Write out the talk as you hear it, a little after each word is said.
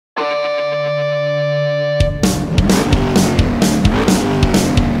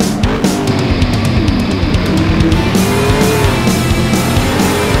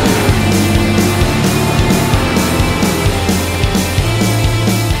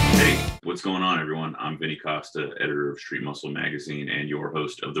What's going on, everyone? I'm Vinny Costa, editor of Street Muscle Magazine and your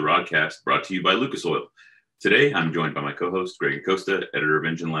host of the RodCAST, brought to you by Lucas Oil. Today, I'm joined by my co-host, Greg Acosta, editor of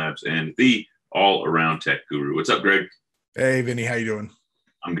Engine Labs and the all-around tech guru. What's up, Greg? Hey, Vinny. How you doing?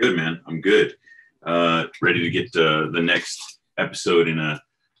 I'm good, man. I'm good. Ready to get the next episode in a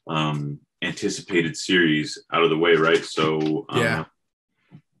anticipated series out of the way, right? So,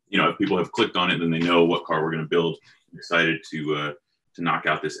 if people have clicked on it, then they know what car we're going to build. I'm excited to knock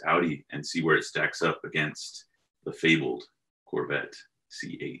out this Audi and see where it stacks up against the fabled Corvette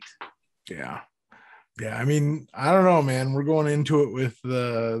C8. Yeah. I mean, I don't know, man. We're going into it with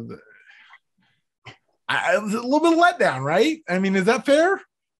a little bit of letdown, right? I mean, is that fair?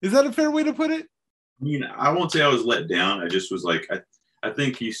 Is that a fair way to put it? I mean, I won't say I was let down. I just was like, I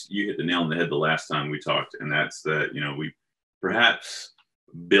think you hit the nail on the head the last time we talked, and that's that, we perhaps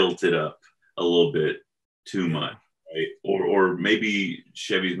built it up a little bit too much, right? Or maybe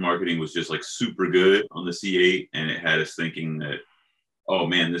Chevy's marketing was just like super good on the C8, and it had us thinking that, oh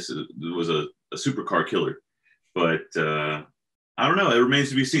man, this was a supercar killer. But I don't know. It remains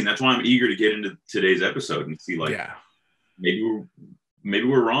to be seen. That's why I'm eager to get into today's episode and see, maybe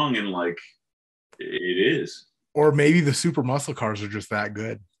we're wrong, and like it is. Or maybe the super muscle cars are just that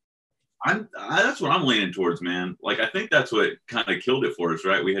good. That's what I'm leaning towards, man. Like, I think that's what kind of killed it for us,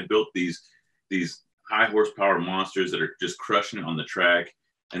 right? We had built these high horsepower monsters that are just crushing it on the track,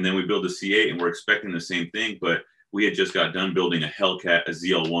 and then we build a C8, and we're expecting the same thing, but we had just got done building a Hellcat, a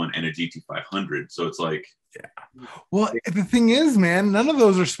ZL1, and a GT500. So it's like, yeah. Well, the thing is, man, none of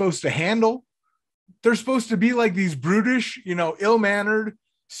those are supposed to handle. They're supposed to be like these brutish, ill-mannered,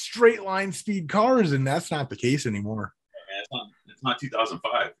 straight line speed cars, and that's not the case anymore. It's not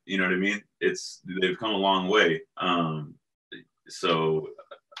 2005. You know what I mean? They've come a long way. So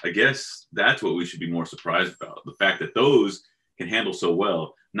I guess that's what we should be more surprised about. The fact that those can handle so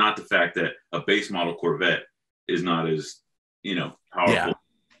well, not the fact that a base model Corvette is not as, powerful. Yeah.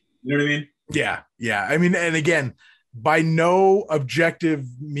 You know what I mean? Yeah. I mean, and again, by no objective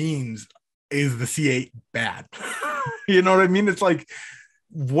means is the C8 bad. You know what I mean? It's like,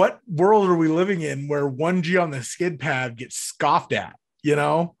 what world are we living in where 1G on the skid pad gets scoffed at?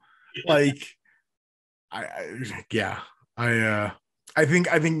 Like, I think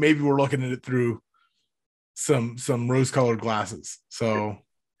maybe we're looking at it through some rose-colored glasses. So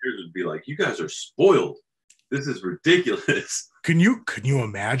here's would be like, you guys are spoiled. This is ridiculous. Can you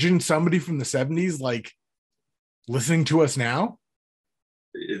imagine somebody from the 70s like listening to us now?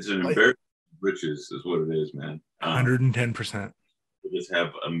 It's an embarrassment of riches, is what it is, man. 110%. We just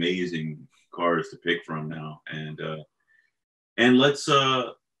have amazing cars to pick from now, and let's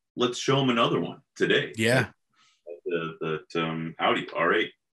show them another one today. Yeah, the Audi R8.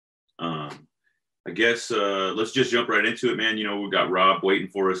 I guess let's just jump right into it, man. We've got Rob waiting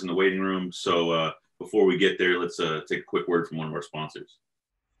for us in the waiting room. So before we get there, let's take a quick word from one of our sponsors.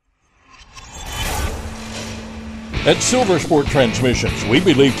 At Silver Sport Transmissions, we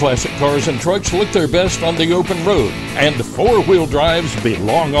believe classic cars and trucks look their best on the open road, and four-wheel drives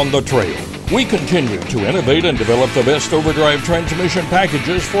belong on the trail. We continue to innovate and develop the best overdrive transmission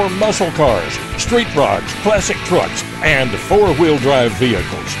packages for muscle cars, street rods, classic trucks, and four-wheel drive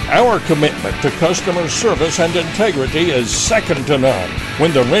vehicles. Our commitment to customer service and integrity is second to none.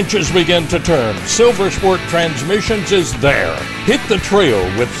 When the wrenches begin to turn, Silver Sport Transmissions is there. Hit the trail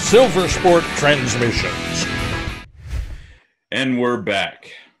with Silver Sport Transmissions. And we're back.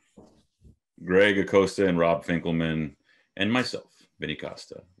 Greg Acosta and Rob Finkelman and myself, Vinny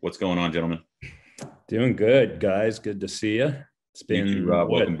Costa. What's going on, gentlemen? Doing good, guys. Good to see you. It's been Thank you, Rob.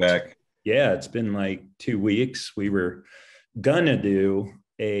 Welcome back. Yeah, it's been like 2 weeks. We were gonna do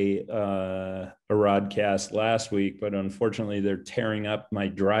a RodCast last week, but unfortunately they're tearing up my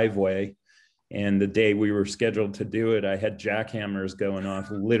driveway. And the day we were scheduled to do it, I had jackhammers going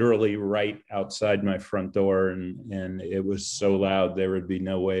off literally right outside my front door. And it was so loud, there would be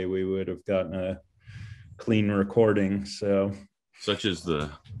no way we would have gotten a clean recording. So such is the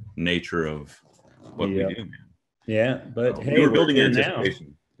nature of what we do, man. Yeah, but hey, we were building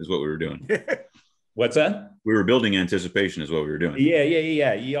anticipation is what we were doing. What's that? We were building anticipation is what we were doing.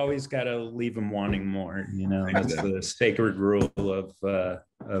 Yeah. You always got to leave them wanting more. That's the sacred rule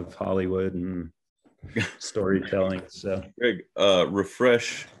of Hollywood and storytelling. So, Greg,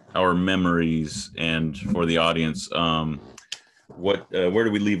 refresh our memories, and for the audience, where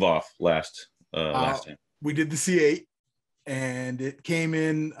did we leave off last time? We did the C8, and it came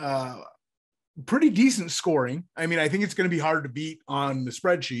in pretty decent scoring. I mean, I think it's going to be hard to beat on the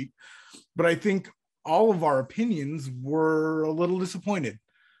spreadsheet, but I think all of our opinions were a little disappointed.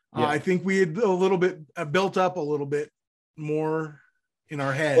 Yeah. I think we had a little bit built up a little bit more in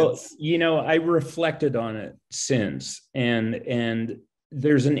our heads. Well, you know, I reflected on it since, and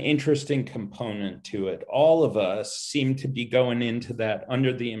there's an interesting component to it. All of us seem to be going into that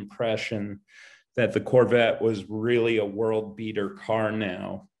under the impression that the Corvette was really a world beater car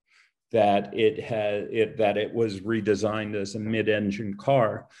now, that it was redesigned as a mid-engine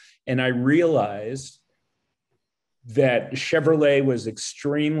car. And I realized that Chevrolet was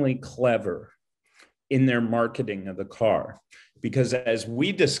extremely clever in their marketing of the car, because as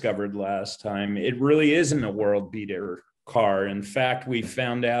we discovered last time, it really isn't a world beater car. In fact, we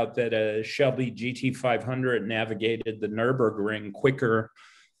found out that a Shelby GT500 navigated the Nürburgring quicker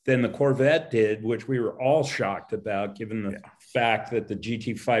than the Corvette did, which we were all shocked about, given the fact that the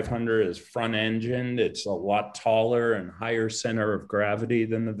GT500 is front engined. It's a lot taller and higher center of gravity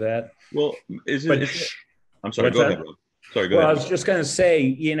than the Vet. Well, I'm sorry, go ahead, Rob. Sorry, go ahead. I was just going to say,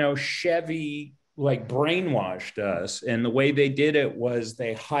 you know, Chevy like brainwashed us. And the way they did it was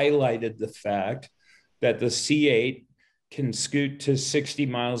they highlighted the fact that the C8 can scoot to 60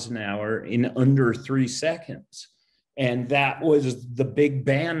 miles an hour in under 3 seconds. And that was the big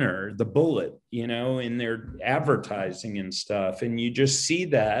banner, the bullet, you know, in their advertising and stuff. And you just see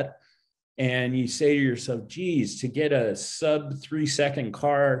that and you say to yourself, geez, to get a sub 3 second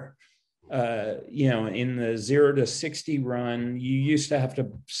car, you know, in the 0 to 60 run, you used to have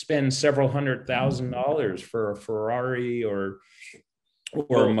to spend several $100,000 for a Ferrari or a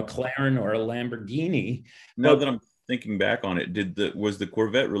McLaren or a Lamborghini. Now that I'm thinking back on it, was the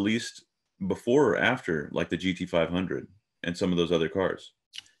Corvette released before or after like the GT500 and some of those other cars?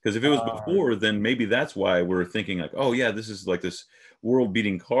 Because if it was before, then maybe that's why we're thinking like, oh yeah, this is like this world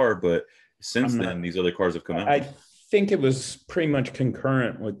beating car. But since then, these other cars have come out. I think it was pretty much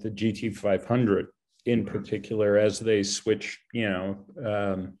concurrent with the GT500 in particular, as they switched, you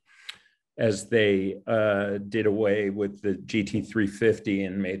know, as they did away with the GT350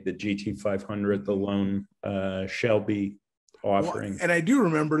 and made the GT500 the lone Shelby offering. Well, and I do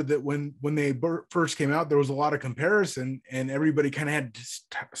remember that when they first came out, there was a lot of comparison, and everybody kind of had to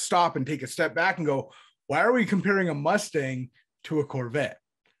stop and take a step back and go, why are we comparing a Mustang to a Corvette?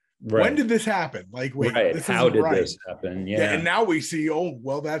 Right. When did this happen? Like, wait, this how did this happen? Yeah. And now we see, oh,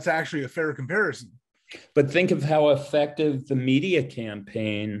 well, that's actually a fair comparison. But think of how effective the media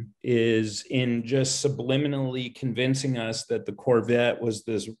campaign is in just subliminally convincing us that the Corvette was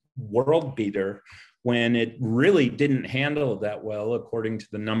this world beater, when it really didn't handle that well, according to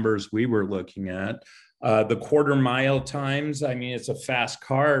the numbers we were looking at. The quarter mile times, I mean, it's a fast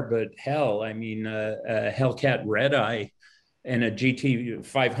car, but hell, I mean, a Hellcat Red Eye and a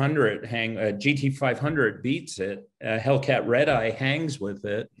GT500 beats it. A Hellcat Red Eye hangs with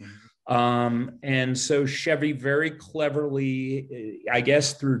it. And so Chevy very cleverly, I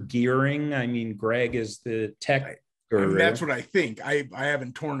guess through gearing, I mean, Greg is the tech. And that's what I think. I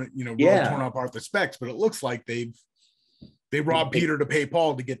haven't torn it, you know, torn apart the specs, but it looks like they robbed Peter to pay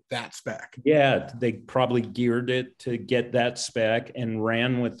Paul to get that spec. Yeah, they probably geared it to get that spec and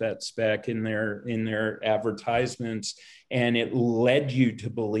ran with that spec in their advertisements, and it led you to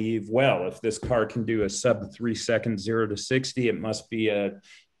believe, well, if this car can do a sub 3 second 0 to 60, it must be a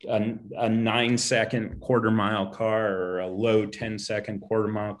 9 second quarter mile car or a low 10 second quarter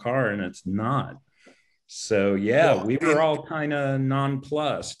mile car, and it's not. So yeah, we were all kind of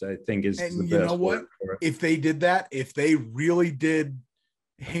nonplussed, I think is the best. You know what? If they did that, if they really did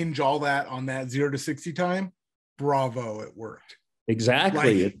hinge all that on that 0 to 60 time, bravo, it worked.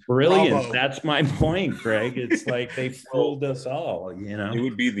 Exactly. It's brilliant. Bravo. That's my point, Greg. It's like they fooled us all, you know. It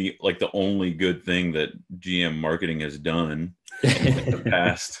would be the only good thing that GM marketing has done in the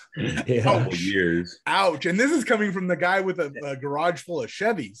past couple years. Ouch. And this is coming from the guy with a garage full of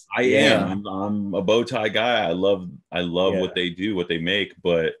Chevys. I am. I'm a bow tie guy. I love what they do, what they make,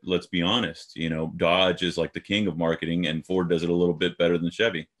 but let's be honest, you know, Dodge is like the king of marketing and Ford does it a little bit better than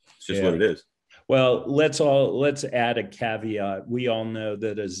Chevy. It's just what it is. Well, let's add a caveat. We all know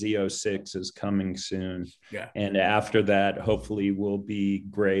that a Z06 is coming soon. Yeah. And after that, hopefully we'll be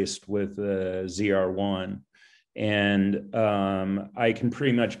graced with a ZR1. And I can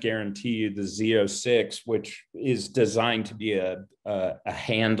pretty much guarantee you the Z06, which is designed to be a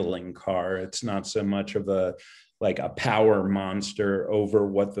handling car. It's not so much of a power monster over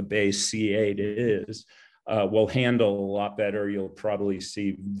what the base C8 is. Will handle a lot better. You'll probably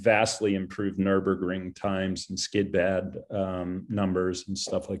see vastly improved Nürburgring times and skid pad numbers and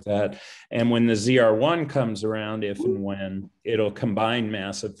stuff like that. And when the ZR1 comes around, if and when, it'll combine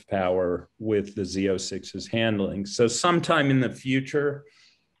massive power with the Z06's handling. So sometime in the future,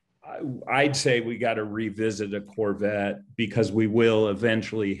 I'd say we got to revisit a Corvette, because we will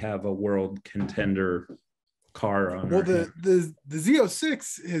eventually have a world contender car on. Well, the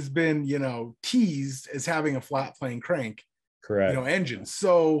Z06 has been, teased as having a flat plane crank, correct, engine.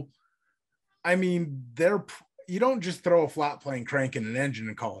 So, I mean, you don't just throw a flat plane crank in an engine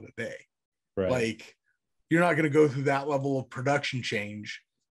and call it a day. right? Like, you're not going to go through that level of production change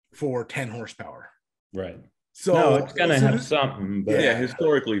for 10 horsepower. Right. So no, it's going to have something. But yeah,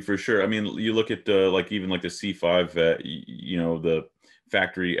 historically for sure. I mean, you look at like even like the C5, the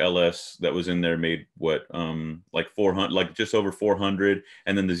factory LS that was in there made what like 400, like just over 400,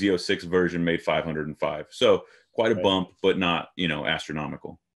 and then the Z06 version made 505. So quite a bump, but not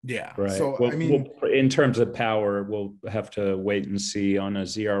astronomical. Yeah. Right. So well, I mean, in terms of power, we'll have to wait and see on a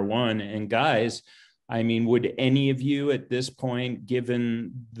ZR1. And guys, I mean, would any of you at this point,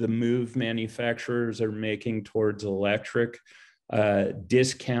 given the move manufacturers are making towards electric,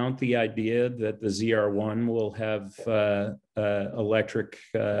 discount the idea that the ZR1 will have electric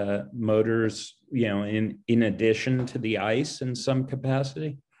motors, in addition to the ICE in some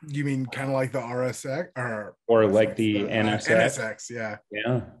capacity? you mean kind of like the RSX or like the NSX? NSX, yeah.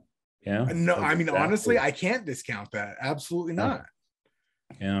 Yeah. No, I mean, exactly. honestly, I can't discount that. Absolutely not.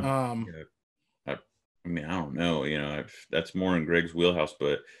 Yeah. I mean, I don't know, that's more in Greg's wheelhouse,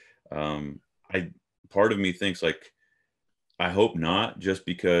 but part of me thinks like, I hope not, just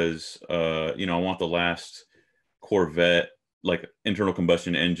because, I want the last Corvette, like internal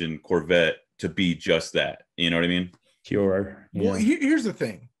combustion engine Corvette, to be just that. You know what I mean? Pure. Yeah. Well, here's the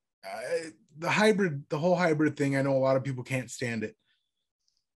thing. The whole hybrid thing, I know a lot of people can't stand it.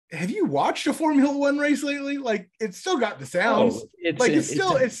 Have you watched a Formula One race lately? Like, it's still got the sounds.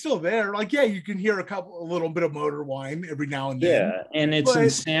 It's still there. Like, yeah, you can hear a little bit of motor whine every now and then. Yeah, and it's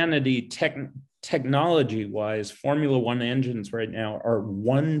insanity technology wise. Formula One engines right now are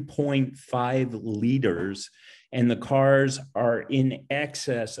 1.5 liters, and the cars are in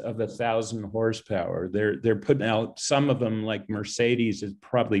excess of 1,000 horsepower. They're putting out, some of them, like Mercedes, is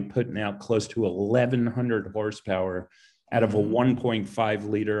probably putting out close to 1,100 horsepower out of a 1.5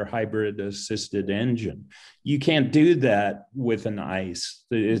 liter hybrid assisted engine. You can't do that with an ICE.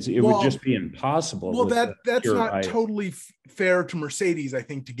 It would just be impossible. Well, that's not ICE. totally fair to Mercedes, I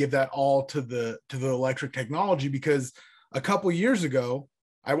think, to give that all to the electric technology, because a couple years ago,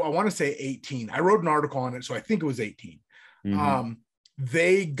 I want to say 18, I wrote an article on it, so I think it was 18. Mm-hmm.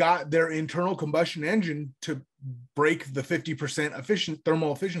 They got their internal combustion engine to break the 50%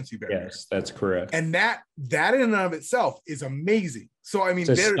 thermal efficiency barrier. Yes, that's correct. And that in and of itself is amazing. So I mean,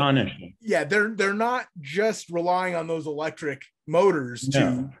 it's astonishing. Yeah, they're not just relying on those electric motors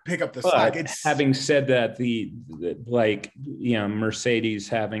to pick up the slack. Having said that, Mercedes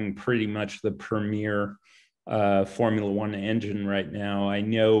having pretty much the premier Formula One engine right now. I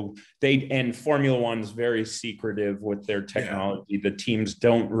know and Formula One's very secretive with their technology. Yeah. The teams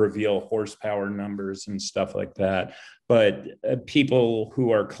don't reveal horsepower numbers and stuff like that. But people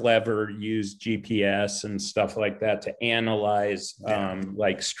who are clever use GPS and stuff like that to analyze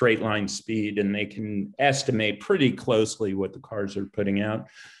like straight line speed, and they can estimate pretty closely what the cars are putting out.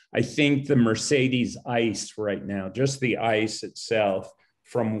 I think the Mercedes ICE right now, just the ICE itself,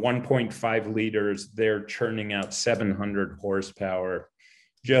 from 1.5 liters, they're churning out 700 horsepower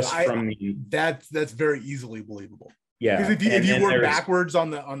that's very easily believable. Yeah. Because if you work backwards on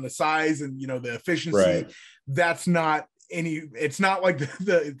the size and the efficiency, that's not it's not like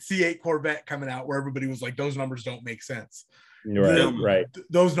the C8 Corvette coming out where everybody was like, those numbers don't make sense. Right.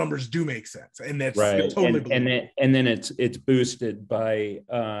 Those numbers do make sense, and that's totally believable. And then it's boosted by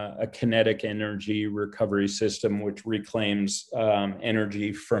a kinetic energy recovery system, which reclaims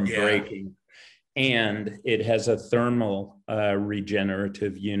energy from braking, and it has a thermal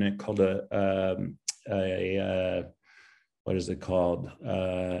regenerative unit called what is it called?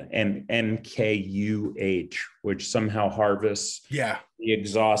 MKUH, which somehow harvests the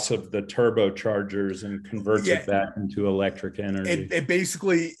exhaust of the turbochargers and converts it back into electric energy. It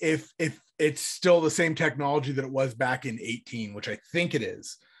basically, if it's still the same technology that it was back in 18, which I think it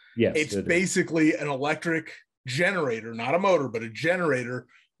is. Yes, it's basically an electric generator, not a motor, but a generator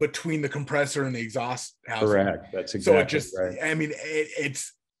between the compressor and the exhaust housing. Correct. That's exactly right. I mean, it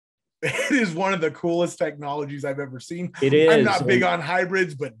is one of the coolest technologies I've ever seen. It is. I'm not big on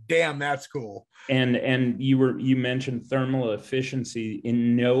hybrids, but damn, that's cool. And you mentioned thermal efficiency.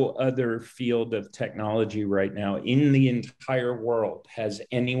 In no other field of technology right now in the entire world has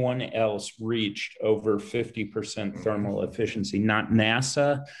anyone else reached over 50% thermal efficiency. Not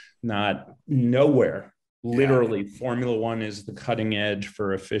NASA, not nowhere. Literally, Formula One is the cutting edge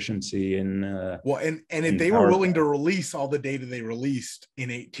for efficiency. And if they were willing to release all the data they released in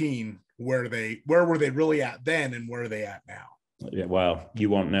 18, where were they really at then, and where are they at now? Yeah, well, you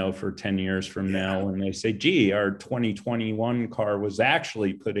won't know for 10 years from now when they say, gee, our 2021 car was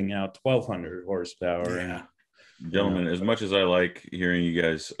actually putting out 1,200 horsepower. Yeah. And, Gentlemen, as much as I like hearing you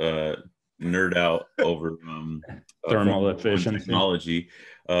guys nerd out over thermal efficiency technology,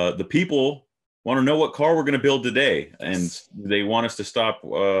 the people want to know what car we're going to build today, and they want us to stop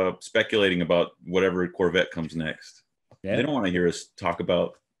speculating about whatever Corvette comes next. Yeah. They don't want to hear us talk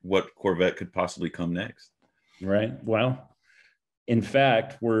about what Corvette could possibly come next. Right. Well, in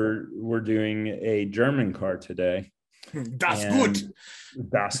fact, we're doing a German car today. Das gut.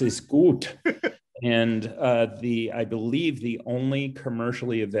 Das ist gut. And I believe the only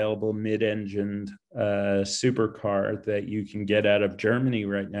commercially available mid-engined supercar that you can get out of Germany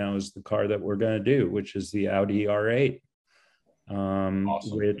right now is the car that we're going to do, which is the Audi R8,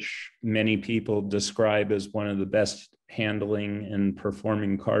 awesome. Which many people describe as one of the best handling and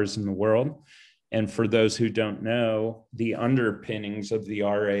performing cars in the world. And for those who don't know, the underpinnings of the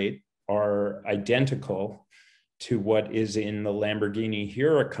R8 are identical to what is in the Lamborghini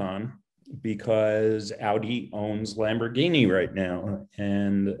Huracan, because Audi owns Lamborghini right now,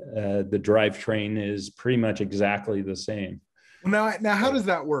 and the drivetrain is pretty much exactly the same. Now, how does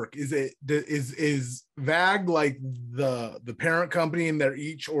that work? Is VAG like the parent company, and they're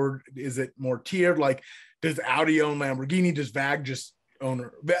each, or is it more tiered? Like, does Audi own Lamborghini? Does VAG just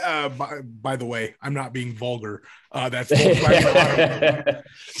owner? By the way, I'm not being vulgar. That's Volkswagen.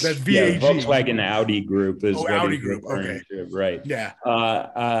 That's VAG. Yeah, Volkswagen Audi Group is what Audi he's Group. referring Okay, to, right? Yeah.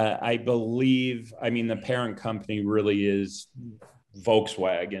 I believe. I mean, the parent company really is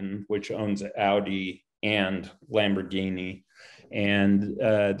Volkswagen, which owns Audi and Lamborghini. And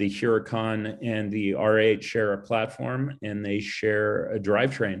the Huracan and the R8 share a platform, and they share a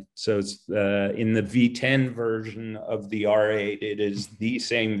drivetrain. So it's in the V10 version of the R8, it is the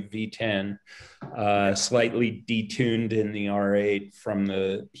same V10, slightly detuned in the R8 from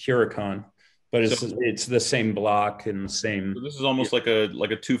the Huracan, but it's the same block and the same. So this is almost like a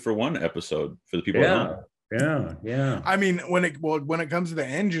 2-for-1 episode for the people at home. Yeah. I mean, when it comes to the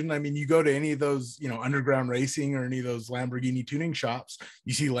engine, I mean, you go to any of those, underground racing or any of those Lamborghini tuning shops,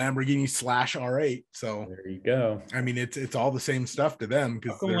 you see Lamborghini /R8. So there you go. I mean, it's all the same stuff to them.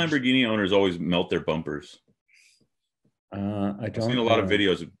 How come Lamborghini owners always melt their bumpers? I've seen a lot of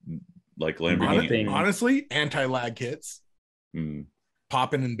videos of like Lamborghini. Honestly, anti-lag kits. Hmm.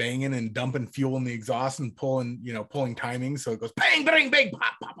 Popping and banging and dumping fuel in the exhaust and pulling timing so it goes bang, bang, bang,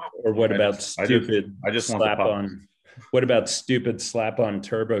 pop, pop, pop. Or what about stupid slap-on? What about stupid slap-on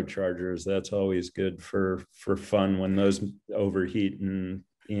turbochargers? That's always good for fun when those overheat and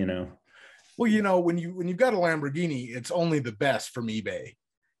Well, when you've got a Lamborghini, it's only the best from eBay.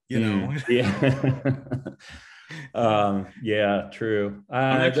 Yeah. Yeah, true.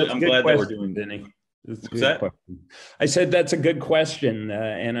 I'm glad that we're doing Vinny. What's that? I said that's a good question,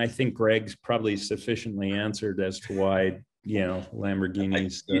 and I think Greg's probably sufficiently answered as to why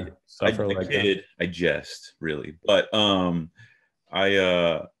Lamborghinis suffer like that. I jest, really, but I'm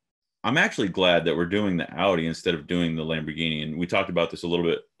actually glad that we're doing the Audi instead of doing the Lamborghini. And we talked about this a little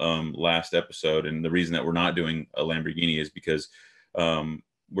bit last episode. And the reason that we're not doing a Lamborghini is because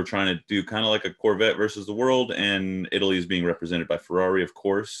we're trying to do kind of like a Corvette versus the world, and Italy is being represented by Ferrari, of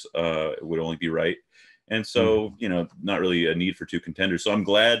course. It would only be right. And so, not really a need for two contenders. So I'm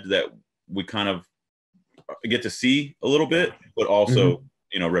glad that we kind of get to see a little bit, but also,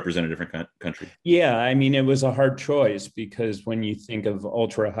 represent a different country. Yeah. I mean, it was a hard choice because when you think of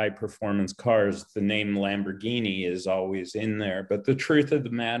ultra high performance cars, the name Lamborghini is always in there. But the truth of the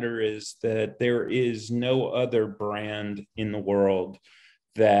matter is that there is no other brand in the world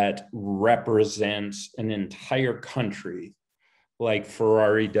that represents an entire country like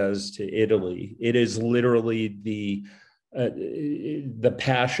Ferrari does to Italy. It is literally the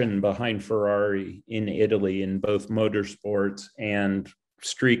passion behind Ferrari in Italy in both motorsports and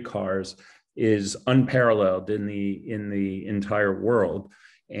street cars is unparalleled in the entire world.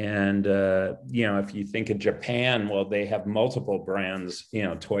 And if you think of Japan, well, they have multiple brands,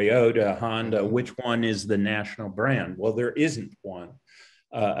 Toyota, Honda. Which one is the national brand? Well, there isn't one.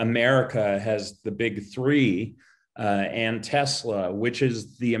 America has the big three, and Tesla, which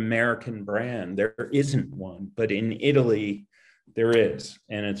is the American brand. There isn't one, but in Italy, there is,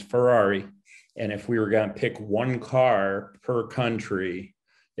 and it's Ferrari. And if we were going to pick one car per country,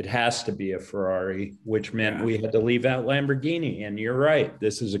 it has to be a Ferrari, which meant we had to leave out Lamborghini. And you're right.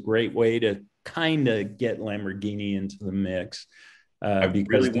 This is a great way to kind of get Lamborghini into the mix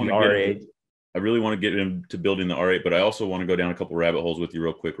because the R8. I really want to get into building the R8, but I also want to go down a couple rabbit holes with you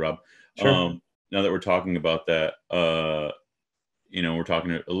real quick, Rob. Sure. Now that we're talking about that, you were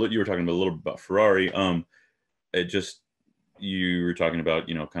talking about a little bit about Ferrari. It just, you were talking about,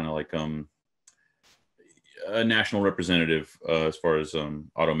 kind of like a national representative as far as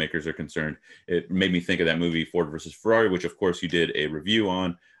automakers are concerned. It made me think of that movie Ford versus Ferrari, which of course you did a review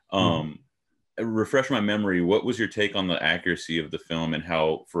on. Refresh my memory. What was your take on the accuracy of the film and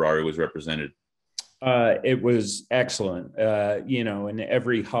how Ferrari was represented? It was excellent. In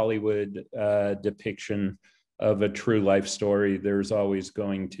every Hollywood depiction of a true life story, there's always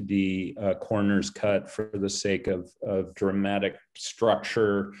going to be corners cut for the sake of dramatic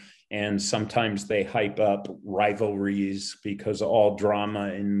structure. And sometimes they hype up rivalries, because all drama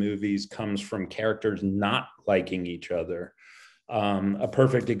in movies comes from characters not liking each other. A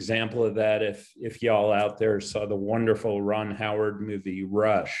perfect example of that, if y'all out there saw the wonderful Ron Howard movie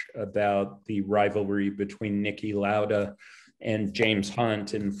Rush, about the rivalry between Niki Lauda and James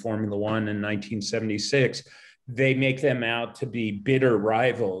Hunt in Formula One in 1976, they make them out to be bitter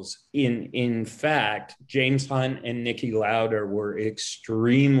rivals. In fact, James Hunt and Niki Lauda were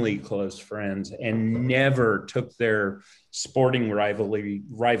extremely close friends and never took their sporting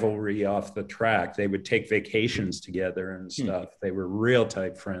rivalry off the track. They would take vacations together and stuff. They were real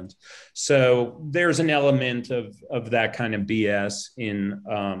tight friends. So there's an element of that kind of BS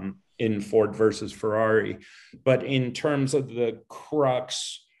in Ford versus Ferrari. But in terms of the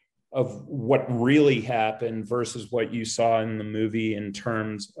crux of what really happened versus what you saw in the movie, in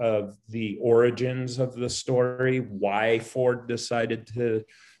terms of the origins of the story, why Ford decided to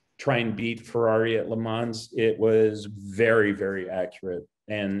try and beat Ferrari at Le Mans, it was very, very accurate.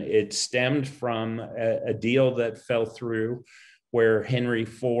 And it stemmed from a deal that fell through, where Henry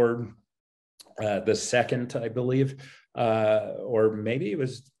Ford, the second, I believe, or maybe it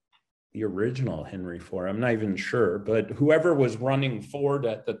was the original Henry Ford, I'm not even sure, but whoever was running Ford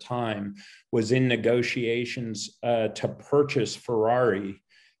at the time was in negotiations to purchase Ferrari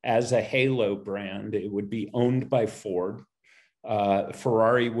as a halo brand. It would be owned by Ford.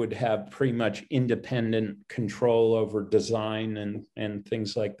 Ferrari would have pretty much independent control over design and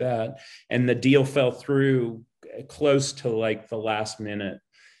things like that. And the deal fell through close to like the last minute.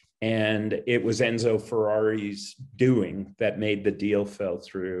 And it was Enzo Ferrari's doing that made the deal fell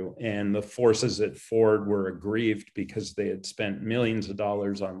through. And the forces at Ford were aggrieved, because they had spent millions of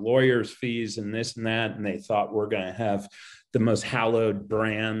dollars on lawyers' fees and this and that. And they thought, we're going to have the most hallowed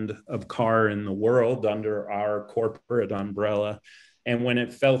brand of car in the world under our corporate umbrella. And when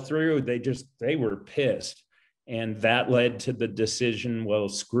it fell through, they were pissed. And that led to the decision, well,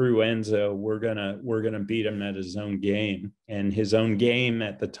 screw Enzo, we're gonna beat him at his own game. And his own game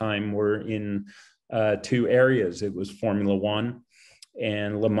at the time were in two areas. It was Formula One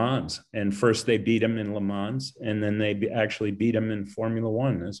and Le Mans. And first they beat him in Le Mans, and then they actually beat him in Formula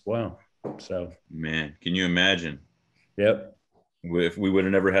One as well. So, man, can you imagine? Yep. If we would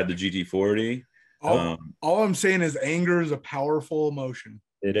have never had the GT40. All I'm saying is anger is a powerful emotion.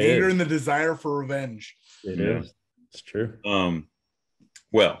 Anger and the desire for revenge. It is. It's true.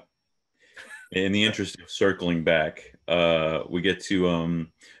 Well, in the interest of circling back, we get to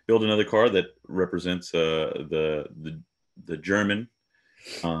build another car that represents the German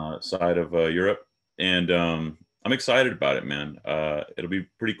side of Europe, and I'm excited about it, man. It'll be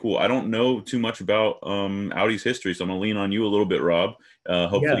pretty cool. I don't know too much about Audi's history, so I'm gonna lean on you a little bit, Rob.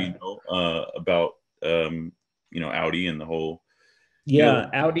 Hopefully, you know about Audi and the whole. Yeah,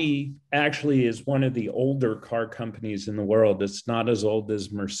 Audi actually is one of the older car companies in the world. It's not as old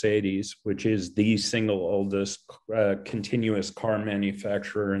as Mercedes, which is the single oldest continuous car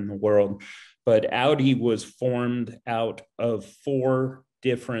manufacturer in the world. But Audi was formed out of 4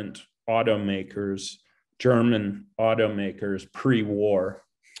 different automakers, German automakers, pre-war.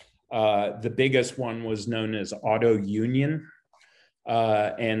 The biggest one was known as Auto Union,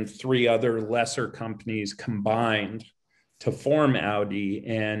 and 3 other lesser companies combined to form Audi.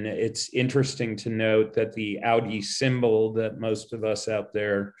 And it's interesting to note that the Audi symbol that most of us out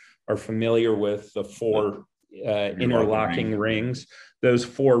there are familiar with, the 4 interlocking rings, those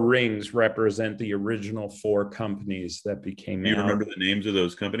 4 rings represent the original 4 companies that became Audi. Do you remember the names of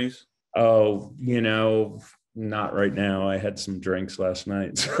those companies? Oh, not right now. I had some drinks last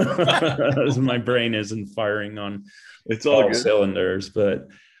night, so my brain isn't firing on all cylinders, but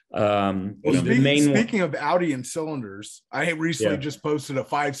speaking of Audi and cylinders, I recently just posted a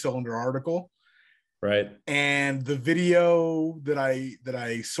 5-cylinder article, right? And the video that I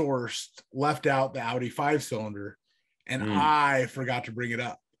sourced left out the Audi 5-cylinder, and I forgot to bring it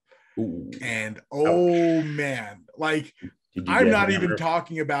up. Ooh. And man, like, I'm not even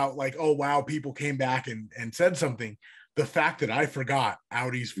talking about like, oh wow, people came back and said something. The fact that I forgot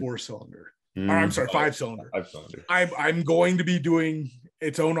Audi's 4-cylinder, or I'm sorry, 5-cylinder. 5-cylinder. I'm going to be doing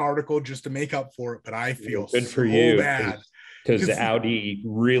its own article just to make up for it, but I feel good for you. bad because Audi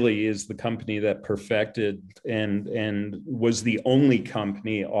really is the company that perfected and was the only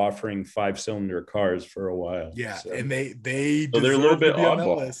company offering 5-cylinder cars for a while. Yeah, so. and they So they're a little bit to be on that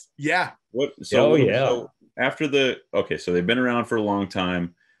oddball. list. Yeah. So after so they've been around for a long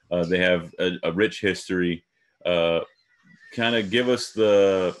time. They have a rich history. Kind of give us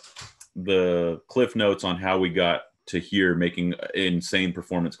the cliff notes on how we got to here making insane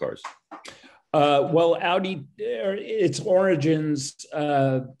performance cars. Well, Audi, its origins,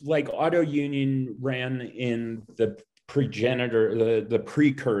 like Auto Union ran in the the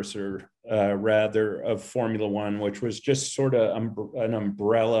precursor, rather, of Formula One, which was just sort of an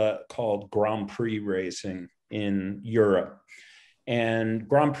umbrella called Grand Prix racing in Europe. And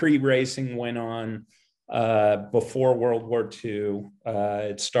Grand Prix racing went on before World War II.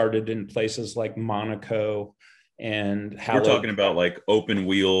 It started in places like Monaco and We're talking about like open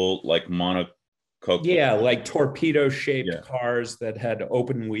wheel, like Monaco. Yeah, like torpedo-shaped cars that had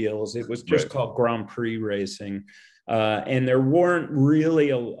open wheels. It was just called Grand Prix racing. And there weren't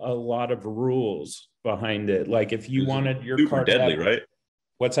really a lot of rules behind it. Like if you wanted your car to deadly, have, right?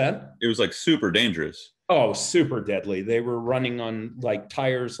 What's that? It was like super dangerous. Oh, super deadly. They were running on like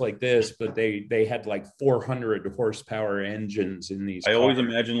tires like this, but they had like 400 horsepower engines in these cars. Always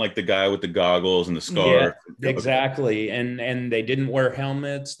imagine like the guy with the goggles and the scarf. Yeah, exactly. And they didn't wear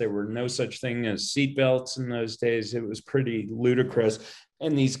helmets. There were no such thing as seatbelts in those days. It was pretty ludicrous.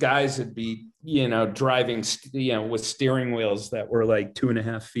 And these guys would be, driving, with steering wheels that were like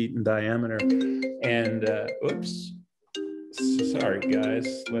 2.5 feet in diameter. And oops. Sorry,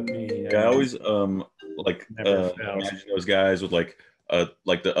 guys. Let me. I always imagine those guys with like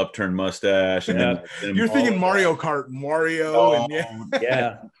the upturned mustache, and then you're thinking Mario Kart, Mario,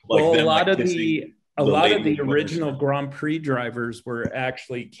 yeah. Well, a lot of the original Grand Prix drivers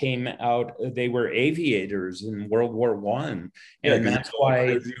came out. They were aviators in World War One, and that's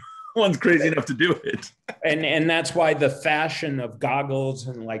why. One's crazy enough to do it. And that's why the fashion of goggles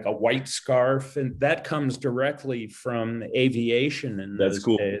and like a white scarf, and that comes directly from aviation in those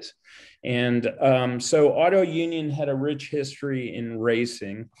days. And so Auto Union had a rich history in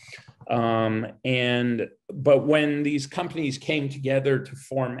racing. But when these companies came together to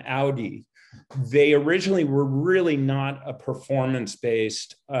form Audi, they originally were really not a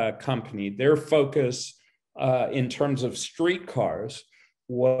performance-based company. Their focus in terms of street cars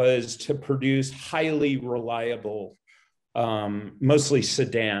was to produce highly reliable, mostly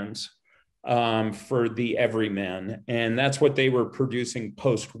sedans for the everyman. And that's what they were producing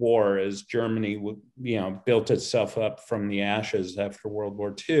post-war as Germany, built itself up from the ashes after World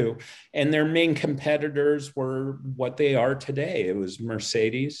War II. And their main competitors were what they are today. It was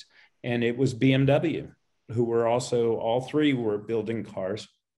Mercedes and it was BMW, who were also, all three were building cars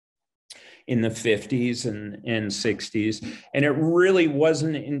in the 50s and 60s. And it really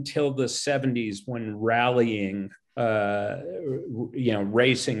wasn't until the 70s when rallying,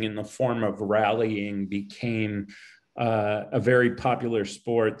 racing in the form of rallying became a very popular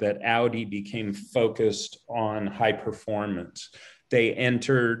sport that Audi became focused on high performance. They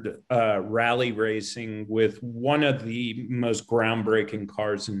entered rally racing with one of the most groundbreaking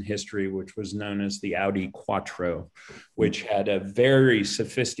cars in history, which was known as the Audi Quattro, which had a very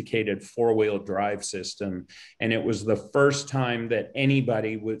sophisticated four-wheel drive system. And it was the first time that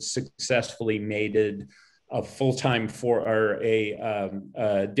anybody would successfully mated a full-time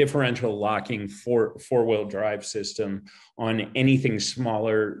differential locking four-wheel drive system on anything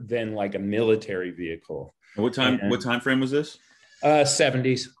smaller than like a military vehicle. What time frame was this?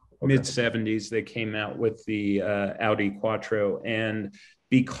 70s, mid 70s, they came out with the Audi Quattro. And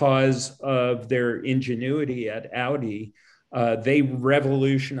because of their ingenuity at Audi, they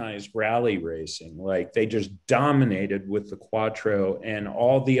revolutionized rally racing. Like they just dominated with the Quattro, and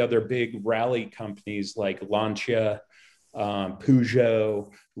all the other big rally companies like Lancia,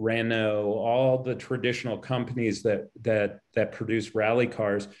 Peugeot, Renault, all the traditional companies that produce rally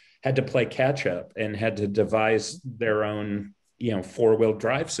cars had to play catch up and had to devise their own four-wheel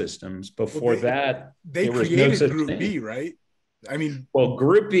drive systems. Before that, they created Group B, right? I mean, well,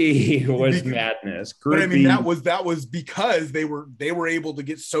 Group B was madness. But I mean, that was because they were able to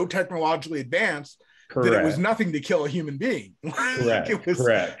get so technologically advanced that it was nothing to kill a human being.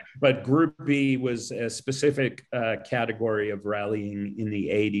 Correct. But Group B was a specific category of rallying in the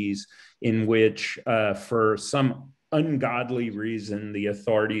 80s, in which, for some ungodly reason, the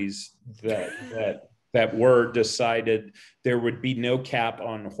authorities that were decided there would be no cap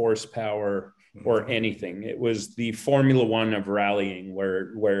on horsepower or anything. It was the Formula One of rallying,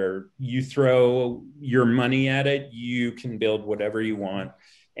 where you throw your money at it, you can build whatever you want.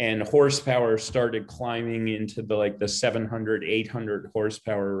 and horsepower started climbing into the 700, 800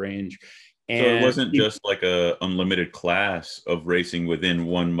 horsepower range. And so it wasn't just like a unlimited class of racing within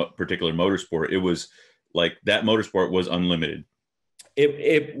one particular motorsport. It was like that motorsport was unlimited.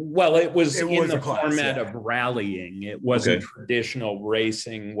 It was in the format of rallying. It wasn't traditional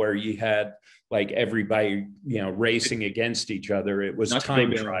racing where you had like everybody, racing against each other. It was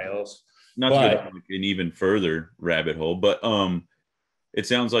time trials. Not to go down an even further rabbit hole, but it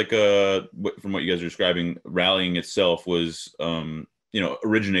sounds like from what you guys are describing, rallying itself was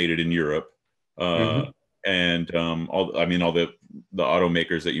originated in Europe. And all the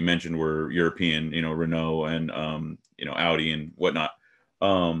automakers that you mentioned were European, Renault and Audi and whatnot.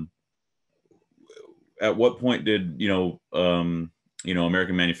 At what point did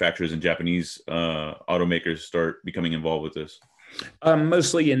American manufacturers and Japanese automakers start becoming involved with this?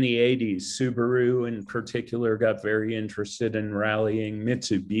 Mostly in the 80s. Subaru in particular got very interested in rallying.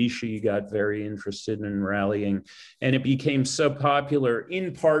 Mitsubishi got very interested in rallying. And it became so popular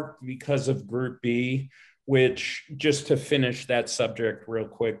in part because of Group B, which, just to finish that subject real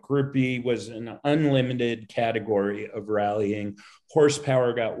quick, Group B was an unlimited category of rallying.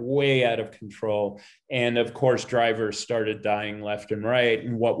 Horsepower got way out of control. And of course, drivers started dying left and right.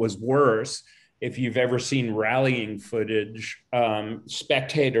 And what was worse, if you've ever seen rallying footage,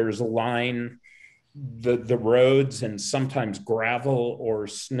 spectators line the roads and sometimes gravel or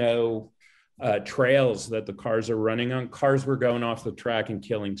snow trails that the cars are running on. Cars were going off the track and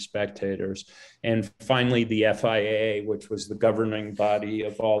killing spectators. And finally, the FIA, which was the governing body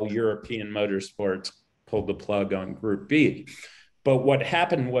of all European motorsports, pulled the plug on Group B. But what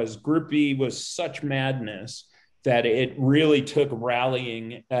happened was Group B was such madness that it really took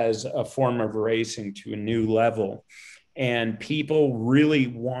rallying as a form of racing to a new level. And people really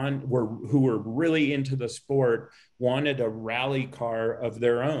who were really into the sport wanted a rally car of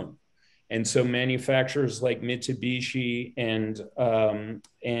their own. And so manufacturers like Mitsubishi and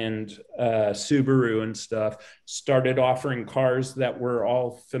Subaru and stuff started offering cars that we're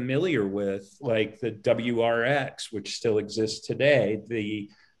all familiar with, like the WRX, which still exists today,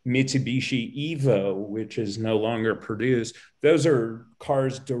 the Mitsubishi Evo, which is no longer produced. Those are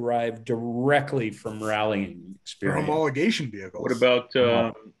cars derived directly from rallying experience. Or homologation vehicles. What about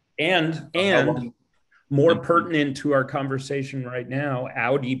and more pertinent to our conversation right now,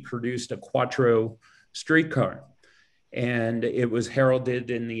 Audi produced a Quattro streetcar, and it was heralded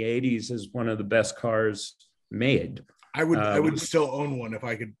in the 80s as one of the best cars made. I would still own one if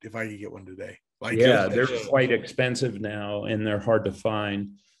I could get one today. They're quite expensive now, and they're hard to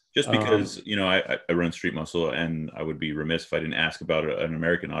find. Just because, I run Street Muscle, and I would be remiss if I didn't ask about an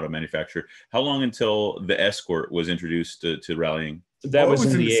American auto manufacturer. How long until the Escort was introduced to rallying? That was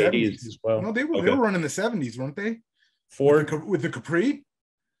in the 80s as well. No, they were running the 70s, weren't they? Ford with the Capri?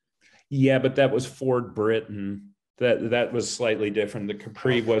 Yeah, but that was Ford Britain. That was slightly different. The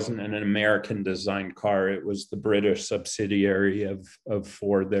Capri wasn't an American designed car. It was the British subsidiary of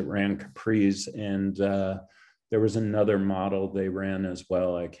Ford that ran Capris, and there was another model they ran as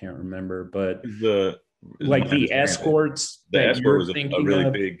well. I can't remember, but the Escorts. The Escort was a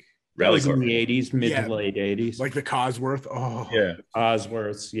really big rally car. In the 80s, mid to late 80s. Like the Cosworth. Oh, yeah.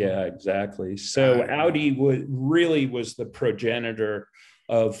 Cosworths. Yeah, exactly. So Audi really was the progenitor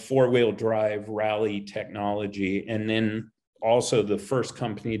of four-wheel drive rally technology, and then also the first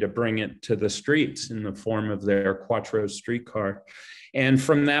company to bring it to the streets in the form of their Quattro streetcar. And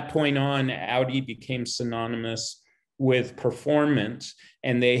from that point on, Audi became synonymous with performance.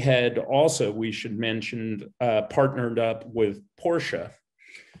 And they had also, we should mention, partnered up with Porsche.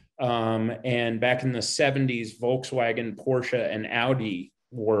 And back in the 70s, Volkswagen, Porsche, and Audi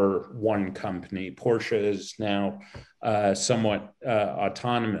were one company. Porsche is now somewhat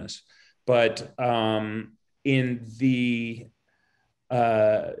autonomous. But in the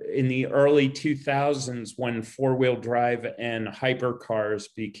early 2000s, when four-wheel drive and hypercars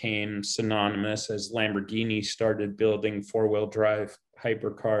became synonymous, as Lamborghini started building four-wheel drive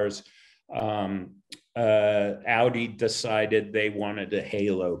hypercars, Audi decided they wanted a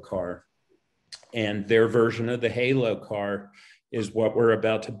halo car. And their version of the halo car is what we're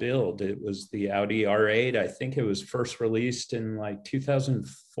about to build. It was the Audi R8. I think it was first released in like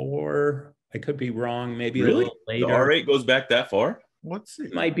 2004. I could be wrong, maybe a little later. The R8 goes back that far?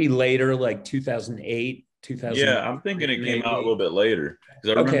 It might be later, like 2008, 2000. Yeah, I'm thinking it came out a little bit later.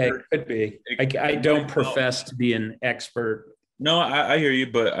 Okay, could be. I don't profess to be an expert. No, I hear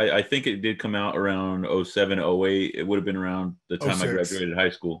you, but I think it did come out around 07, 08. It would have been around the time 06. I graduated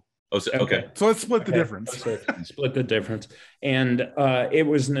high school. Okay. So let's split the difference. Split the difference. And it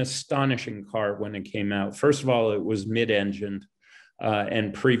was an astonishing car when it came out. First of all, it was mid-engined.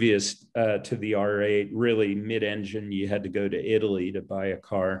 And previous to the R8, really mid-engine, you had to go to Italy to buy a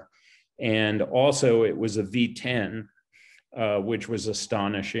car. And also it was a V10, which was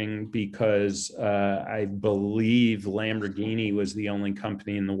astonishing because I believe Lamborghini was the only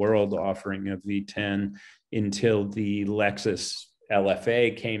company in the world offering a V10 until the Lexus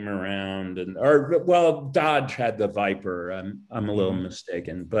LFA came around, Dodge had the Viper. I'm a little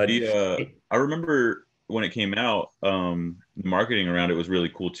mistaken, but I remember when it came out, the marketing around it was really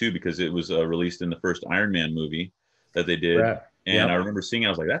cool too, because it was released in the first Iron Man movie that they did. Right. And I remember seeing it, I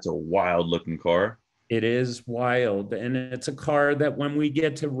was like, that's a wild looking car. It is wild. And it's a car that when we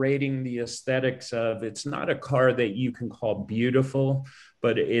get to rating the aesthetics of, it's not a car that you can call beautiful,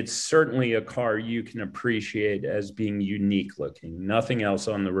 but it's certainly a car you can appreciate as being unique looking. Nothing else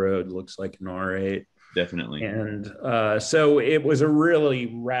on the road looks like an R8. Definitely. And so it was a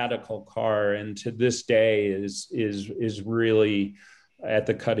really radical car, and to this day is really at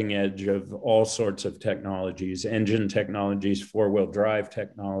the cutting edge of all sorts of technologies, engine technologies, four-wheel drive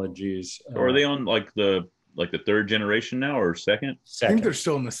technologies. Are they on like the third generation now, or second? I think they're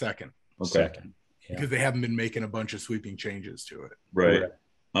still in the second. Okay. Second. Yeah. Because they haven't been making a bunch of sweeping changes to it. Right.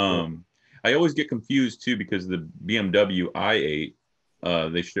 I always get confused too, because the BMW i8,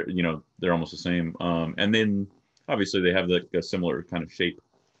 they're almost the same. And then obviously they have a similar kind of shape.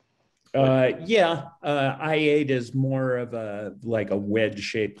 i8 is more of a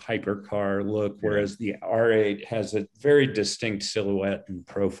wedge-shaped hypercar look, whereas the R8 has a very distinct silhouette and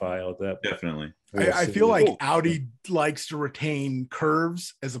profile. That definitely. I feel like Audi likes to retain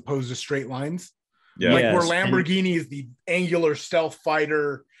curves as opposed to straight lines. Yeah. Like where Lamborghini is the angular stealth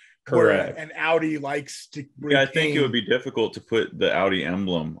fighter. Correct. And Audi likes to retain. Yeah, I think it would be difficult to put the Audi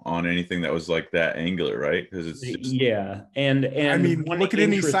emblem on anything that was like that angular, right? Because it's just... and I mean, look at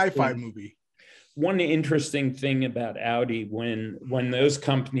any sci-fi movie. One interesting thing about Audi, when those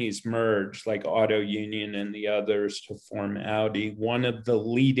companies merged, like Auto Union and the others, to form Audi, one of the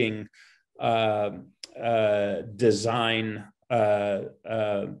leading design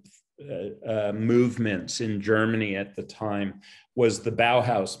movements in Germany at the time was the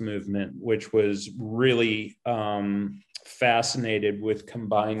Bauhaus movement, which was really fascinated with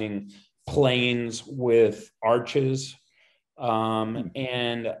combining planes with arches.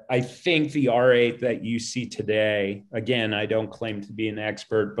 And I think the R8 that you see today, again, I don't claim to be an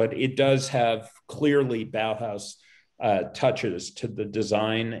expert, but it does have clearly Bauhaus touches to the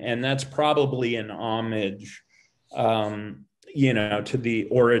design. And that's probably an homage to the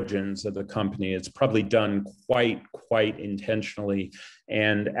origins of the company. It's probably done quite intentionally.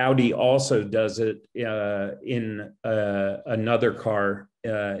 And Audi also does it in another car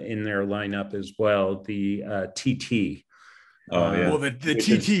in their lineup as well, the TT. Oh yeah. Well, the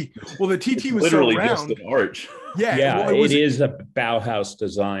TT was literally so round. just an arch. Yeah, it is a Bauhaus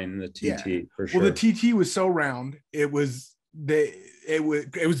design, the TT, for sure. Well, the TT was so round. It's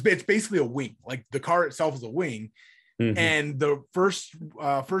basically a wing. Like the car itself is a wing. Mm-hmm. And the first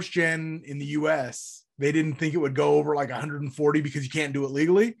gen in the US, they didn't think it would go over like 140 because you can't do it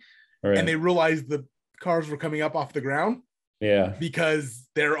legally. Right. And they realized the cars were coming up off the ground. Yeah. Because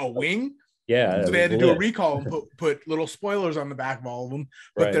they're a wing. Yeah. So they had to do a recall and put little spoilers on the back of all of them.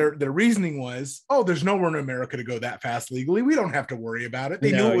 But their reasoning was, there's nowhere in America to go that fast legally. We don't have to worry about it.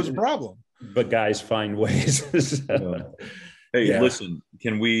 They knew it was a problem. But guys find ways. Hey, listen,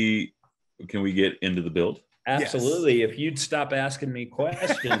 can we get into the build? Absolutely. Yes. If you'd stop asking me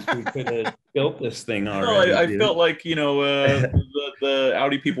questions, we could have built this thing already. I felt like, the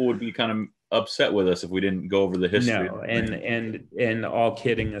Audi people would be kind of upset with us if we didn't go over the history. No, and all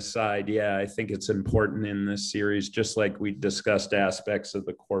kidding aside, I think it's important in this series, just like we discussed aspects of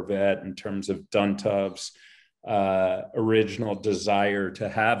the Corvette in terms of Duntov's original desire to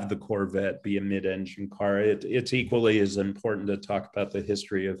have the Corvette be a mid-engine car. It's equally as important to talk about the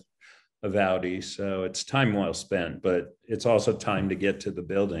history of Audi. So it's time well spent, but it's also time to get to the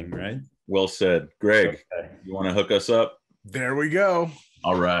building, right? Well said. Greg, You want to hook us up? There we go.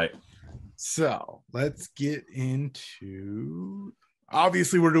 All right. So let's get into,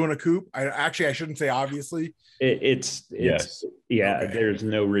 obviously we're doing a coupe. I shouldn't say obviously. It's okay. There's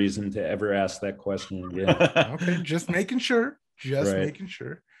no reason to ever ask that question again. Okay. Just making sure. Making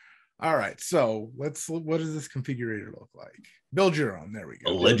sure. All right. So what does this configurator look like? Build your own. There we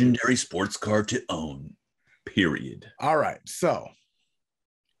go. A legendary sports car to own. Period. All right. So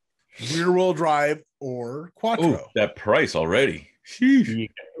rear wheel drive or Quattro. Ooh, that price already. You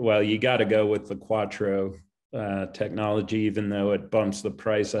got to go with the Quattro technology, even though it bumps the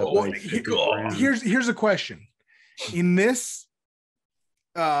price up. Here's a question. In this,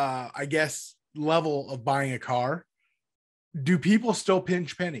 I guess, level of buying a car, do people still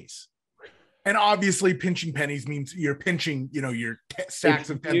pinch pennies? And obviously pinching pennies means you're pinching, your stacks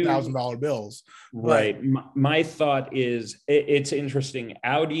of $10,000 bills. Right. My thought is it's interesting.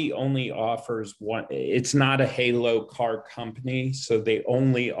 Audi only offers one. It's not a halo car company, so they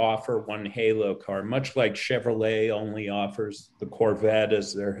only offer one halo car, much like Chevrolet only offers the Corvette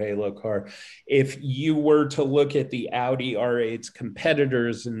as their halo car. If you were to look at the Audi R8's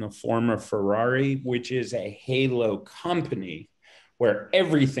competitors in the form of Ferrari, which is a halo company, where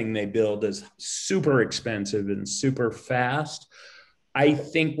everything they build is super expensive and super fast. I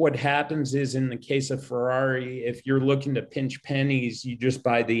think what happens is, in the case of Ferrari, if you're looking to pinch pennies, you just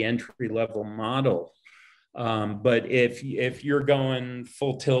buy the entry-level model. But if you're going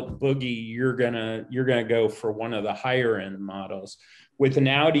full tilt boogie, you're gonna go for one of the higher end models. With an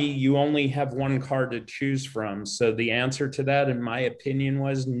Audi, you only have one car to choose from. So the answer to that, in my opinion,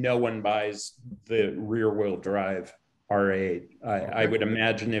 was no one buys the rear-wheel drive R8. I would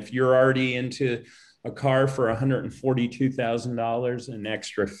imagine if you're already into a car for $142,000, an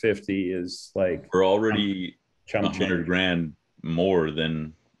extra 50 is like, we're already $100,000 more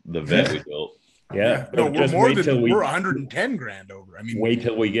than the vet we built. Yeah, no, we're 110 grand over. I mean, wait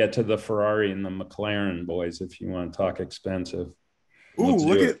till we get to the Ferrari and the McLaren, boys, if you want to talk expensive. Ooh,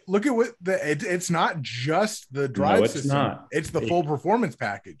 look at what it's not just the drive system. Not. It's the full performance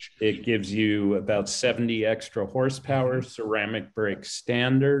package. It gives you about 70 extra horsepower, ceramic brake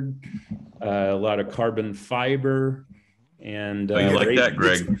standard, a lot of carbon fiber, and you like that,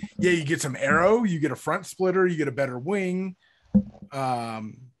 Greg? You get some aero, you get a front splitter, you get a better wing.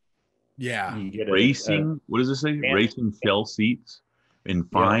 You get racing. What does it say? Racing shell seats. In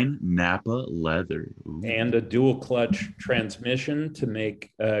fine Napa leather. Ooh. And a dual clutch transmission to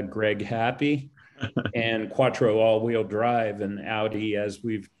make Greg happy, and quattro all-wheel drive. And Audi, as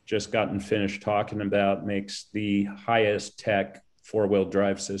we've just gotten finished talking about, makes the highest tech four-wheel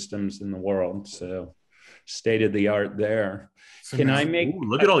drive systems in the world. So state of the art there. So Can I make? Ooh,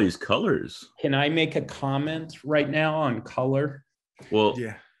 look at all these colors. Can I make a comment right now on color? Well,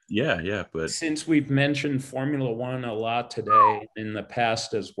 yeah, but since we've mentioned Formula One a lot today, in the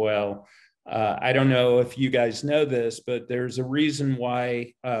past as well, I don't know if you guys know this, but there's a reason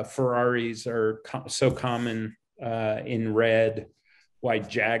why Ferraris are so common in red, why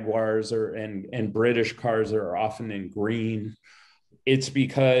Jaguars and British cars are often in green. It's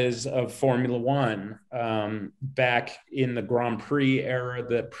because of Formula One. Back in the Grand Prix era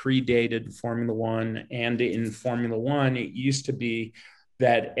that predated Formula One, and in Formula One, it used to be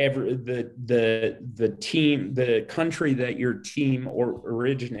that the team, the country that your team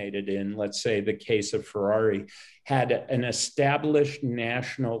originated in, let's say the case of Ferrari, had an established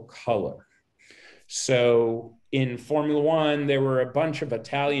national color. So in Formula One, there were a bunch of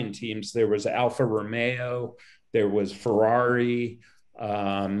Italian teams. There was Alfa Romeo, there was Ferrari,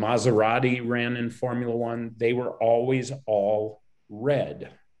 Maserati ran in Formula One. They were always all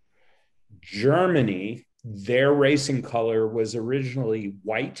red. Germany, their racing color was originally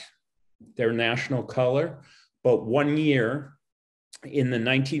white, their national color. But one year in the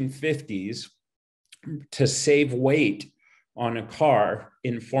 1950s, to save weight on a car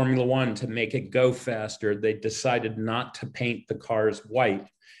in Formula One to make it go faster, they decided not to paint the cars white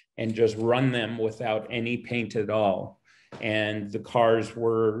and just run them without any paint at all. And the cars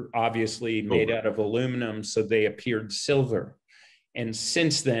were obviously made out of aluminum, so they appeared silver. And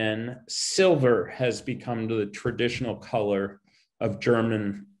since then, silver has become the traditional color of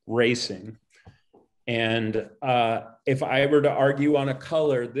German racing. And if I were to argue on a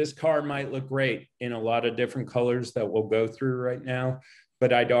color, this car might look great in a lot of different colors that we'll go through right now.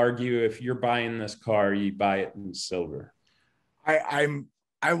 But I'd argue if you're buying this car, you buy it in silver.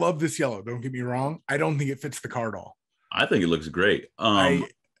 I love this yellow. Don't get me wrong. I don't think it fits the car at all. I think it looks great.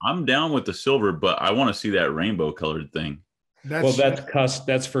 I'm down with the silver, but I want to see that rainbow colored thing.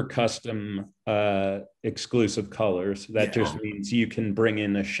 That's for custom exclusive colors. That just means you can bring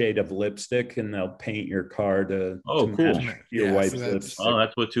in a shade of lipstick and they'll paint your car to match your wife's lipstick. Oh,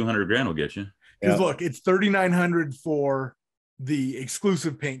 that's what $200,000 will get you. Because look, it's $3,900 for the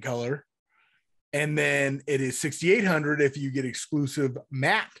exclusive paint color, and then it is $6,800 if you get exclusive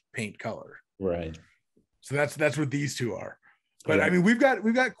matte paint color. Right. So that's what these two are. But I mean, we've got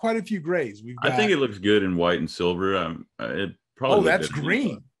quite a few grays. I think it looks good in white and silver. It probably. That's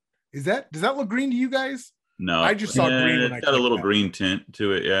green. Does that look green to you guys? No, I just saw green. It's got a little green tint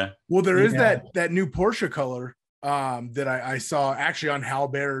to it. Yeah. Well, there is that new Porsche color that I saw actually on Hal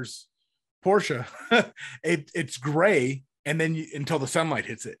Bear's Porsche. It's gray, and then until the sunlight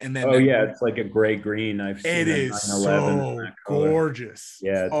hits it, and then it's like a gray green. I've seen it is so gorgeous.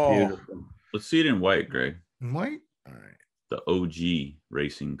 Yeah, it's beautiful. Let's see it in white, Greg. In white. All right. the OG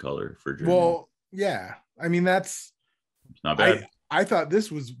racing color for Germany. Well, yeah. I mean, It's not bad. I thought this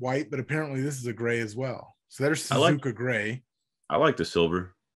was white, but apparently this is a gray as well. So there's Suzuka gray. I like the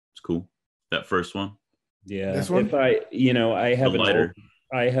silver. It's cool. That first one. Yeah. This one? If I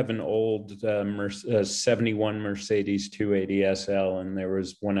have an old 71 Mercedes 280 SL, and there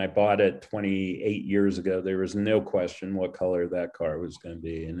was, when I bought it 28 years ago, there was no question what color that car was going to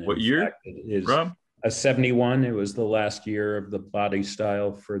be. And what year? Fact, it is Rob? a 71. It was the last year of the body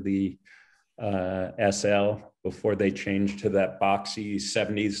style for the SL before they changed to that boxy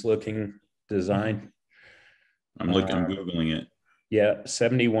 70s looking design. I'm Googling it. Yeah,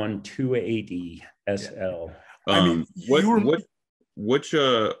 71 280 SL. I mean, which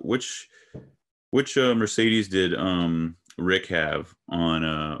Mercedes did Rick have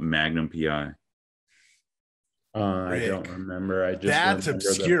on Magnum PI? I don't remember. That's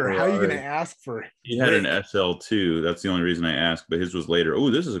obscure. How are you going to ask for? He had an SL2. That's the only reason I asked, but his was later. Oh,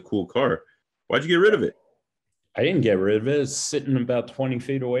 this is a cool car. Why'd you get rid of it? I didn't get rid of it. It's sitting about 20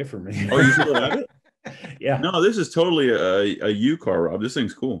 feet away from me. Oh, you still have it? Yeah. No, this is totally a U car, Rob. This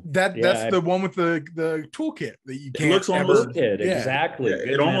thing's cool. That's the one with the toolkit that you can't. It looks almost exactly.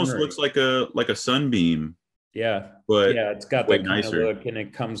 It almost looks like a Sunbeam. Yeah, but yeah, it's got that kind of look, and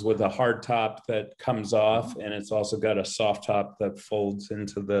it comes with a hard top that comes off, and it's also got a soft top that folds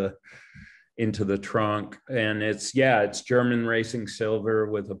into the trunk, and it's German racing silver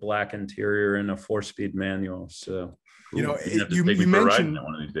with a black interior and a 4-speed manual. So you know, you mentioned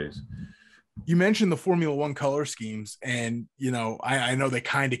one of these days. You mentioned the Formula One color schemes, and you know, I know they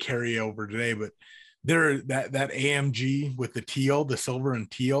kind of carry over today, but there that AMG with the teal, the silver and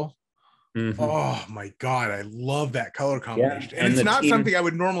teal. Mm-hmm. Oh my God, I love that color combination. And it's not something I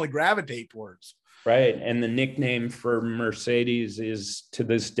would normally gravitate towards. Right. And the nickname for Mercedes is, to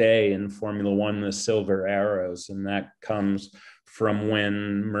this day in Formula One, the Silver Arrows. And that comes from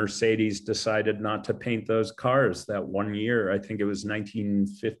when Mercedes decided not to paint those cars that one year. I think it was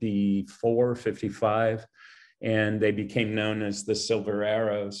 1954, 55. And they became known as the Silver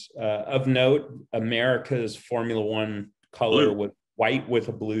Arrows. Of note, America's Formula One color was white with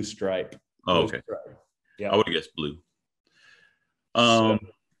a blue stripe. Oh, okay. Yeah, I would have guessed blue.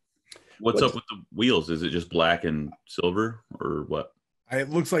 What's up with the wheels? Is it just black and silver, or what? It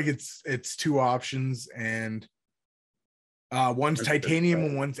looks like it's two options, and one's titanium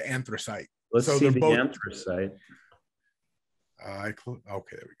and one's anthracite. Let's see the anthracite. Okay,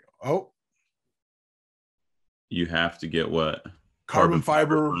 there we go. Oh, you have to get what? Carbon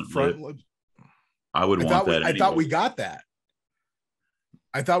fiber front lip. I would want that. I thought we got that.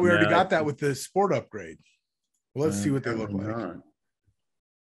 I thought we already got that with the sport upgrade. Well, let's see what they look like.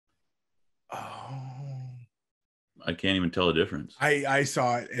 Oh, I can't even tell the difference. I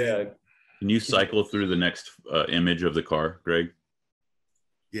saw it. Yeah. Can you cycle through the next image of the car, Greg?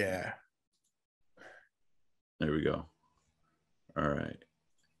 Yeah. There we go. All right.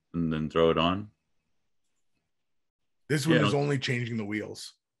 And then throw it on. This one is only changing the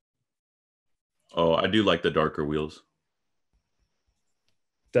wheels. Oh, I do like the darker wheels.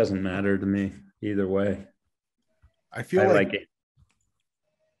 Doesn't matter to me either way. I feel like it.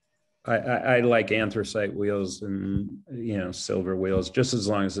 I like anthracite wheels and silver wheels, just as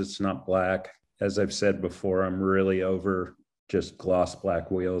long as it's not black. As I've said before, I'm really over just gloss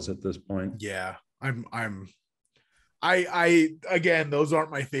black wheels at this point. Yeah, I again, those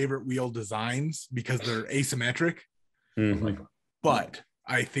aren't my favorite wheel designs because they're asymmetric. Mm-hmm. But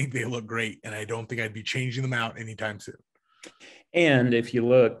I think they look great, and I don't think I'd be changing them out anytime soon. And if you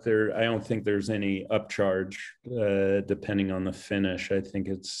look there, I don't think there's any upcharge depending on the finish. I think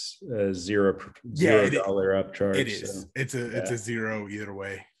it's $0 upcharge. It is. So, it's a zero either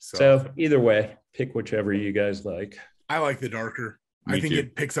way. So either way, pick whichever you guys like. I like the darker. I think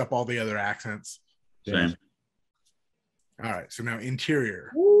it picks up all the other accents. Same. All right. So now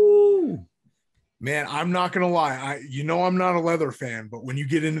interior. Woo! Man, I'm not gonna lie. I'm not a leather fan, but when you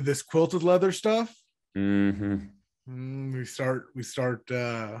get into this quilted leather stuff, we start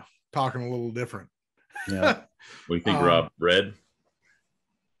talking a little different. Yeah. What do you think, Rob? Red?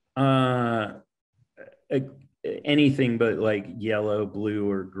 Anything but like yellow, blue,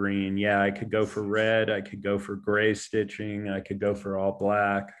 or green. Yeah, I could go for red. I could go for gray stitching. I could go for all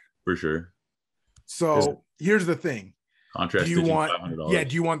black. For sure. So here's the thing. Contrast do you stitching, want $500.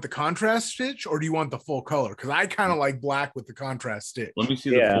 Do you want the contrast stitch or do you want the full color? Because I kind of like black with the contrast stitch. Let me see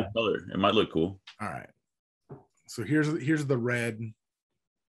the full color. It might look cool. All right. So here's the red.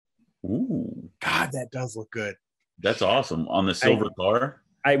 Ooh. God, that does look good. That's awesome. On the silver car?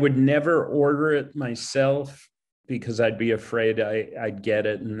 I would never order it myself because I'd be afraid I'd get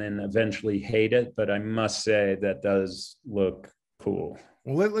it and then eventually hate it. But I must say that does look cool.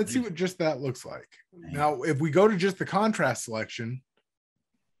 Well, let's see what just that looks like. Now, if we go to just the contrast selection,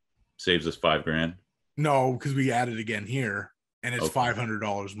 saves us $5,000. No, because we added again here, and it's Okay.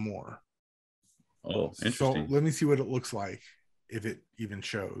 $500 more. Oh, interesting. So let me see what it looks like, if it even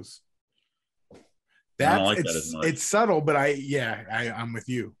shows. I don't like that it's, as much. it's subtle, but I'm with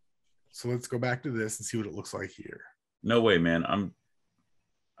you. So let's go back to this and see what it looks like here. No way, man.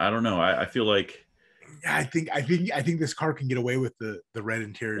 I don't know. I feel like, Yeah, I think this car can get away with the red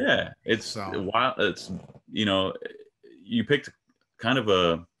interior. yeah, it's wild. It's, you picked kind of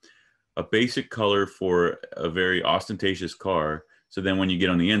a basic color for a very ostentatious car. So then when you get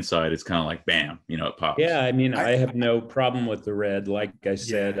on the inside, it's kind of like, bam, it pops. Yeah, I mean, I have no problem with the red. Like I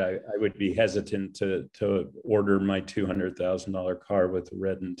said, I would be hesitant to order my $200,000 car with a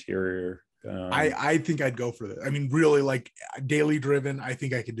red interior. I think I'd go for this. I mean, really, like daily driven, I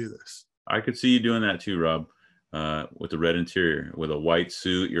think I could do this. I could see you doing that too, Rob, with the red interior, with a white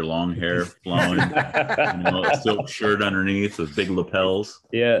suit, your long hair flowing, a silk shirt underneath with big lapels.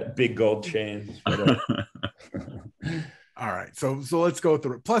 Yeah, big gold chain. All right, so let's go with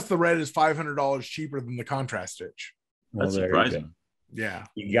the plus the red is $500 cheaper than the contrast stitch. That's surprising. Yeah,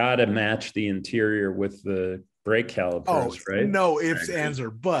 you got to match the interior with the brake calipers, right? No ifs, ands, or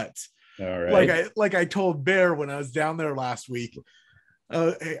buts. All right. Like I told Bear when I was down there last week.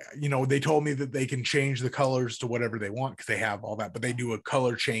 They told me that they can change the colors to whatever they want because they have all that, but they do a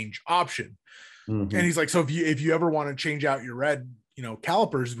color change option. Mm-hmm. And he's like, so if you ever want to change out your red,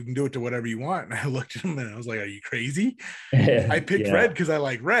 calipers, we can do it to whatever you want. And I looked at him and I was like, are you crazy? I picked red because I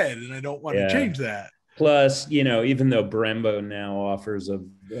like red and I don't want to change that. Plus, even though Brembo now offers a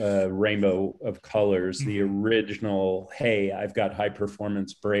rainbow of colors, the original, hey, I've got high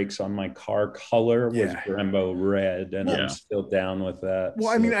performance brakes on my car color was Brembo red, and I'm still down with that. Well,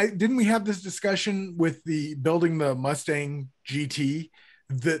 so. I mean, didn't we have this discussion with the building the Mustang GT?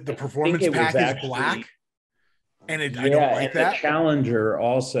 The performance pack is black, and I don't like that. The Challenger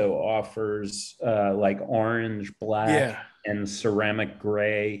also offers like orange, black. And ceramic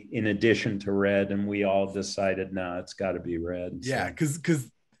gray in addition to red, and we all decided no, it's got to be red. Yeah, because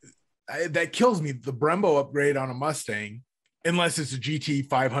that kills me. The Brembo upgrade on a Mustang, unless it's a GT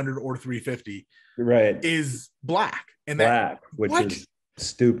 500 or 350, right, is black. And black, which is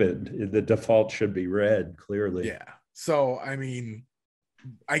stupid. The default should be red, clearly. Yeah. So I mean,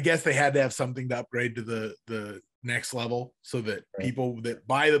 I guess they had to have something to upgrade to the next level so that people that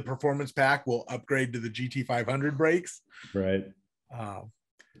buy the performance pack will upgrade to the GT 500 brakes. Right.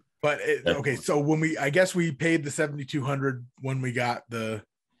 So when I guess we paid the 7,200 when we got so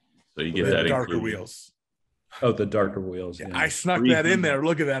you get that darker included. Wheels. Oh, the darker wheels. Yeah. I snuck that in there.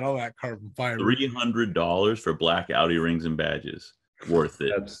 Look at that. All that carbon fiber. $300 for black Audi rings and badges. Worth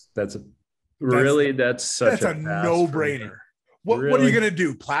it. That's such a no-brainer. What are you going to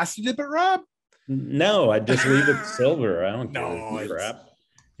do? Plastic dip it, Rob? No, I just leave it silver. I don't know. Crap.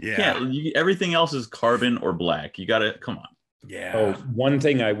 Yeah. Everything else is carbon or black. You got to come on. Yeah. Oh, one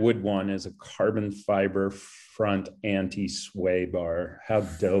thing I would want is a carbon fiber front anti-sway bar. How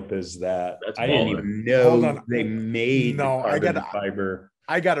dope is that? I didn't even know they made carbon fiber.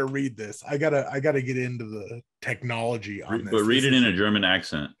 I gotta read this. I gotta get into the technology on this. But read it in a German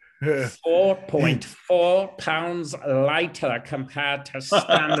accent. 4.4 pounds lighter compared to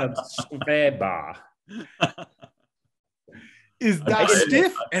standard sway bar. Is das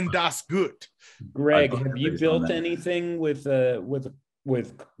stiff and das good? Greg, have you built anything with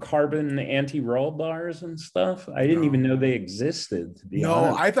carbon anti-roll bars and stuff? I didn't even know they existed, to be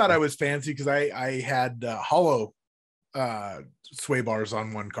honest. I thought I was fancy because I had hollow sway bars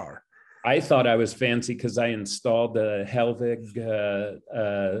on one car. I thought I was fancy because I installed a Helvig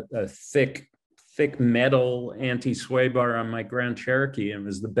a thick metal anti-sway bar on my Grand Cherokee, and it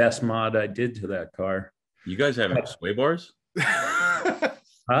was the best mod I did to that car. You guys have sway bars?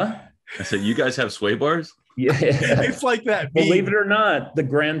 Huh? I said, you guys have sway bars? Yeah. It's like that. Believe it or not, the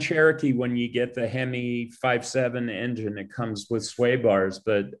Grand Cherokee, when you get the Hemi 5.7 engine, it comes with sway bars,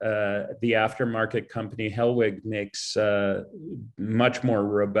 but the aftermarket company Helwig makes much more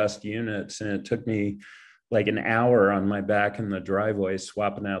robust units, and it took me like an hour on my back in the driveway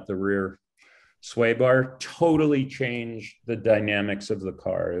swapping out the rear sway bar. Totally changed the dynamics of the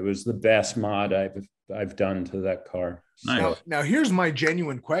car. It was the best mod I've done to that car. Nice. Now here's my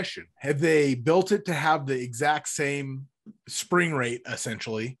genuine question. Have they built it to have the exact same spring rate,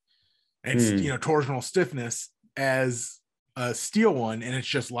 essentially, and torsional stiffness as a steel one, and it's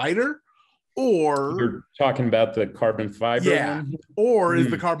just lighter? Or you're talking about the carbon fiber one? Or is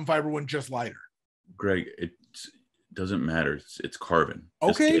the carbon fiber one just lighter? Greg, doesn't matter. It's carbon.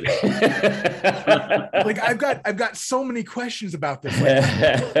 Just Okay. get it. Like I've got so many questions about this.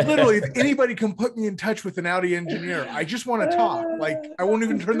 Like, literally, if anybody can put me in touch with an Audi engineer, I just want to talk. Like, I won't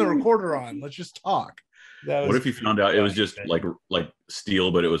even turn the recorder on. Let's just talk. What if you found out it was just like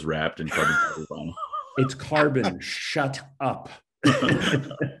steel, but it was wrapped in carbon fiber vinyl? It's carbon. Shut up.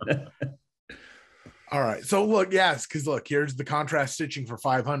 All right. So look, yes, because look, here's the contrast stitching for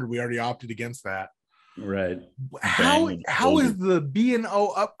 500. We already opted against that. Right. How is the B&O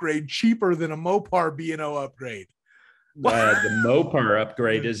upgrade cheaper than a Mopar B&O upgrade? The Mopar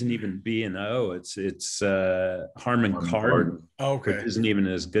upgrade isn't even B&O. It's Harman Kardon. Okay. Which isn't even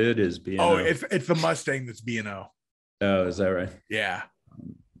as good as B&O. Oh, it's the Mustang that's B&O. Oh, is that right? Yeah.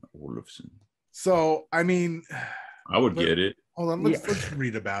 Olufsen. So I mean, I would get it. Hold on, let's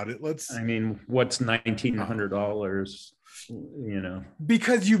read about it. I mean, what's $1,900? You know,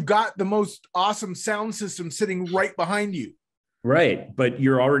 because you've got the most awesome sound system sitting right behind you. Right, but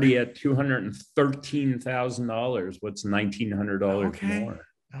you're already at $213,000. What's $1,900 more?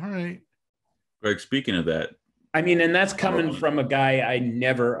 All right, Greg. Speaking of that, I mean, and that's coming from a guy. I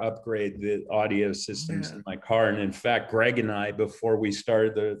never upgrade the audio systems in my car, and in fact, Greg and I, before we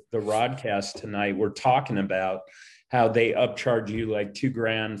started the RodCAST tonight, we're talking about how they upcharge you like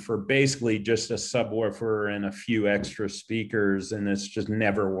 $2,000 for basically just a subwoofer and a few extra speakers, and it's just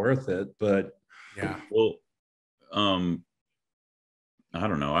never worth it. But yeah, well, I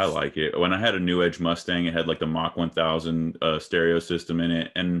don't know. I like it. When I had a New Edge Mustang, it had like the Mach 1000 stereo system in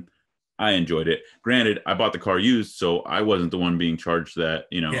it, and I enjoyed it. Granted, I bought the car used, so I wasn't the one being charged that,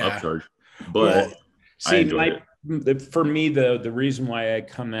 upcharge. But I enjoyed it. For me, the reason why I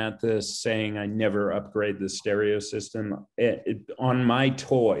come at this saying I never upgrade the stereo system on my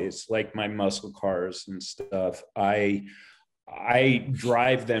toys, like my muscle cars and stuff, I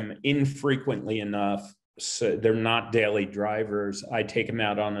drive them infrequently enough. So they're not daily drivers. I take them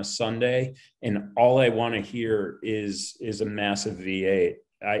out on a Sunday, and all I want to hear is a massive V8.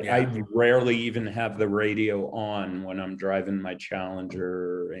 I rarely even have the radio on when I'm driving my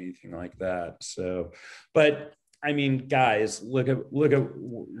Challenger or anything like that. So, but I mean, guys, look at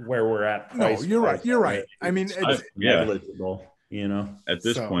where we're at. No, you're right. You're right. I mean, it's negligible. You know, at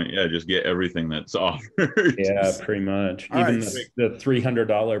this point, just get everything that's offered. Yeah, pretty much. Even right. the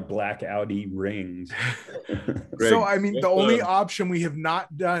 $300 black Audi rings. So, I mean, the only option we have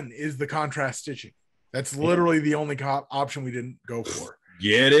not done is the contrast stitching. That's literally the only option we didn't go for.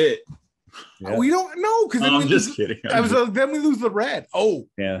 Get it? Yeah. We don't know because I'm just kidding. Then we lose the red. Oh,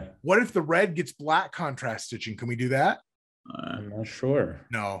 yeah. What if the red gets black contrast stitching? Can we do that? I'm not sure.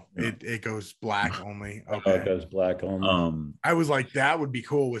 No, it goes black only. Okay, it goes black only. I was like, that would be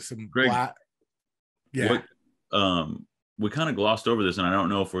cool with some black. Yeah. We kind of glossed over this, and I don't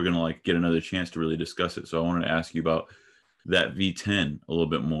know if we're gonna like get another chance to really discuss it. So I wanted to ask you about that V10 a little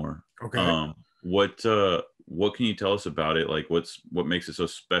bit more. Okay. What can you tell us about it? Like, what makes it so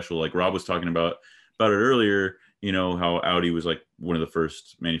special? Like Rob was talking about it earlier. You know how Audi was like one of the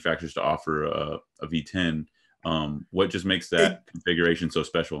first manufacturers to offer a V10. What just makes that configuration so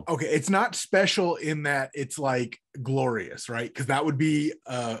special? Okay, it's not special in that it's like glorious, right? Because that would be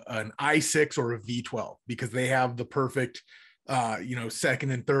an i6 or a V12 because they have the perfect,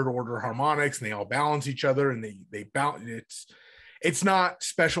 second and third order harmonics, and they all balance each other, and they balance. It's not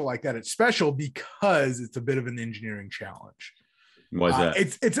special like that. It's special because it's a bit of an engineering challenge. Why is that?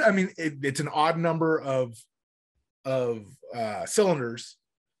 It's an odd number of cylinders,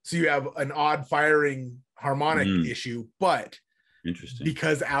 so you have an odd firing harmonic issue, but interesting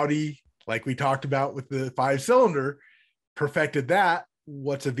because Audi, like we talked about with the 5-cylinder, perfected that.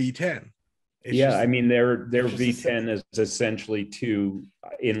 What's a V10? I mean their V10 is essentially two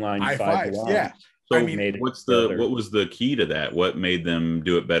inline i5s. Yeah. So what was the key to that? What made them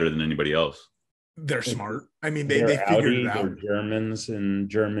do it better than anybody else? They're smart. I mean, they figured Audi, it out. They're Germans, and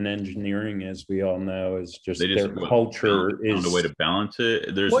German engineering, as we all know, is just their culture found a way to balance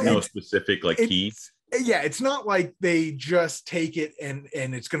it. There's no specific key. Yeah, it's not like they just take it and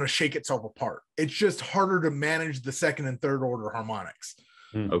it's going to shake itself apart. It's just harder to manage the second and third order harmonics.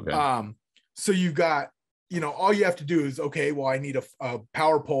 Okay. So you've got, all you have to do is, okay, well, I need a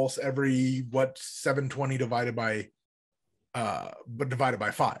power pulse every 720 divided by 5.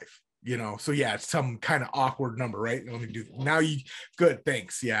 So yeah, it's some kind of awkward number, right? Let me do now. Good,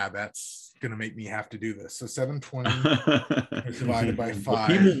 thanks. Yeah, that's gonna make me have to do this. So 720 divided by 5.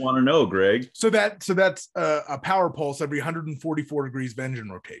 People want to know, Greg. So that's a power pulse every 144 degrees of engine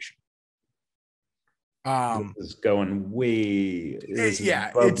rotation. This is going way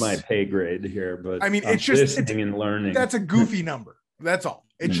above my pay grade here, but I mean, it's just listening and learning. That's a goofy number. That's all.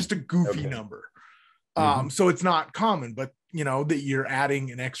 It's just a goofy number. So it's not common, but that you're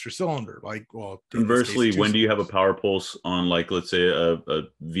adding an extra cylinder. Like, well, conversely, when do you have a power pulse on, like, let's say a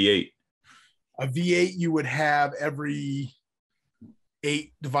V8? A V8 you would have every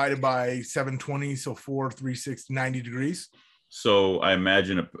 8 divided by 720, so 4, 3, 6, 90 degrees. So I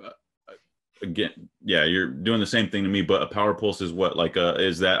imagine again, yeah, you're doing the same thing to me, but a power pulse is what, like,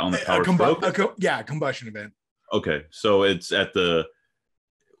 is that on the power stroke? A combustion event. Okay, so it's the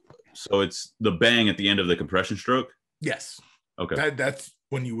bang at the end of the compression stroke. Yes. Okay. That's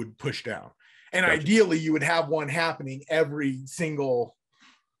when you would push down, and Gotcha. ideally you would have one happening every single,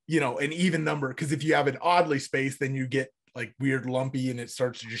 an even number. Because if you have it oddly spaced, then you get like weird lumpy, and it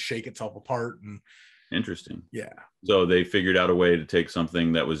starts to just shake itself apart. And interesting. Yeah. So they figured out a way to take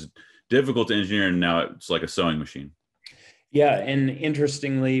something that was difficult to engineer, and now it's like a sewing machine. Yeah, and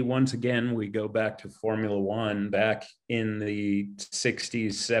interestingly, once again, we go back to Formula One back in the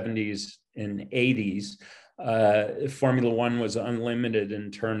 60s, 70s, and 80s. Formula One was unlimited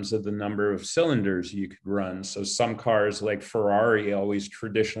in terms of the number of cylinders you could run. So some cars like Ferrari always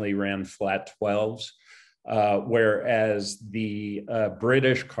traditionally ran flat 12s, whereas the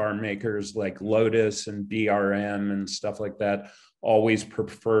British car makers like Lotus and BRM and stuff like that always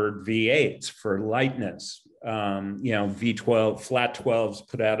preferred V8s for lightness. V12 flat 12s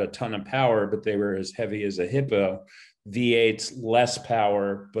put out a ton of power, but they were as heavy as a hippo. V8s less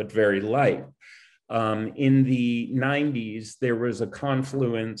power, but very light. In the 90s, there was a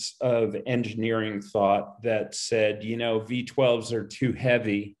confluence of engineering thought that said, V12s are too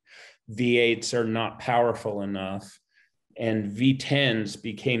heavy, V8s are not powerful enough, and V10s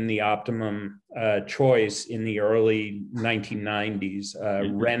became the optimum choice in the early 1990s.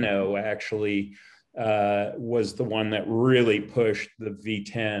 Renault actually was the one that really pushed the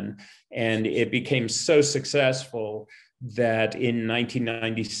V10, and it became so successful that in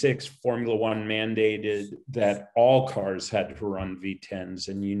 1996, Formula One mandated that all cars had to run V10s,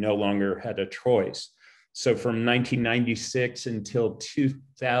 and you no longer had a choice. So from 1996 until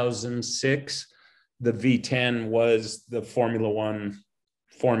 2006, the V10 was the Formula One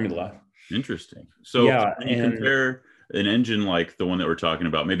formula. Interesting. So yeah, when you compare an engine like the one that we're talking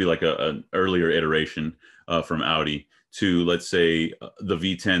about, maybe like an earlier iteration from Audi, to, let's say, the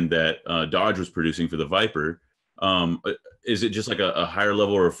V10 that Dodge was producing for the Viper, is it just like a higher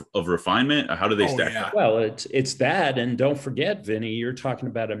level of refinement? How do they stack up? Well, it's that, and don't forget, Vinny, you're talking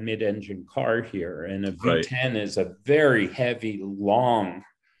about a mid-engine car here, and a V10 is a very heavy, long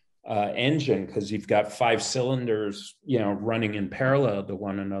engine, because you've got 5 cylinders, running in parallel to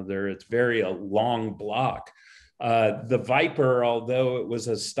one another. It's a long block. The Viper, although it was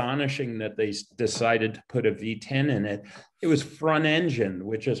astonishing that they decided to put a V10 in it, it was front engine,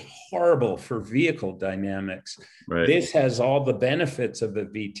 which is horrible for vehicle dynamics. Right. This has all the benefits of a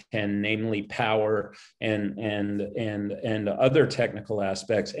V10, namely power and other technical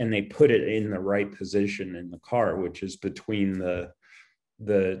aspects, and they put it in the right position in the car, which is between the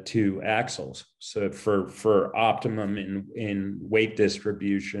two axles. So for optimum in weight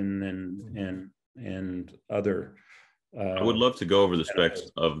distribution and other. I would love to go over the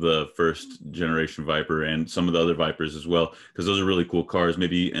specs of the first generation Viper and some of the other Vipers as well, because those are really cool cars.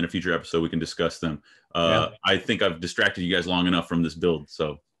 Maybe in a future episode we can discuss them. I think I've distracted you guys long enough from this build.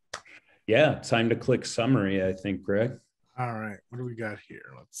 So yeah, time to click summary, I think, Greg. All right, what do we got here?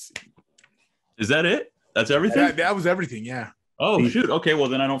 Let's see. Is that it? That's everything? That was everything, yeah. Oh, shoot. Okay, well,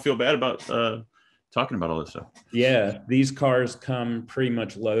 then I don't feel bad about talking about all this stuff. Yeah, these cars come pretty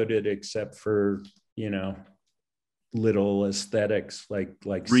much loaded, except for, little aesthetics like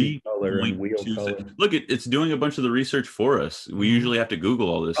seat color and wheel color. Look, it's doing a bunch of the research for us. We usually have to Google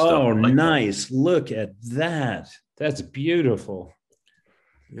all this stuff. Oh, nice. Look at that. That's beautiful.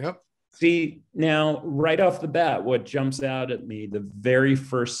 Yep. See, now, right off the bat, what jumps out at me, the very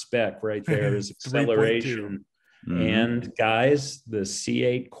first spec right there is acceleration. And guys, the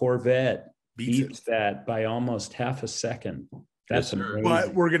C8 Corvette beats that by almost half a second. That's amazing.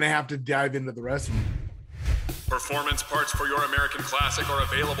 But we're going to have to dive into the rest of it. Performance parts for your American Classic are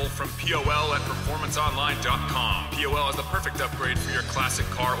available from POL at performanceonline.com. POL is the perfect upgrade for your classic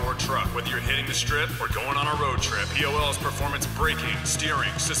car or truck. Whether you're hitting the strip or going on a road trip, POL's performance braking,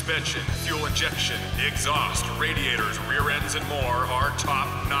 steering, suspension, fuel injection, exhaust, radiators, rear ends, and more are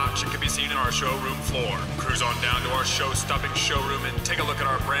top notch and can be seen in our showroom floor. Cruise on down to our show-stopping showroom and take a look at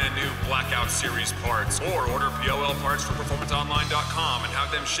our brand new Blackout Series parts, or order POL parts from performanceonline.com and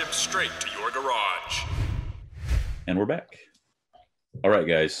have them shipped straight to your garage. And we're back. All right,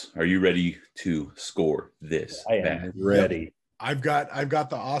 guys, are you ready to score this? I am ready. Yep. I've got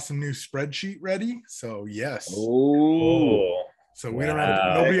the awesome new spreadsheet ready. So yes. Oh, So we don't have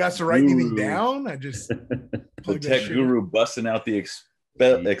to, nobody has to write anything down. I just the tech guru busting out the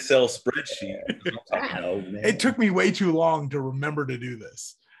Excel spreadsheet. It took me way too long to remember to do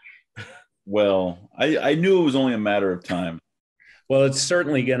this. Well, I knew it was only a matter of time. Well, it's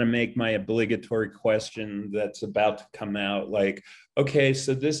certainly going to make my obligatory question that's about to come out like, okay,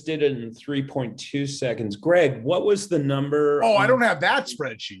 so this did it in 3.2 seconds. Greg, what was the number? Oh, I don't have that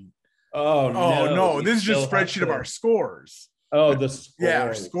spreadsheet. Oh, no. This is just a spreadsheet of our scores. Oh, the scores. Yeah,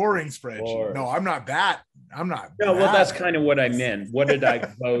 our scoring spreadsheet. Scores. No, I'm not that. No, well, that's kind of what I meant. What did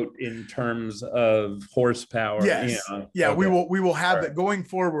I vote in terms of horsepower? Yes. Yeah, okay. we will have that going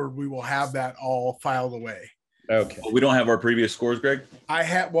forward. We will have that all filed away. Okay. Well, we don't have our previous scores, Greg?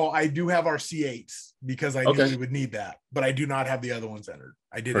 I do have our C8s because I knew we would need that, but I do not have the other ones entered.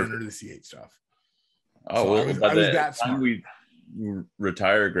 I did enter the C8 stuff. Oh, so well, I was that smart. We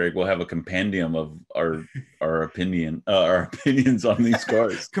retire, Greg, we'll have a compendium of our opinions on these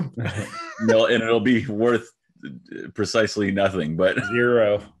cars. No, and it'll be worth precisely nothing, but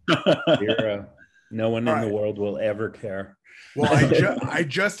zero. No one in the world will ever care. Well, I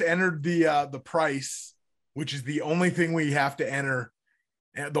just entered the price, which is the only thing we have to enter,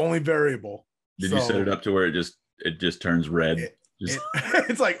 the only variable. Did you set it up to where it just turns red?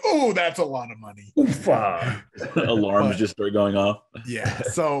 It's like, oh, that's a lot of money. Alarms just start going off. Yeah.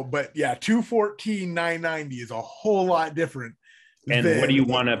 So, but yeah, 214,990 is a whole lot different. And what do you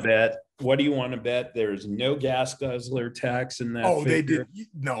want to bet? What do you want to bet? There's no gas guzzler tax in that. Oh, figure? They did.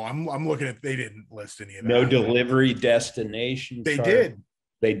 No, I'm looking at. They didn't list any of that. No delivery destination. They did.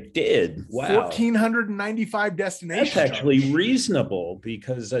 They did. Wow. 1,495 destinations. That's actually reasonable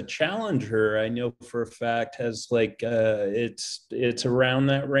because a Challenger, I know for a fact, has like it's around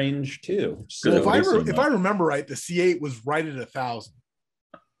that range too. So well, if I remember right, the C8 was right at 1,000.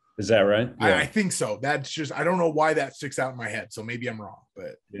 Is that right? Yeah. I think so. That's just, I don't know why that sticks out in my head. So maybe I'm wrong,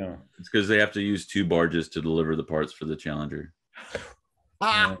 but yeah, it's because they have to use 2 barges to deliver the parts for the Challenger.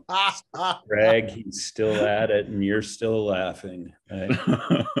 Greg, he's still at it, and you're still laughing. Right?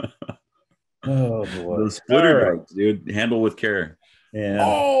 Oh boy, those splitter bikes, dude. Handle with care. Yeah.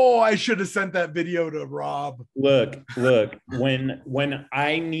 Oh, I should have sent that video to Rob. Look. When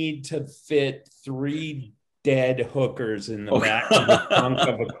I need to fit 3 dead hookers in the back of the trunk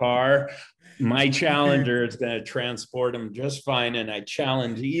of a car, my Challenger is going to transport them just fine. And I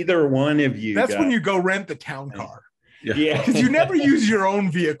challenge either one of you. That's when you go rent the town car. Yeah, because you never use your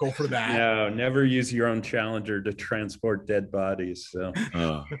own vehicle for that. No, never use your own Challenger to transport dead bodies. So,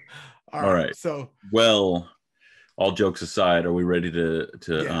 all right. So, well, all jokes aside, are we ready to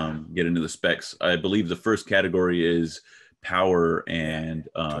get into the specs? I believe the first category is power and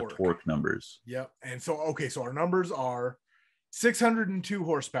torque numbers. Yep. And so, so our numbers are 602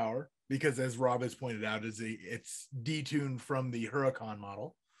 horsepower because, as Rob has pointed out, it's detuned from the Huracan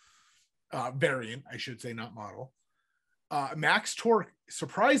model variant, I should say, not model. Max torque,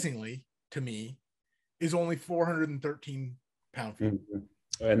 surprisingly to me, is only 413 pound-feet.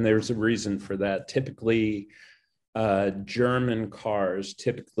 Mm-hmm. And there's a reason for that. Typically, German cars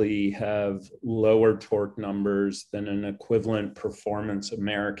typically have lower torque numbers than an equivalent performance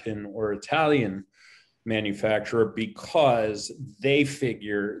American or Italian manufacturer because they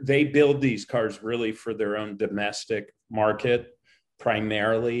build these cars really for their own domestic market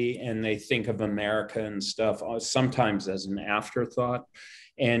primarily, and they think of America and stuff sometimes as an afterthought.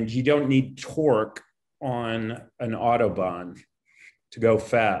 And you don't need torque on an Autobahn to go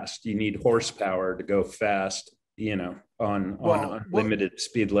fast. You need horsepower to go fast, on unlimited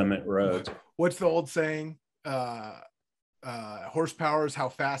speed limit roads. What's the old saying? Horsepower is how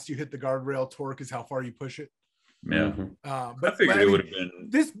fast you hit the guardrail. Torque is how far you push it. Yeah. But I figured it would have been.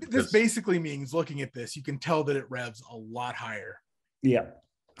 This basically means, looking at this, you can tell that it revs a lot higher. Yeah.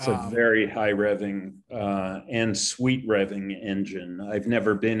 It's a very high revving and sweet revving engine. I've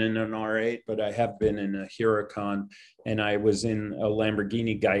never been in an R8, but I have been in a Huracan, and I was in a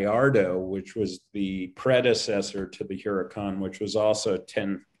Lamborghini Gallardo, which was the predecessor to the Huracan, which was also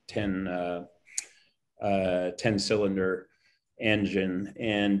 10 cylinder engine.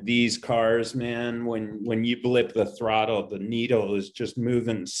 And these cars, man, when you blip the throttle, the needle is just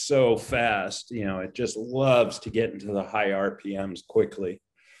moving so fast. It just loves to get into the high RPMs quickly.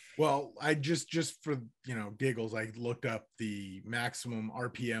 Well, I just for giggles, I looked up the maximum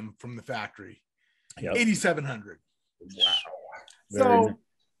RPM from the factory. Yep. 8,700. Wow. So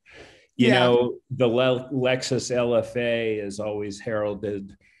the Lexus LFA is always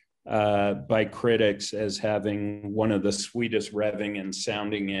heralded by critics as having one of the sweetest revving and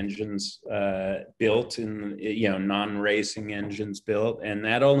sounding engines built in, non-racing engines built, and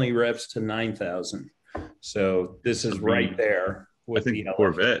that only revs to 9,000. So this is right there. I think the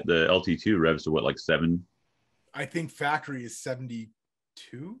Corvette, the LT2 revs to what, like 7? I think factory is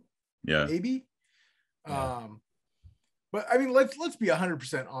 72. Yeah. Maybe. Yeah. But I mean, let's be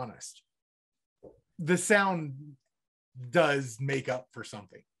 100% honest. The sound does make up for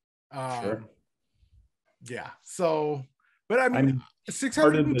something. Sure. Yeah. So, but I mean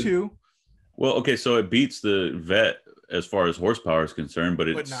 602. Well, okay, so it beats the Vet as far as horsepower is concerned, but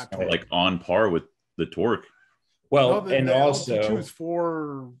it's not like on par with the torque. Well, the also LT2 is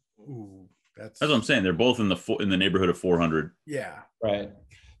 4. Ooh, that's what I'm saying. They're both in the neighborhood of 400. Yeah. right.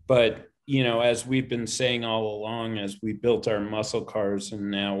 But as we've been saying all along, as we built our muscle cars,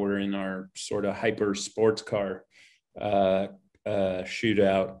 and now we're in our sort of hyper sports car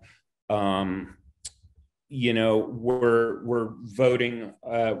shootout. We're voting.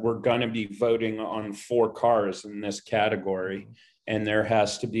 We're going to be voting on 4 cars in this category, and there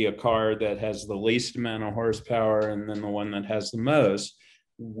has to be a car that has the least amount of horsepower, and then the one that has the most.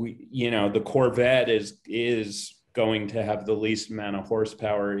 The Corvette is going to have the least amount of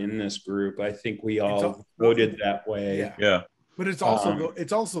horsepower in this group. I think we all voted that way. Yeah. But it's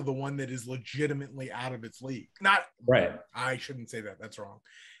also the one that is legitimately out of its league. Not right. I shouldn't say that. That's wrong.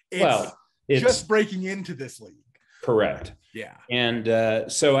 It's just breaking into this league. Correct. Yeah. And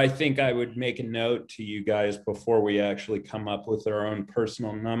so I think I would make a note to you guys before we actually come up with our own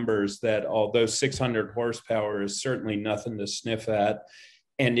personal numbers that although 600 horsepower is certainly nothing to sniff at,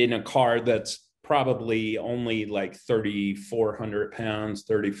 and in a car that's probably only like 3,400 pounds,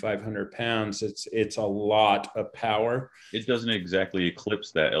 3,500 pounds, it's a lot of power. It doesn't exactly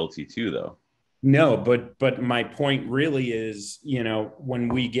eclipse that LT2 though. No, but my point really is, when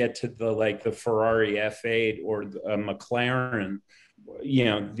we get to the Ferrari F8 or a McLaren,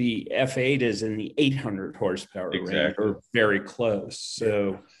 the F8 is in the 800 horsepower range or very close.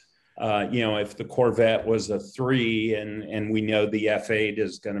 So, if the Corvette was a 3 and we know the F8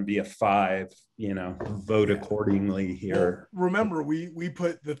 is going to be a 5, vote accordingly here. Well, remember, we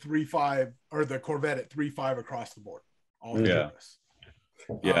put the 3.5 or the Corvette at 3.5 across the board. All yeah.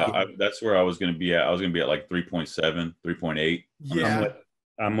 Yeah, that's where I was going to be at. I was going to be at like 3.7, 3.8. Yeah.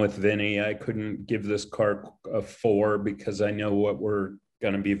 I'm with Vinny. I couldn't give this car a 4 because I know what we're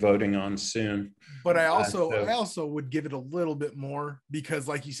going to be voting on soon. But I also would give it a little bit more because,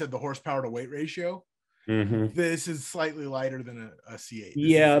 like you said, the horsepower to weight ratio. Mm-hmm. This is slightly lighter than a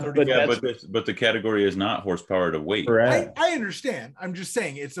C8. But the category is not horsepower to weight. I understand. I'm just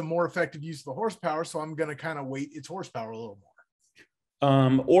saying it's a more effective use of the horsepower, so I'm going to kind of weight its horsepower a little more.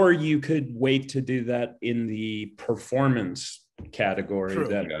 Or you could wait to do that in the performance category.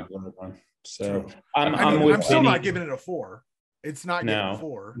 So I'm still not giving it a 4. It's not getting a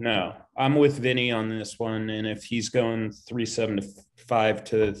 4. No, I'm with Vinny on this one. And if he's going 3.75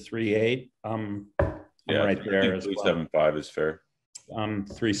 to 3.8, I'm right there as well. 3.75 is fair.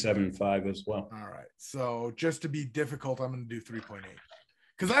 3.75 as well. All right. So just to be difficult, I'm going to do 3.8.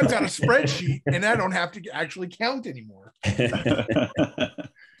 Because I've got a spreadsheet and I don't have to actually count anymore.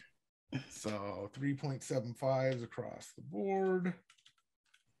 So 3.75s across the board.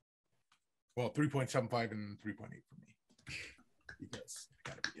 Well, 3.75 and 3.8 for me. Because I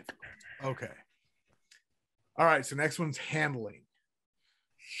gotta be difficult. Okay. All right. So next one's handling.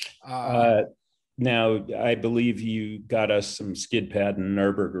 Now, I believe you got us some skid pad and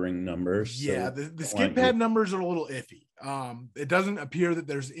Nürburgring numbers. Yeah, so the skid pad numbers are a little iffy. It doesn't appear that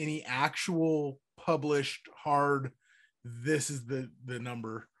there's any actual published hard, this is the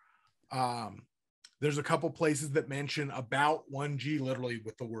number. There's a couple places that mention about 1G, literally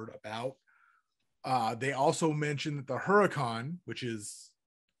with the word about. They also mention that the Huracan, which is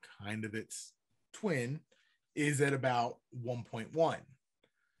kind of its twin, is at about 1.1.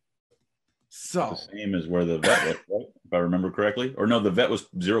 So the same as where the Vet was, right? If I remember correctly. Or no, the Vet was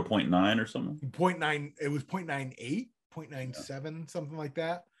 0.9 or something. 0.9, it was 0.98, 0.97, something like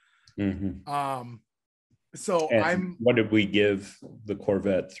that. Mm-hmm. So what did we give the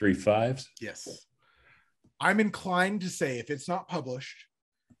Corvette? 3.5s? Yes. I'm inclined to say if it's not published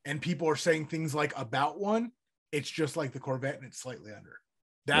and people are saying things like about 1, it's just like the Corvette and it's slightly under.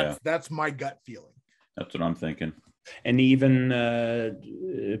 That's my gut feeling. That's what I'm thinking. And even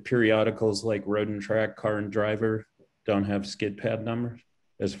periodicals like Road and Track, Car and Driver don't have skid pad numbers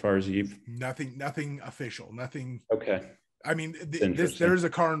as far as you've nothing official, nothing. Okay. I mean, there's a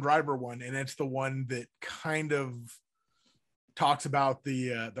Car and Driver one, and it's the one that kind of talks about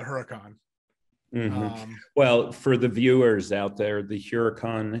the Huracan. Mm-hmm. Well, for the viewers out there, the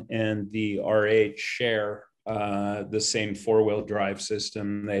Huracan and the R8 share the same 4-wheel drive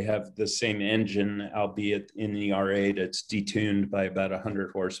system. They have the same engine, albeit in the R8 it's detuned by about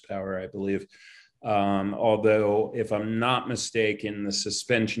 100 horsepower, I believe. Although, if I'm not mistaken, the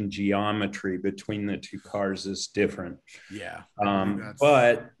suspension geometry between the two cars is different. Yeah.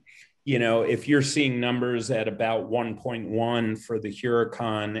 But, you know, if you're seeing numbers at about 1.1 for the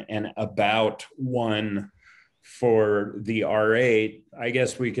Huracan and about 1 for the R8, I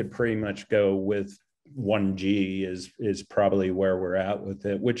guess we could pretty much go with 1G is probably where we're at with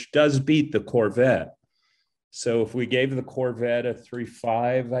it, which does beat the Corvette. So if we gave the Corvette a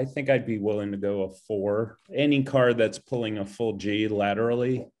 3.5, I think I'd be willing to go a 4. Any car that's pulling a full G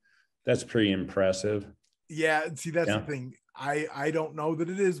laterally, that's pretty impressive. Yeah, see, that's the thing. I don't know that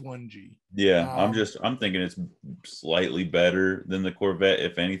it is 1G. Yeah, I'm thinking it's slightly better than the Corvette,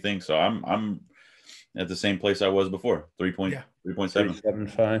 if anything. So I'm at the same place I was before, 3.7.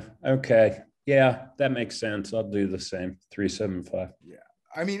 3.75. Okay. Yeah, that makes sense. I'll do the same, 3.75. Yeah.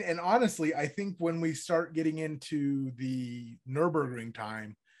 I mean, and honestly, I think when we start getting into the Nürburgring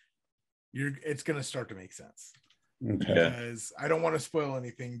time, it's going to start to make sense. Okay. Because I don't want to spoil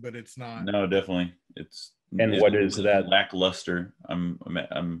anything, but it's not. No, definitely. What is that? Lackluster.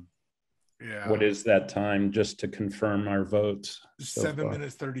 Yeah. What is that time, just to confirm our votes? 7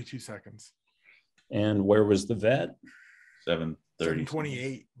 minutes, 32 seconds. And where was the vet? 7:30.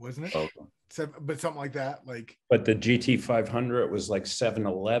 7:28, wasn't it? Okay. But something like that. But the GT500 was like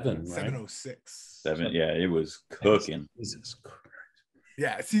 7:11, right? 7:06. Yeah, it was cooking. Jesus Christ.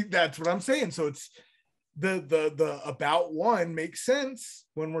 Yeah, see, that's what I'm saying. So it's the about 1 makes sense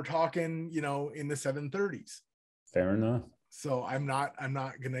when we're talking, you know, in the 7:30s. Fair enough. So I'm not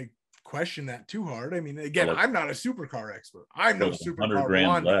gonna question that too hard. I mean, again, I'm not a supercar expert. I'm no supercar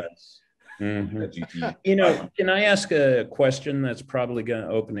one. Less. Mm-hmm. You know, can I ask a question that's probably going to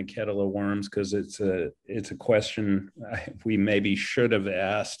open a kettle of worms, because it's a question we maybe should have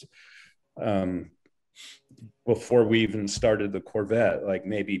asked before we even started the Corvette, like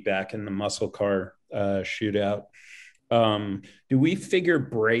maybe back in the muscle car shootout. Do we figure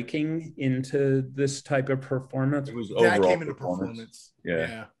braking into this type of performance? It was that came into performance.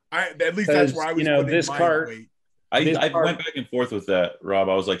 Yeah. At least that's where I was. You know, this car. Weight. I went back and forth with that, Rob.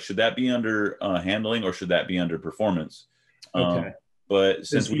 I was like, should that be under handling or should that be under performance? Okay. But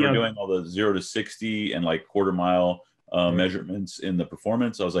since we were doing all the 0 to 60 and like quarter mile measurements in the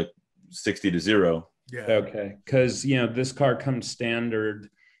performance, I was like 60 to 0. Yeah. Okay. Because, you know, this car comes standard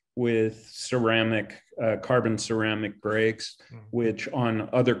with carbon ceramic brakes, which on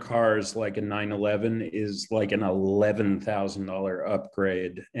other cars like a 911 is like an $11,000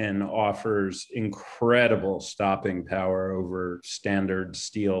 upgrade and offers incredible stopping power over standard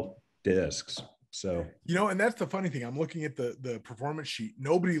steel discs. So, you know, and that's the funny thing. I'm looking at the performance sheet.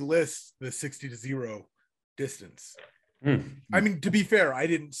 Nobody lists the 60 to 0 distance. I mean, to be fair, I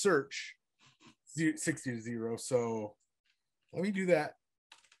didn't search 60 to 0. So let me do that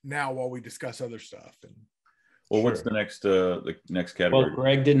now while we discuss other stuff. And what's the next category? Well,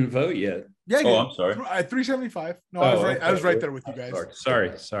 Greg didn't vote yet. Yeah. I'm sorry. 375. No, I was right. Okay. I was right there with you guys.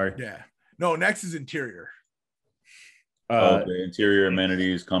 Sorry. Yeah. No, next is interior. Okay. Interior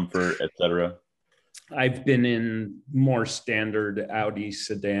amenities, comfort, etc. I've been in more standard Audi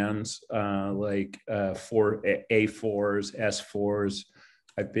sedans, like A4s, S4s.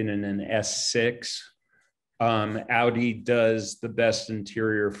 I've been in an S6. Audi does the best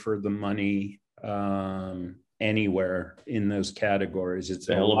interior for the money anywhere in those categories. It's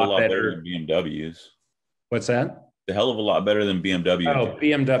a hell of a lot better than BMWs. What's that? A hell of a lot better than BMW. Oh,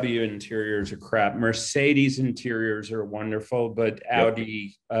 BMW interiors are crap. Mercedes interiors are wonderful, but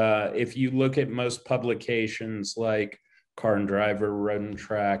Audi, if you look at most publications like Car and Driver, Road and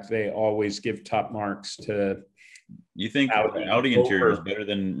Track, they always give top marks to. You think Audi interior is better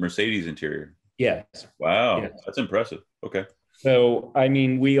than Mercedes interior? Yes. Wow. Yes. That's impressive. Okay. So, I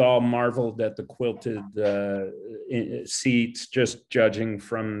mean, we all marveled at the quilted seats, just judging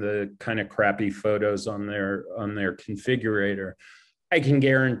from the kind of crappy photos on their configurator. I can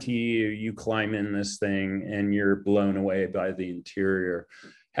guarantee you climb in this thing and you're blown away by the interior.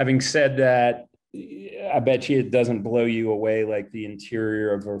 Having said that, I bet you it doesn't blow you away like the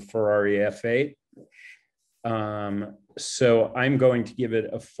interior of a Ferrari F8. So I'm going to give it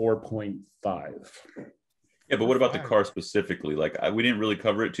a 4.5. Yeah, but what about the car specifically? Like, we didn't really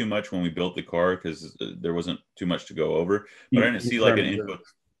cover it too much when we built the car because there wasn't too much to go over. But I didn't see like an info.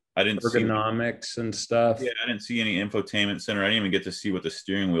 I didn't see ergonomics and stuff. Yeah, I didn't see any infotainment center. I didn't even get to see what the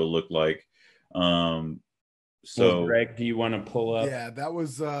steering wheel looked like. So, well, Greg, do you want to pull up? Yeah, that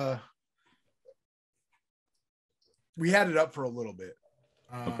was. We had it up for a little bit.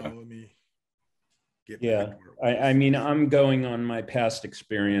 Okay. Let me. Yeah, I mean, I'm going on my past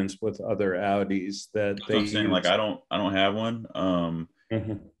experience with other Audis that I'm saying like I don't have one.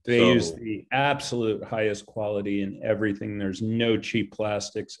 They So- use the absolute highest quality in everything. There's no cheap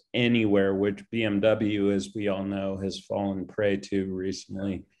plastics anywhere, which BMW, as we all know, has fallen prey to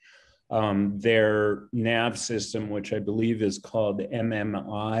recently. Their nav system, which I believe is called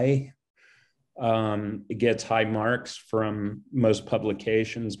MMI, it gets high marks from most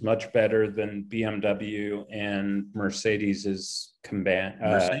publications, much better than BMW and Mercedes's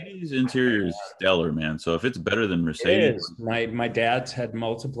Mercedes interior is stellar, man. So if it's better than It Mercedes, is. My dad's had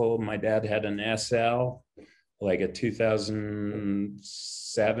multiple. My dad had an SL, like a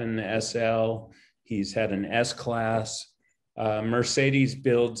 2007 SL. He's had an S-Class. Mercedes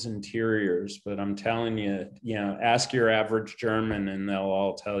builds interiors, but I'm telling you, ask your average German and they'll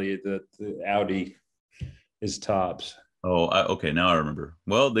all tell you that the Audi is tops. okay, now I remember.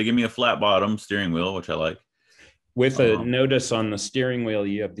 Well, they give me a flat bottom steering wheel, which I like. With a notice on the steering wheel,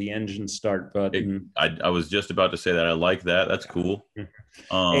 you have the engine start button. I was just about to say that. I like that. That's cool.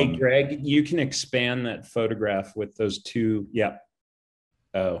 Hey, Greg, you can expand that photograph with those two. Yeah.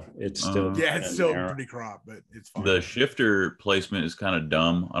 Oh, it's still it's still pretty cropped, but it's fine. The shifter placement is kind of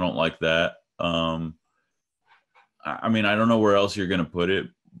dumb. I don't like that. I mean, I don't know where else you're gonna put it,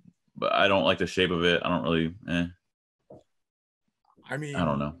 but I don't like the shape of it. I don't really. I mean, I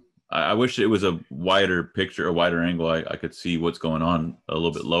don't know. I wish it was a wider picture, a wider angle. I could see what's going on a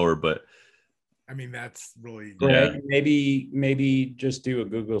little bit lower, but I mean, that's really Greg, maybe just do a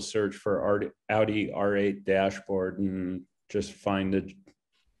Google search for Audi R8 dashboard and just find it.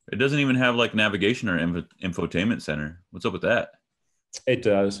 It doesn't even have like navigation or infotainment center. What's up with that? It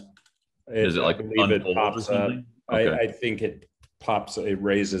does. Is it like I believe it unfold or pops up. something? Okay. I think it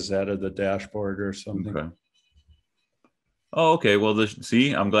raises out of the dashboard or something. Okay. Oh, okay. Well,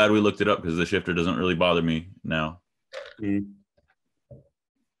 see, I'm glad we looked it up because the shifter doesn't really bother me now.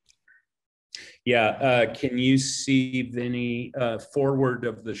 Yeah. Can you see, Vinny, forward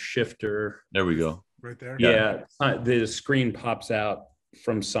of the shifter? There we go. right there. Yeah. The screen pops out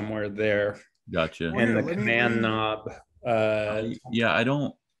from somewhere there. Gotcha. And the command knob. I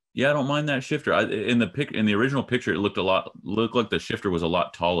don't mind that shifter. In the original picture, it looked like the shifter was a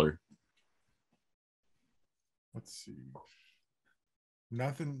lot taller. Let's see.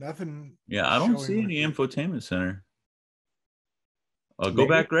 Nothing. Yeah, I don't see any infotainment center. Go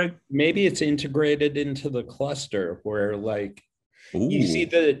back, Greg. Maybe it's integrated into the cluster where, like, Ooh. you see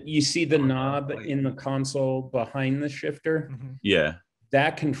the knob in the console behind the shifter. Mm-hmm. Yeah.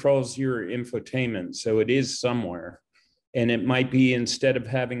 That controls your infotainment, so it is somewhere, and it might be, instead of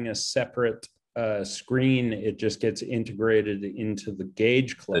having a separate screen, it just gets integrated into the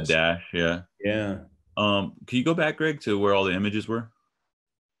gauge cluster. The dash, yeah. Yeah. Can you go back, Greg, to where all the images were?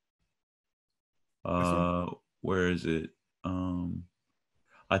 Where is it?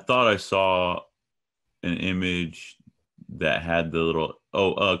 I thought I saw an image that had the little.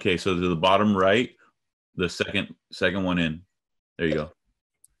 Oh, okay. So to the bottom right, the second one in. There you go.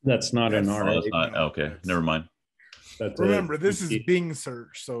 That's not an R8. That's not, okay, never mind. Remember, this is Bing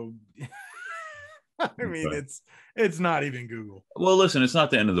search, so I mean, it's not even Google. Well, listen, it's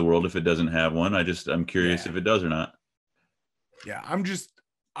not the end of the world if it doesn't have one. I'm curious if it does or not. Yeah,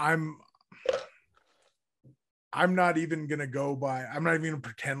 I'm not even gonna go by. I'm not even gonna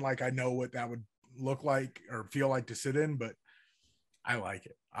pretend like I know what that would look like or feel like to sit in, but I like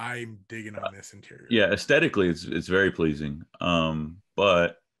it. I'm digging on this interior. Yeah, aesthetically, it's very pleasing.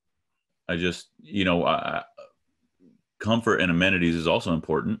 But I just, comfort and amenities is also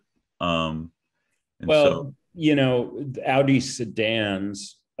important. Audi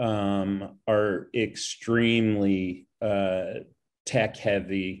sedans are extremely tech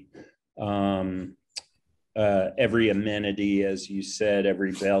heavy. Every amenity, as you said,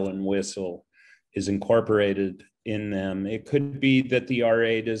 every bell and whistle is incorporated in them. It could be that the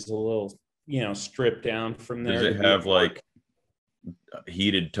R8 is a little, stripped down from there. Does it have like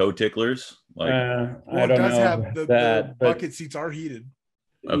heated toe ticklers? Like, it does have the bucket seats are heated.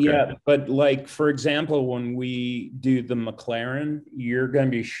 Okay. Yeah, but like, for example, when we do the McLaren, you're going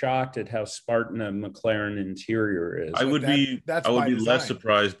to be shocked at how Spartan a McLaren interior is. I would be less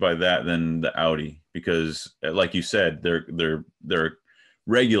surprised by that than the Audi, because, like you said, their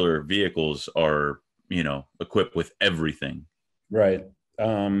regular vehicles are, equipped with everything. Right.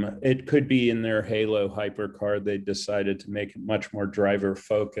 It could be in their Halo hypercar, they decided to make it much more driver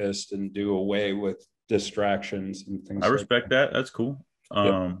focused and do away with distractions and things. I respect that. That's cool.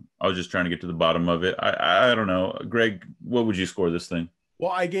 I was just trying to get to the bottom of it. I don't know, Greg, what would you score this thing?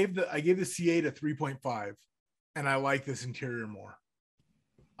 Well, I gave the C8 a 3.5, and I like this interior more.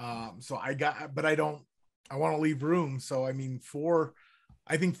 So I want to leave room. So I mean, 4,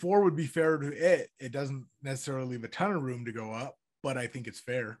 I think 4 would be fair to it. It doesn't necessarily leave a ton of room to go up. but I think it's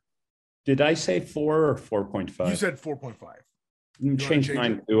fair. Did I say 4 or 4.5? You said 4.5. Change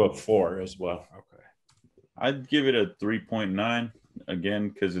mine to a 4 as well. Okay. I'd give it a 3.9 again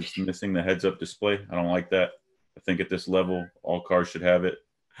because it's missing the heads-up display. I don't like that. I think at this level, all cars should have it,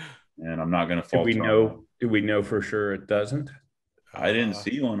 and I'm not going to fault. Do we know for sure it doesn't? I didn't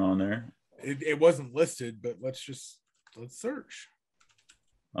see one on there. It wasn't listed, but let's search.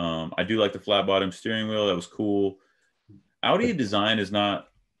 I do like the flat bottom steering wheel. That was cool. Audi design is not.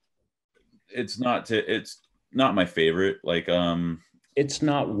 It's not my favorite. Like it's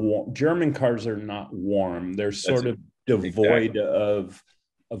not warm. German cars are not warm. They're sort of devoid of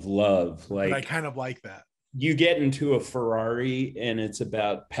love. Like, but I kind of like that. You get into a Ferrari and it's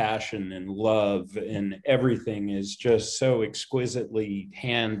about passion and love, and everything is just so exquisitely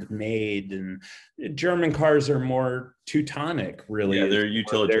handmade. And German cars are more Teutonic, really. Yeah, they're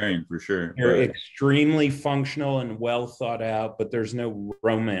utilitarian for sure. They're extremely functional and well thought out, but there's no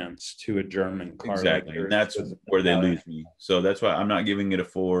romance to a German car. Exactly, and that's where they lose me. So that's why I'm not giving it a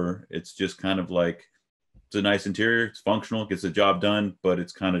 4. It's just kind of like, it's a nice interior, it's functional, gets the job done, but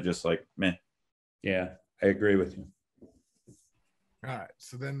it's kind of just like, meh. Yeah. I agree with you. All right.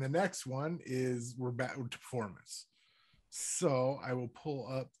 So then the next one is we're back to performance. So I will pull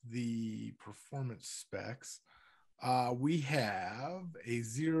up the performance specs. We have a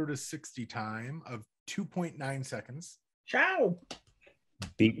 0 to 60 time of 2.9 seconds. Ciao.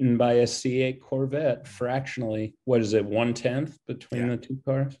 Beaten by a C8 Corvette fractionally. What is it? 1/10 between the two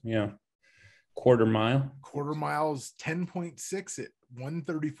cars? Yeah. Quarter mile. Quarter miles 10.6 at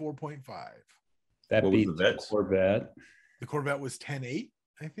 134.5. That beats the Corvette. The Corvette was 10.8,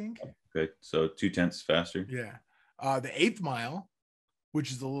 I think. Okay, so 0.2 faster. Yeah. The 8th mile, which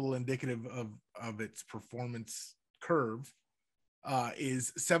is a little indicative of its performance curve,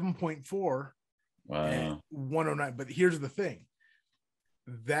 is 7.4. Wow. 109. But here's the thing.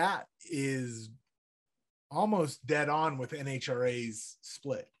 That is almost dead on with NHRA's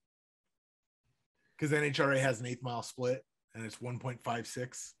split. Because NHRA has an 8th mile split, and it's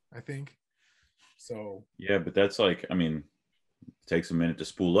 1.56, I think. So yeah, but that's like, I mean, it takes a minute to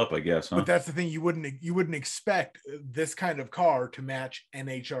spool up, I guess, huh? But that's the thing, you wouldn't expect this kind of car to match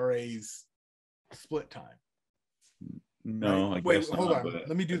NHRA's split time. No, right? Wait, hold on.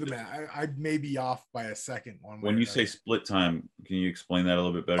 Let me do the math. I may be off by a second. When you say split time, can you explain that a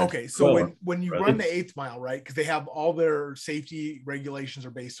little bit better? Okay, so when you run the 8th mile, right? Because they have all their safety regulations are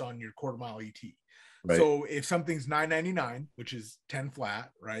based on your quarter mile ET. Right. So if something's 999, which is 10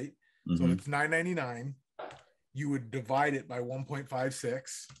 flat, right? So if it's 999, you would divide it by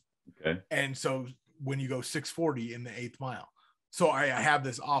 1.56. Okay. And so when you go 640 in the 8th mile, so I have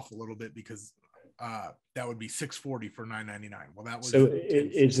this off a little bit because that would be 640 for 999. Well, that was so.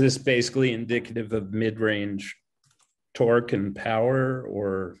 Is this basically indicative of mid-range torque and power,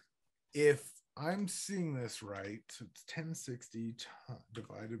 or if I'm seeing this right? So it's 1060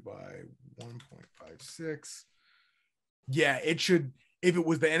 divided by 1.56. Yeah, it should. If it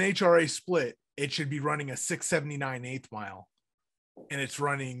was the NHRA split, it should be running a 679 8th mile, and it's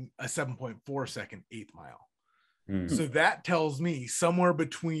running a 7.4 second 8th mile. Mm-hmm. So that tells me somewhere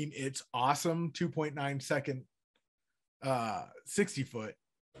between its awesome 2.9 second 60 foot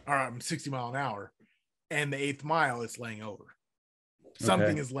or 60 mile an hour and the 8th mile, it's laying over.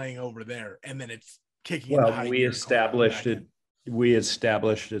 Something is laying over there, and then it's kicking. Well, we established it. We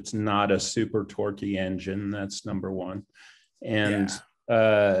established it's not a super torquey engine. That's number one, and. Yeah.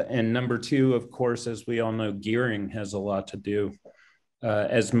 And number two, of course, as we all know, gearing has a lot to do,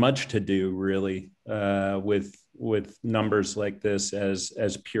 as much to do really with numbers like this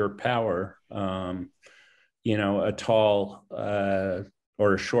as pure power. You know, a tall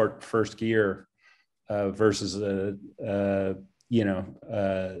or a short first gear versus a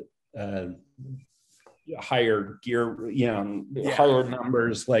higher gear, higher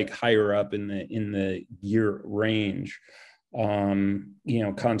numbers, like higher up in the gear range.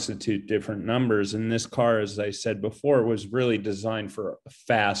 Constitute different numbers. And this car, as I said before, was really designed for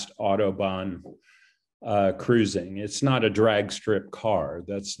fast Autobahn cruising. It's not a drag strip car.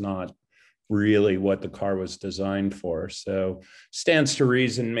 That's not really what the car was designed for. So stands to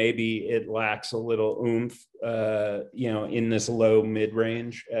reason maybe it lacks a little oomph, in this low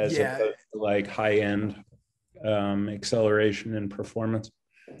mid-range as opposed to like high-end acceleration and performance.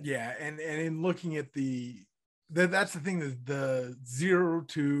 Yeah, and in looking at that's the thing, the 0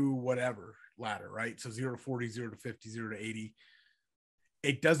 to whatever ladder, right? So 0 to 40, 0 to 50, 0 to 80.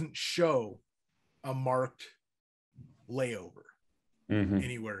 It doesn't show a marked layover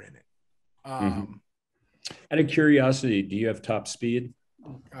anywhere in it. Out of curiosity, do you have top speed?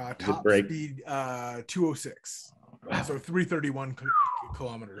 Top speed 206. So 331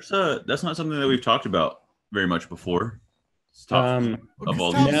 kilometers. That's not something that we've talked about very much before. Top speed of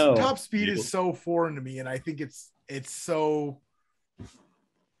all top speed is so foreign to me, and I think it's so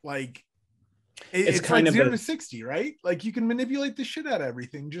like it's kind of 0 to 60, right? Like you can manipulate the shit out of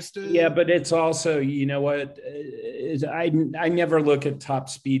everything. Yeah, but it's also, you know what? I never look at top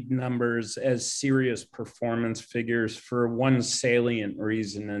speed numbers as serious performance figures for one salient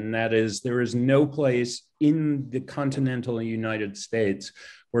reason, and that is there is no place in the continental United States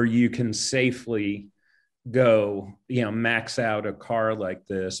where you can safely go, max out a car like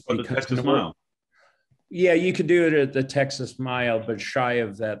this. Because the Texas Mile. Yeah, you could do it at the Texas Mile, but shy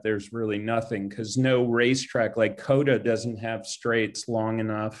of that, there's really nothing because no racetrack like COTA doesn't have straights long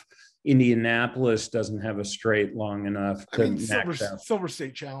enough. Indianapolis doesn't have a straight long enough to max out. Silver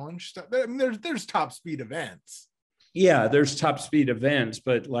State Challenge. I mean, there's top speed events. Yeah, there's top speed events,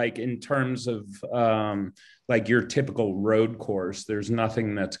 but like in terms of like your typical road course, there's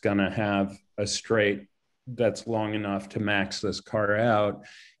nothing that's going to have a straight that's long enough to max this car out.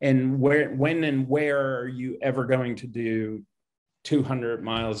 And when and where are you ever going to do 200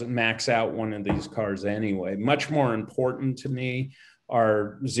 miles and max out one of these cars anyway? Much more important to me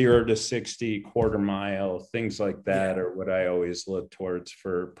are 0 to 60, quarter mile, things like that are what I always look towards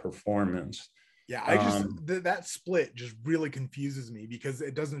for performance. Yeah, I just that split just really confuses me because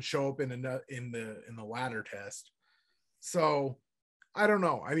it doesn't show up in the ladder test. So I don't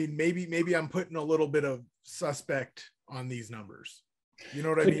know. I mean, maybe I'm putting a little bit of suspect on these numbers. You know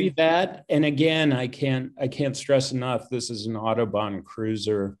what I mean? Could be that. And again, I can't stress enough. This is an Autobahn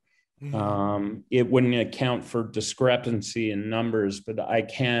cruiser. Mm-hmm. It wouldn't account for discrepancy in numbers, but I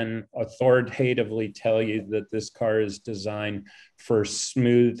can authoritatively tell you that this car is designed for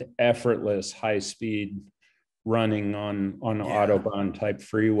smooth, effortless, high speed running on Autobahn type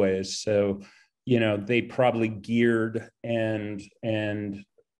freeways. So, they probably geared and made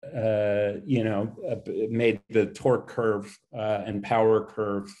the torque curve and power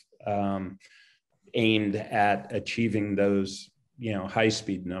curve aimed at achieving those, high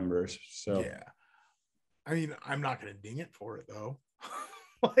speed numbers. So, yeah, I mean, I'm not going to ding it for it though.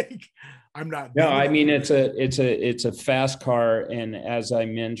 Like, I'm not. No, I mean, it's a fast car. And as I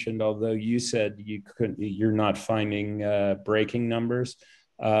mentioned, although you said you're not finding braking numbers.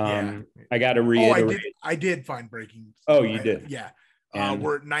 I got to reiterate. I did find braking. Oh, you did? Yeah.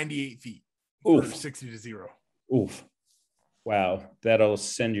 We're at 98 feet. Oof. 60 to 0. Oof. Wow. That'll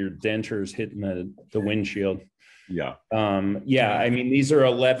send your dentures hitting the windshield. Yeah. I mean, these are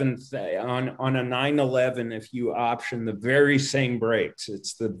 11th on a 911. If you option the very same brakes,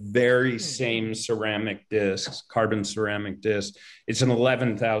 it's the very same ceramic discs, carbon ceramic disc. It's an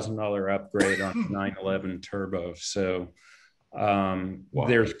 $11,000 upgrade on 911 turbo. So,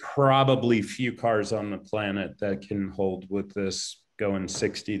 there's probably few cars on the planet that can hold with this going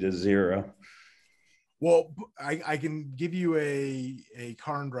 60 to 0. Well, I can give you a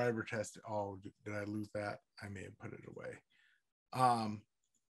car and driver test. Oh, did I lose that? I may have put it away.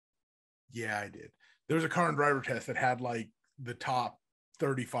 Yeah, I did. There's a car and driver test that had like the top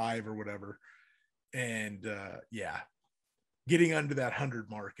 35 or whatever. And getting under that 100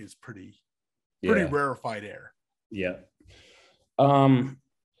 mark is pretty rarefied air. Yeah.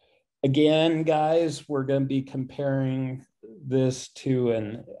 Again, guys, we're going to be comparing this to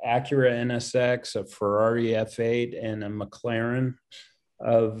an Acura NSX, a Ferrari F8, and a McLaren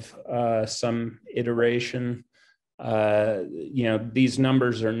of some iteration. These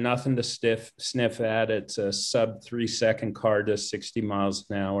numbers are nothing to sniff at. It's a sub 3-second car to 60 miles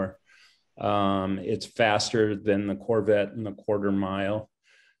an hour. It's faster than the Corvette in the quarter mile.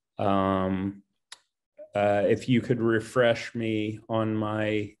 If you could refresh me on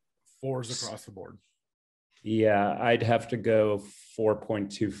my 4s across the board. Yeah, I'd have to go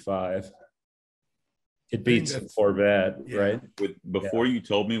 4.25. It beats the Corvette, right? Before you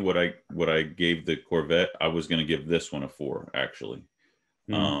told me what I gave the Corvette, I was going to give this one a 4, actually.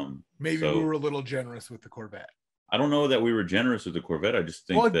 Maybe we were a little generous with the Corvette. I don't know that we were generous with the Corvette. I just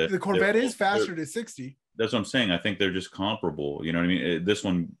think that the Corvette is faster to 60. That's what I'm saying. I think they're just comparable. You know what I mean? This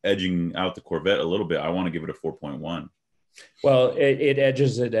one edging out the Corvette a little bit. I want to give it a 4.1. Well, it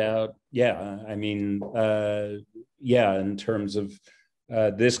edges it out. Yeah. I mean, in terms of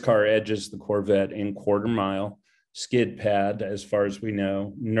this car edges the Corvette in quarter mile, skid pad, as far as we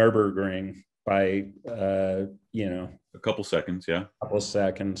know, Nürburgring by, a couple seconds. Yeah. A couple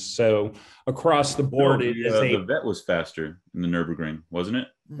seconds. So across the board, the Vet was faster in the Nürburgring, wasn't it?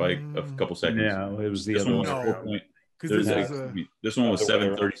 By a couple seconds. No, it was the other one. This one was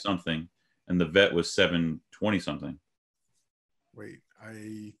 730 something, and the Vet was 720 something. Wait, where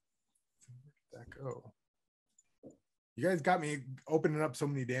did that go? You guys got me opening up so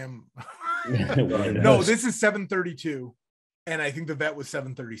many damn. Well, No, this is 732, and I think the vet was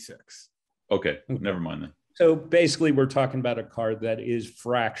 736. Okay, never mind then. So basically, we're talking about a car that is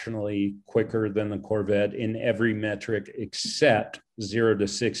fractionally quicker than the Corvette in every metric except 0 to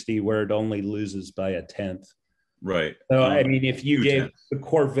 60, where it only loses by a tenth. Right. So, I mean, if you gave 2/10. the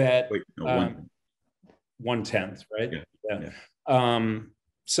Corvette Wait, no, 1/10, right? Yeah.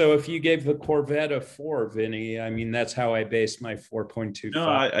 So if you gave the Corvette a 4, Vinny, I mean, that's how I based my 4.25. No,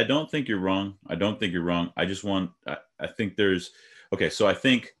 I don't think you're wrong. I don't think you're wrong. I just want, I think there's, okay, so I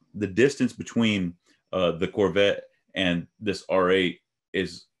think the distance between the Corvette and this R8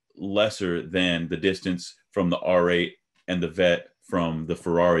 is lesser than the distance from the R8 and the Vet from the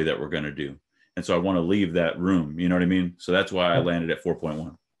Ferrari that we're going to do. And so I want to leave that room. You know what I mean? So that's why I landed at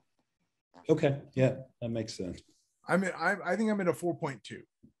 4.1. Okay. Yeah, that makes sense. I think I'm at a 4.2.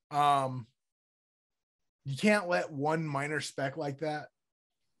 You can't let one minor spec like that,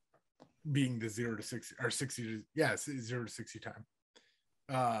 being the 0 to 60 or 60 to 0 to 60 time,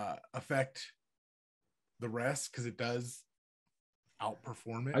 affect the rest, because it does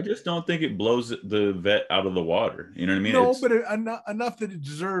outperform it. I just don't think it blows the Vet out of the water. You know what I mean? No, but enough that it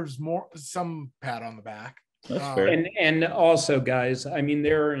deserves some pat on the back. That's fair. And also, guys, I mean,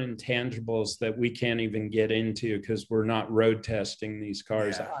 there are intangibles that we can't even get into because we're not road testing these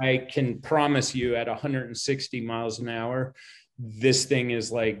cars. Yeah. I can promise you at 160 miles an hour, this thing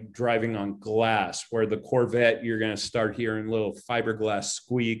is like driving on glass, where the Corvette, you're going to start hearing little fiberglass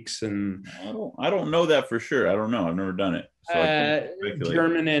squeaks. And I don't know that for sure. I don't know. I've never done it. So I can't speculate.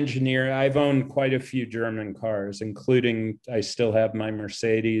 German engineer. I've owned quite a few German cars, including I still have my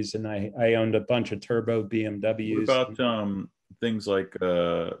Mercedes, and I owned a bunch of turbo BMWs. What about things like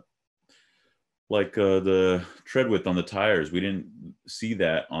the tread width on the tires? We didn't see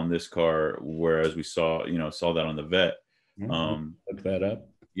that on this car, whereas we saw that on the Vet. Look that up.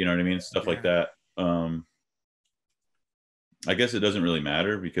 You know what I mean? Stuff like that. I guess it doesn't really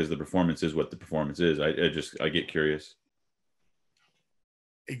matter because the performance is what the performance is. I get curious.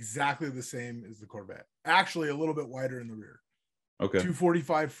 Exactly the same as the Corvette. Actually, a little bit wider in the rear. Okay.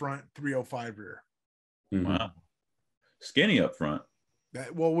 245 front, 305 rear. Mm-hmm. Wow. Skinny up front.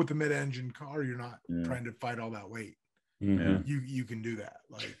 Well, with the mid-engine car, you're not trying to fight all that weight. Mm-hmm. You can do that.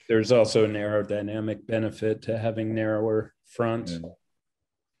 Like, there's also an aerodynamic benefit to having narrower fronts. Yeah.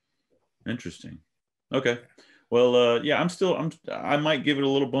 Interesting. Okay. Well, yeah, I might give it a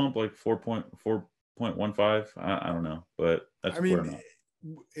little bump, like 4.15. I don't know, but that's where I'm at.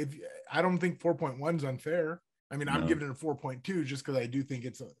 If I don't think 4.1 is unfair. I mean, I'm giving it a 4.2 just because I do think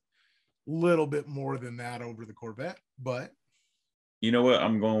it's a little bit more than that over the Corvette. But you know what?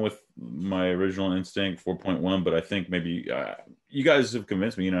 I'm going with my original instinct, 4.1. But I think maybe you guys have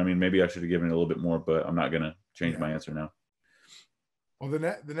convinced me. You know, I mean, maybe I should have given it a little bit more, but I'm not going to change my answer now. Well,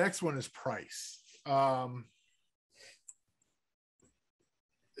 the next one is price.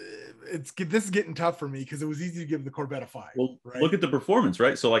 This is getting tough for me because it was easy to give the Corvette a 5. Well, right? Look at the performance,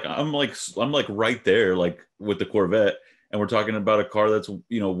 right? So like I'm like right there, like with the Corvette, and we're talking about a car that's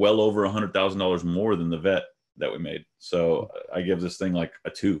well over $100,000 more than the Vet that we made. So I give this thing like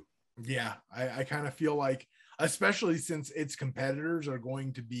a 2. Yeah, I kind of feel like, especially since its competitors are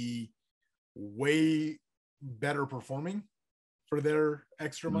going to be way better performing for their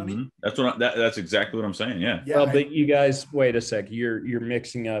extra money. Mm-hmm. That's exactly what I'm saying. Yeah. Well, but you guys, wait a sec. You're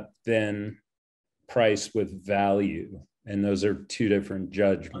mixing up then price with value, and those are two different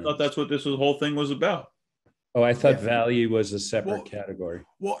judgments. I thought that's what this whole thing was about. Oh, I thought value was a separate category.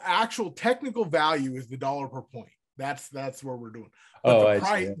 Well, actual technical value is the dollar per point. That's where we're doing. But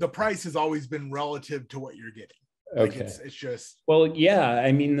the price has always been relative to what you're getting. Like okay. It's just. Well, yeah.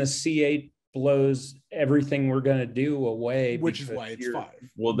 I mean, the C8 blows everything we're going to do away, which is why it's 5.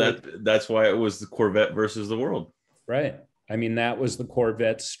 Well, that's why it was the Corvette versus the world, right? I mean, that was the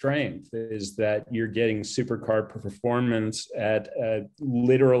Corvette's strength, is that you're getting supercar performance at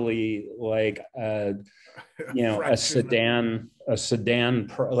literally like a sedan,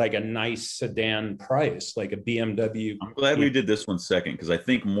 like a nice sedan price, like a BMW. I'm glad we did this one second, because I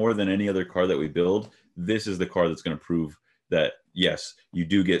think more than any other car that we build, this is the car that's going to prove that yes, you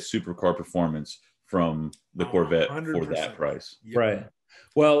do get supercar performance from the Corvette 100%. For that price. Yep. Right.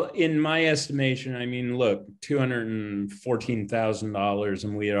 Well, in my estimation, I mean, look, $214,000,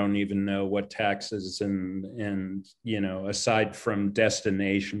 and we don't even know what taxes and aside from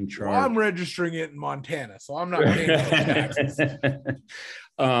destination charge. Well, I'm registering it in Montana, so I'm not paying taxes.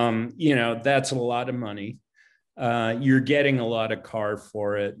 That's a lot of money. You're getting a lot of car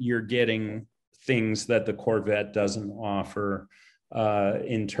for it. You're getting things that the Corvette doesn't offer.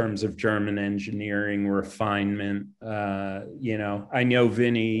 in terms of German engineering, refinement. I know,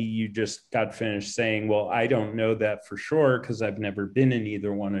 Vinny, you just got finished saying, well, I don't know that for sure because I've never been in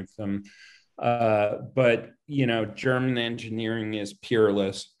either one of them. But German engineering is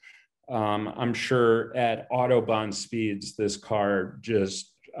peerless. I'm sure at Autobahn speeds, this car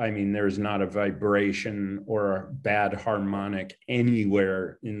there's not a vibration or a bad harmonic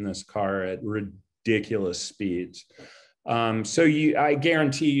anywhere in this car at ridiculous speeds. I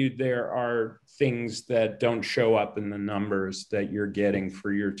guarantee you there are things that don't show up in the numbers that you're getting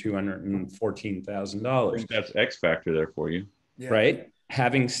for your $214,000. I think that's X factor there for you. Yeah. Right?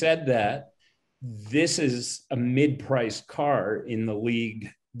 Having said that, this is a mid-priced car in the league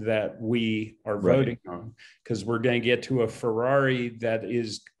that we are voting on, because we're going to get to a Ferrari that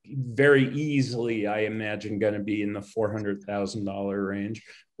is very easily, I imagine, going to be in the $400,000 range.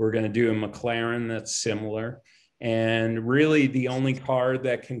 We're going to do a McLaren that's similar. And really the only car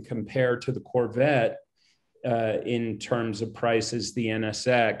that can compare to the Corvette in terms of price is the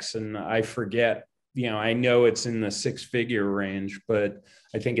NSX. And I forget, I know it's in the 6-figure range, but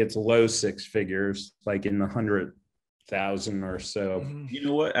I think it's low 6 figures, like in the 100,000 or so. You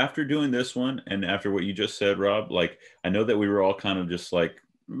know what? After doing this one and after what you just said, Rob, like, I know that we were all kind of just like,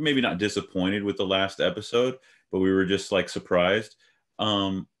 maybe not disappointed with the last episode, but we were just like surprised.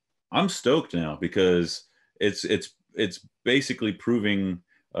 I'm stoked now because it's basically proving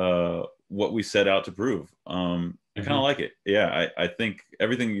what we set out to prove. I kind of like it. Yeah, I think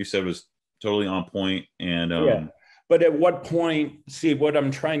everything you said was totally on point. And but at what point, see, what I'm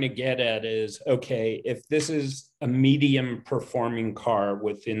trying to get at is, okay, if this is a medium performing car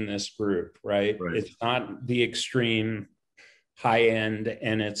within this group, right? It's not the extreme high end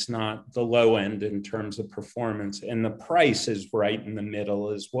and it's not the low end in terms of performance, and the price is right in the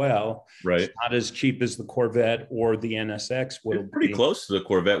middle as well. It's not as cheap as the Corvette or the NSX will. It's pretty close to the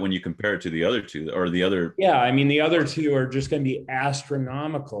Corvette when you compare it to the other two, or the other. Yeah, I mean, the other two are just going to be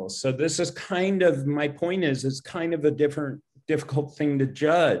astronomical. So this is kind of, my point is, it's kind of a difficult thing to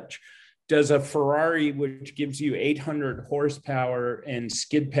judge. Does a Ferrari, which gives you 800 horsepower and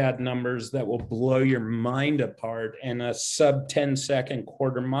skid pad numbers that will blow your mind apart, and a sub 10-second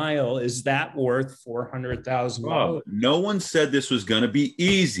quarter mile, is that worth $400,000? No one said this was going to be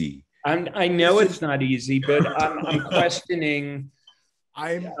easy. I know it's not easy, but I'm questioning.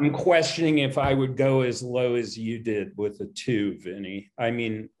 I'm questioning if I would go as low as you did with a 2, Vinny. I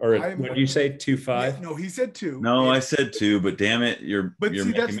mean, or what did you say, 2.5? No, he said 2. No, I said 2, but damn it, you're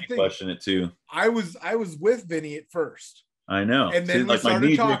making me question it too. I was with Vinny at first. I know. And then like my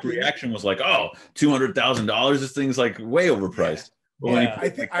knee-jerk reaction was like, oh, $200,000. This thing's like way overpriced. Yeah. Well, I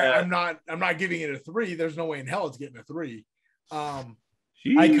think I'm not giving it a 3. There's no way in hell it's getting a 3. I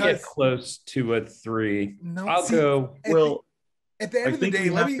get close to a 3. No, I'll go. At the end of the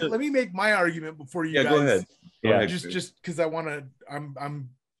day, let me make my argument before you guys. Go ahead. Just because I want to, I'm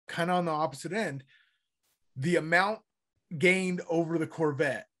kind of on the opposite end. The amount gained over the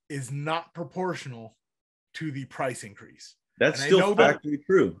Corvette is not proportional to the price increase. That's still factually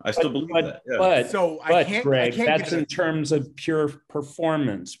true. I still believe that. Yeah. But Greg, that's in terms of pure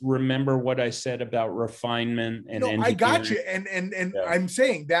performance. Remember what I said about refinement and engineering. I got you, and I'm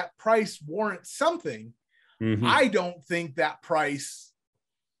saying that price warrants something. I don't think that price.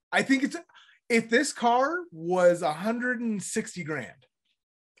 I think if this car was $160,000,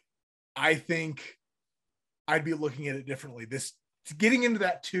 I think I'd be looking at it differently. This getting into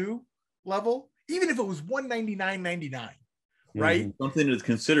that 2 level, even if it was $199.99, right? Something to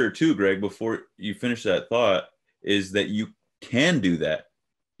consider too, Greg, before you finish that thought, is that you can do that.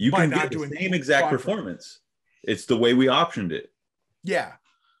 You can get the same exact performance. It's the way we optioned it. Yeah.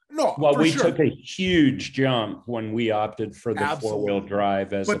 No, well, we took a huge jump when we opted for the 4-wheel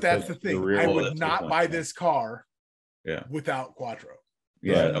drive. But that's the thing. I would not buy this car without Quattro.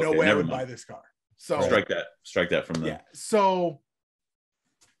 Yeah, no way I would buy this car. So strike that from the. Yeah. So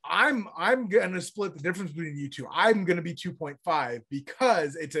I'm going to split the difference between you two. I'm going to be 2.5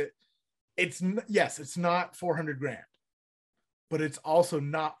 because it's not $400,000, but it's also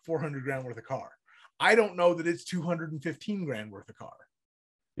not $400,000 worth of car. I don't know that it's $215,000 worth of car.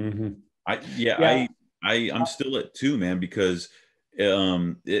 I'm still at 2, man, because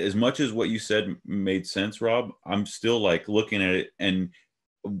as much as what you said made sense, Rob, I'm still like looking at it, and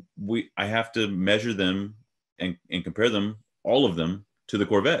I have to measure them and compare them, all of them, to the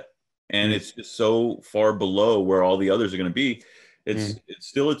Corvette, and it's just so far below where all the others are going to be. It's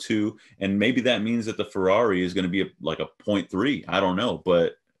still a 2, and maybe that means that the Ferrari is going to be like a 0.3. I don't know,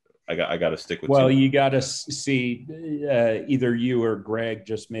 but I got to stick with. Well, you got to see. Either you or Greg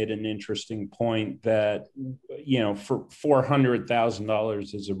just made an interesting point that for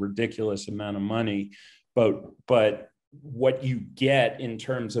 $400,000 is a ridiculous amount of money, but what you get in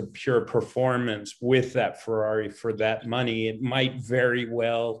terms of pure performance with that Ferrari for that money, it might very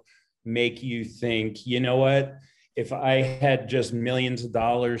well make you think, you know what, if I had just millions of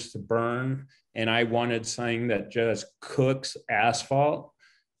dollars to burn and I wanted something that just cooks asphalt,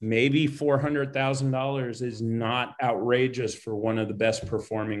 maybe $400,000 is not outrageous for one of the best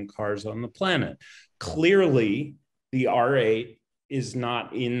performing cars on the planet. Clearly, the R8 is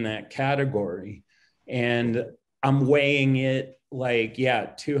not in that category. And I'm weighing it like, yeah,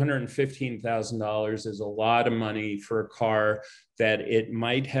 $215,000 is a lot of money for a car that it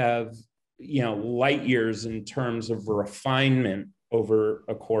might have, light years in terms of refinement over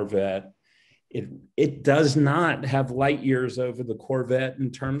a Corvette. It does not have light years over the Corvette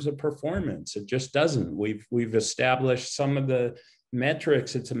in terms of performance. It just doesn't. We've established some of the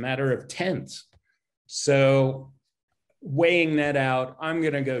metrics. It's a matter of tenths. So weighing that out, I'm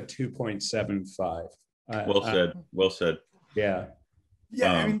going to go 2.75. Well said. Yeah.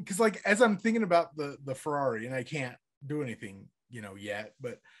 Yeah. I mean, because like as I'm thinking about the Ferrari, and I can't do anything, yet,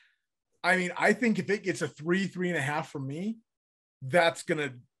 but I mean, I think if it gets a 3.5 from me, that's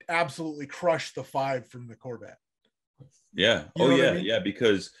gonna absolutely crush the 5 from the Corvette. Yeah. Yeah.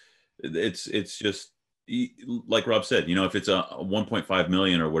 Because it's just like Rob said, if it's a 1.5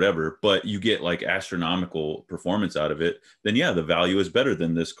 million or whatever, but you get like astronomical performance out of it, then yeah, the value is better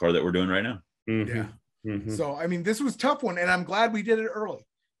than this car that we're doing right now. Mm-hmm. Yeah. Mm-hmm. So, I mean, this was a tough one, and I'm glad we did it early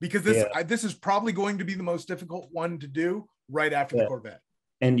because this is probably going to be the most difficult one to do right after the Corvette.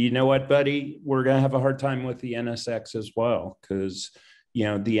 And you know what, buddy? We're going to have a hard time with the NSX as well because, the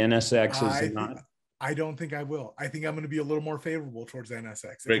NSX is not. I don't think I will. I think I'm going to be a little more favorable towards the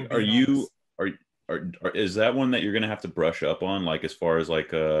NSX. Greg, is that one that you're going to have to brush up on, like as far as like,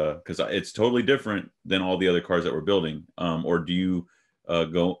 because it's totally different than all the other cars that we're building, or do you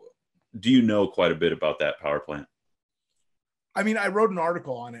know quite a bit about that power plant? I mean, I wrote an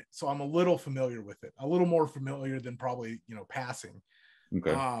article on it, so I'm a little familiar with it, a little more familiar than probably, passing.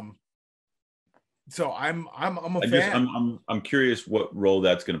 Okay. So I'm a fan. I'm curious what role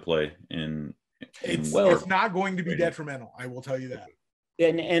that's going to play in it's not going to be detrimental. I will tell you that.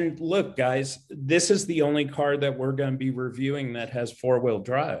 And look, guys, this is the only car that we're going to be reviewing that has 4-wheel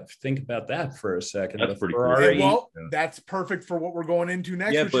drive. Think about that for a second. That's pretty cool. Well, that's perfect for what we're going into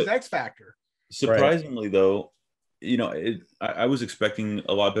next, which is X Factor. Surprisingly, though, I was expecting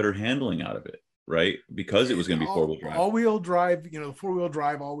a lot better handling out of it, right? Because it was going to be 4-wheel drive. All-wheel drive, 4-wheel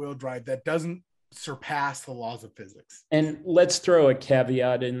drive, all-wheel drive, that doesn't surpass the laws of physics. And let's throw a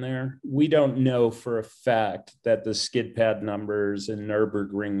caveat in there. We don't know for a fact that the skid pad numbers and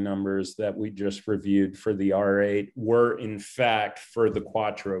Nürburgring numbers that we just reviewed for the R8 were in fact for the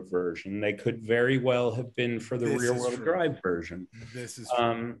Quattro version. They could very well have been for the rear-wheel drive version. This is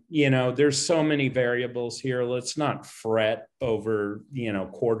there's so many variables here. Let's not fret over,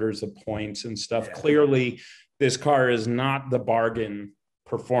 quarters of points and stuff. Yeah. Clearly, this car is not the bargain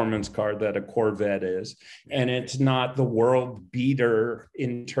performance car that a Corvette is, and it's not the world beater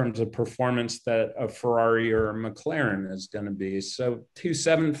in terms of performance that a Ferrari or a McLaren is going to be. So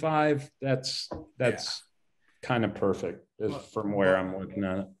 275, that's kind of perfect from where I'm looking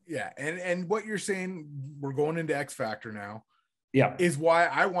at it. Yeah, and what you're saying, we're going into X Factor now. Yeah, is why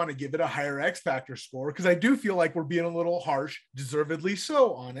I want to give it a higher X Factor score, because I do feel like we're being a little harsh, deservedly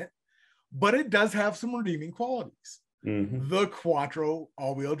so, on it, but it does have some redeeming qualities. Mm-hmm. The Quattro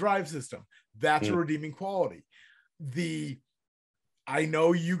all-wheel drive system, that's a redeeming quality. I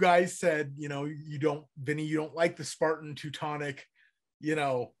know you guys said, Vinny, you don't like the Spartan Teutonic,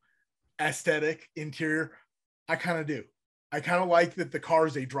 aesthetic interior. I kind of do. I kind of like that the car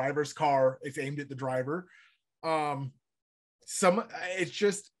is a driver's car. It's aimed at the driver. It's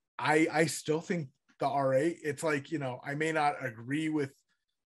just, I still think the R8, it's like, I may not agree with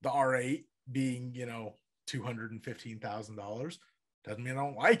the R8 being, $215,000. Doesn't mean I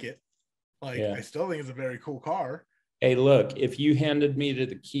don't like it. I still think it's a very cool car. Hey, look, if you handed me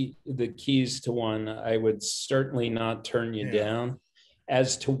the keys to one, I would certainly not turn you down.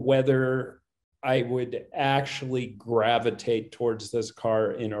 As to whether I would actually gravitate towards this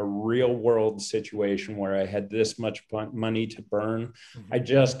car in a real world situation where I had this much money to burn, I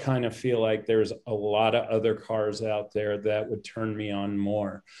just kind of feel like there's a lot of other cars out there that would turn me on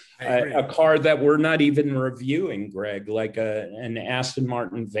more. A car that we're not even reviewing, Greg, like an Aston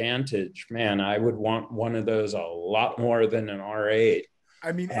Martin Vantage, man, I would want one of those a lot more than an R8.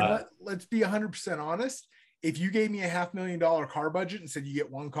 I mean, let's be 100% honest. if you gave me a $500,000 car budget and said you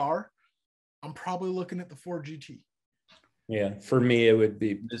get one car, I'm probably looking at the Ford GT. Yeah, for me it would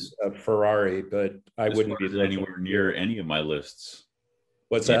be a Ferrari, but I wouldn't be anywhere near any of my lists.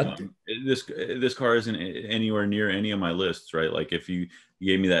 What's that? This car isn't anywhere near any of my lists, right? Like if you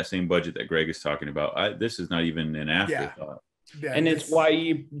gave me that same budget that Greg is talking about, this is not even an afterthought. Yeah, and it's why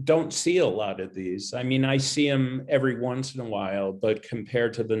you don't see a lot of these. I mean, I see them every once in a while, but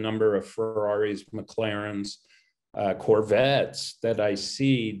compared to the number of Ferraris, McLarens, Corvettes that I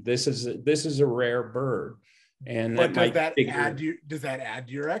see, this is a rare bird. And but does that add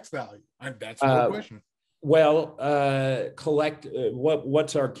to your X value? That's the question. Well,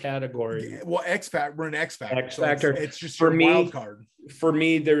 what's our category? Well, X factor. We're an X factor. X factor. So it's just your wild card. For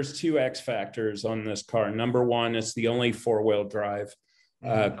me, there's two X factors on this car. Number one, it's the only 4-wheel drive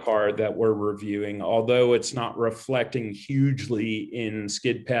car that we're reviewing. Although it's not reflecting hugely in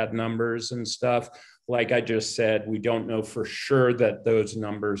skid pad numbers and stuff, like I just said, we don't know for sure that those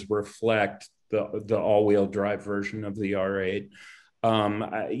numbers reflect the all-wheel drive version of the R8.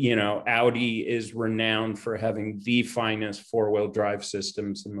 Audi is renowned for having the finest 4-wheel drive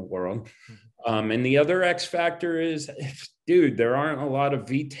systems in the world. And the other X factor is, dude, there aren't a lot of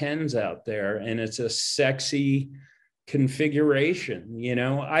V10s out there, and it's a sexy configuration.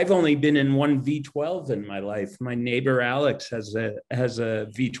 I've only been in one V12 in my life. My neighbor Alex has a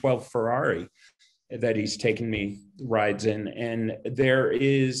V12 Ferrari that he's taken me rides in. And there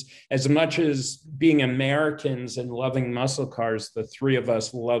is, as much as being Americans and loving muscle cars, the three of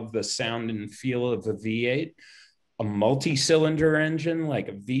us love the sound and feel of a V8. A multi-cylinder engine like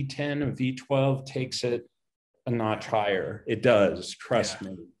a V10, a V12 takes it a notch higher. It does, trust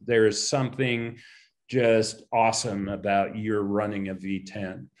me. There is something just awesome about you're running a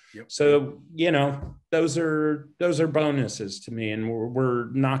V10. Yep. So, those are bonuses to me, and we're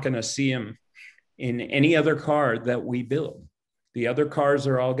not going to see them in any other car that we build. The other cars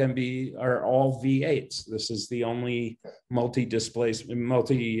are all all V8s. This is the only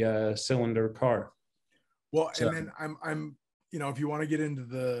multi-cylinder car. Well, so, and then I'm if you want to get into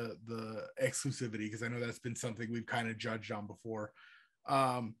the exclusivity, because I know that's been something we've kind of judged on before.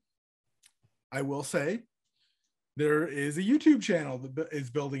 I will say there is a YouTube channel that is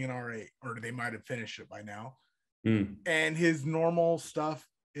building an R8, or they might have finished it by now. And his normal stuff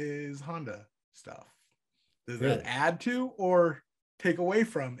is Honda stuff. Does that add to or take away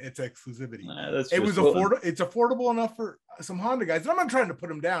from its exclusivity? It's affordable enough for some Honda guys. And I'm not trying to put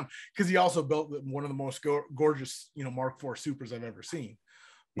him down, because he also built one of the most gorgeous, Mark IV Supers I've ever seen.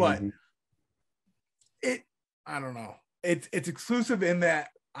 But I don't know. It's exclusive in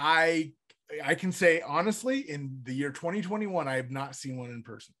that I can say honestly, in the year 2021, I have not seen one in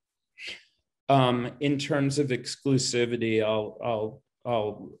person. In terms of exclusivity, I'll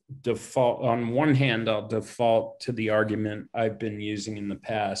default, on one hand, I'll default to the argument I've been using in the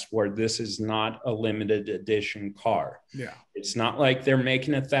past, where this is not a limited edition car. Yeah. It's not like they're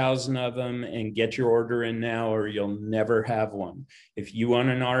making 1,000 of them and get your order in now, or you'll never have one. If you want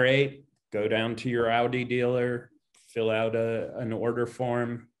an R8, go down to your Audi dealer, fill out an order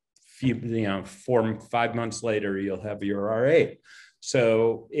form. 5 months later, you'll have your R8.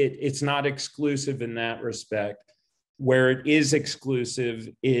 So it's not exclusive in that respect. Where it is exclusive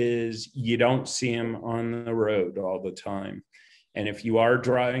is you don't see them on the road all the time. And if you are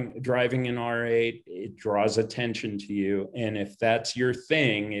driving an R8, it draws attention to you. And if that's your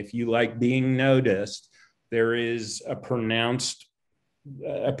thing, if you like being noticed, there is a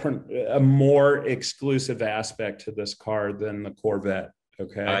more exclusive aspect to this car than the Corvette.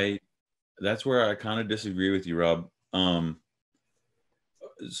 Okay. That's where I kind of disagree with you, Rob.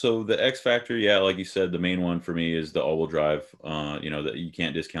 So the X factor, like you said, the main one for me is the all-wheel drive. That you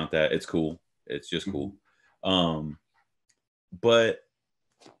can't discount that. It's cool. It's just cool. But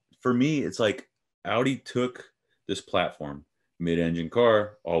for me, it's like Audi took this platform, mid-engine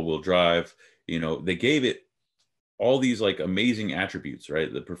car, all-wheel drive. They gave it all these like amazing attributes,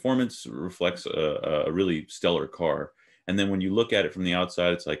 right? The performance reflects a really stellar car. And then when you look at it from the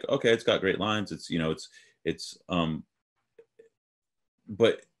outside, it's like, okay, it's got great lines.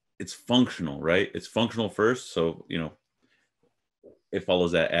 But it's functional, right? It's functional first. So, it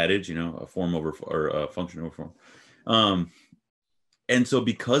follows that adage, a form over, or a function over form. And so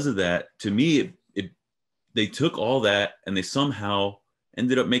because of that, to me, they took all that and they somehow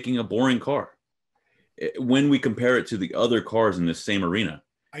ended up making a boring car. When we compare it to the other cars in this same arena,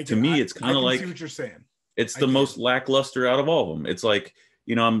 it's kind of like, see what you're saying. It's the most lackluster out of all of them. It's like,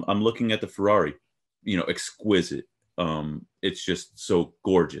 I'm looking at the Ferrari, exquisite. It's just so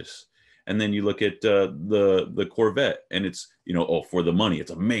gorgeous. And then you look at the Corvette, and it's, for the money,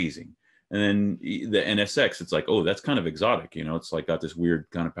 it's amazing. And then the NSX, it's like, oh, that's kind of exotic, you know, it's like got this weird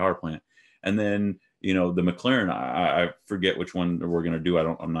kind of power plant. And then, you know, the McLaren, I forget which one we're going to do.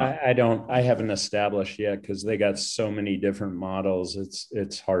 I haven't established yet because they got so many different models.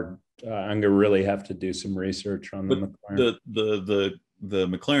 It's hard. I'm going to really have to do some research on the McLaren. The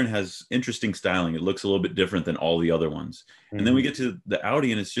McLaren has interesting styling. It looks a little bit different than all the other ones. Mm-hmm. And then we get to the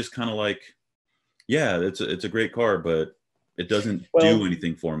Audi and it's just kind of like, yeah, it's a great car, but it doesn't do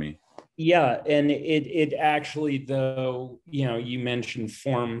anything for me. Yeah. And it actually, though, you know, you mentioned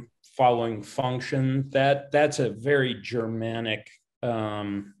form following function, that's a very Germanic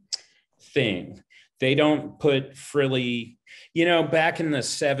thing. They don't put frilly, you know, back in the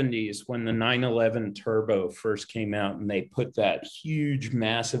 70s when the 911 Turbo first came out and they put that huge,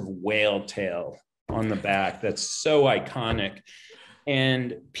 massive whale tail on the back. That's so iconic.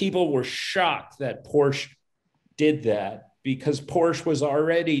 And people were shocked that Porsche did that because Porsche was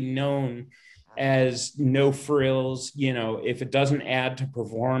already known as no frills. You know, if it doesn't add to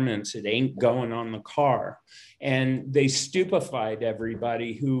performance, it ain't going on the car. And they stupefied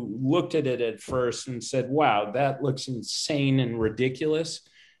everybody who looked at it at first and said, wow, that looks insane and ridiculous.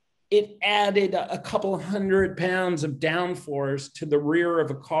 It added a couple 100 pounds of downforce to the rear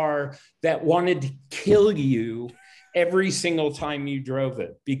of a car that wanted to kill you every single time you drove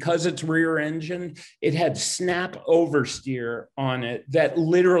it. Because it's rear engine, it had snap oversteer on it that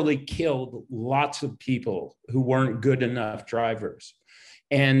literally killed lots of people who weren't good enough drivers.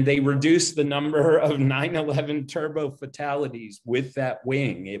 And they reduced the number of 911 Turbo fatalities with that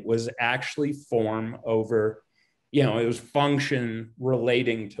wing. It was actually form over, you know, it was function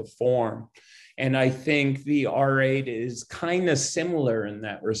relating to form. And I think the R8 is kind of similar in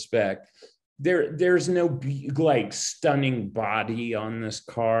that respect. There's no like stunning body on this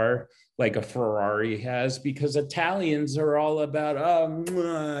car like a Ferrari has, because Italians are all about,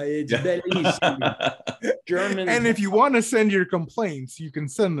 it's bellissimo. Germans. And if you want to send your complaints, you can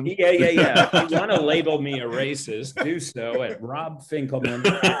send them. Yeah. If you want to label me a racist, do so at Rob Finkelman.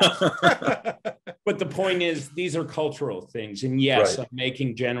 But the point is, these are cultural things. And yes, right. I'm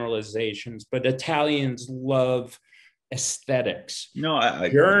making generalizations, but Italians love aesthetics. No,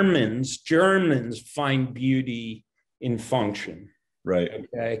 Germans find beauty in function. Right.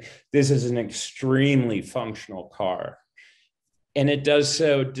 Okay. This is an extremely functional car. And it does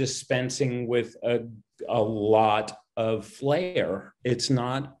so dispensing with a lot of flair. It's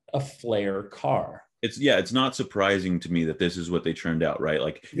not a flair car. It's not surprising to me that this is what they turned out, right?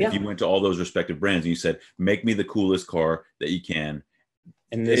 Like if you went to all those respective brands and you said, make me the coolest car that you can.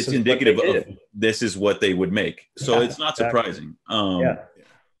 And it's indicative of this is what they would make. So it's not surprising.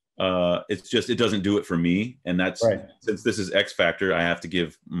 It's just, it doesn't do it for me. And that's right. Since this is X Factor, I have to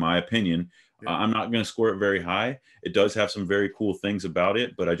give my opinion. I'm not going to score it very high. It does have some very cool things about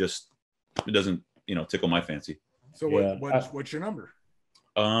it, but it doesn't, tickle my fancy. So what's your number?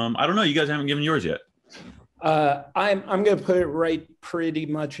 I don't know. You guys haven't given yours yet. I'm going to put it right pretty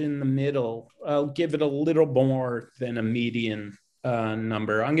much in the middle. I'll give it a little more than a median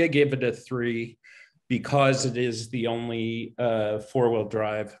number. I'm going to give it a 3 because it is the only four-wheel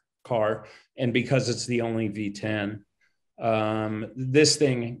drive car and because it's the only V10. This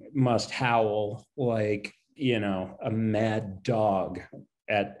thing must howl like, a mad dog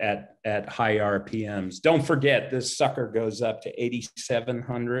at high RPMs. Don't forget, this sucker goes up to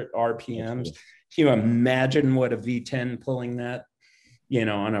 8,700 RPMs. Can you imagine what a V10 pulling that,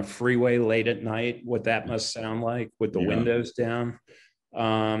 on a freeway late at night, what that must sound like with the windows down?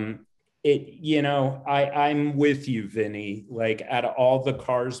 I'm with you, Vinny. Like, out of all the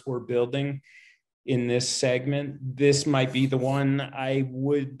cars we're building in this segment, this might be the one I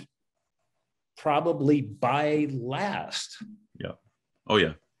would probably buy last. Yeah. Oh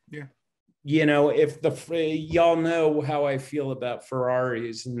yeah. Yeah. If y'all know how I feel about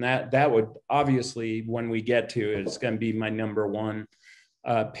Ferraris, and that would obviously, when we get to it, it's going to be my number one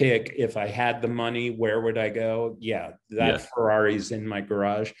pick. If I had the money, where would I go? Ferrari's in my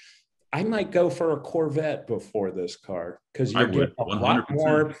garage. I might go for a Corvette before this car because you're getting a lot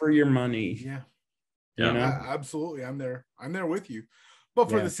more for your money. Yeah. Absolutely. I'm there with you. But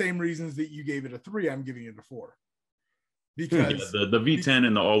for the same reasons that you gave it a 3, I'm giving it a 4. Because the V10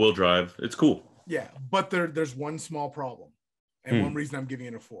 and the all-wheel drive, it's cool. Yeah, but there's one small problem. And one reason I'm giving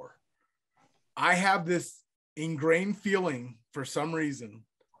it a 4. I have this ingrained feeling for some reason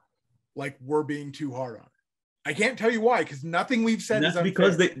like we're being too hard on it. I can't tell you why, because nothing we've said is unfair.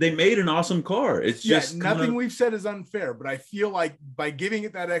 Because they made an awesome car. It's just nothing we've said is unfair, but I feel like by giving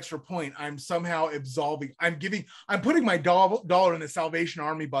it that extra point, I'm somehow absolving. I'm putting my dollar in the Salvation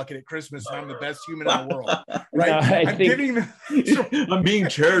Army bucket at Christmas, and I'm the best human in the world, right? I'm being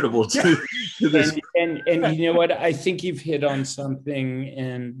charitable to this. And you know what? I think you've hit on something,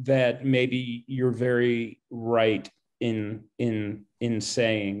 and that maybe you're very right in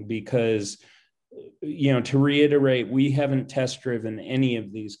saying, because, you know, to reiterate, we haven't test driven any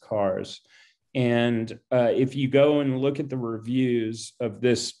of these cars. And if you go and look at the reviews of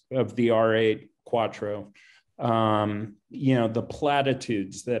the R8 Quattro, you know, the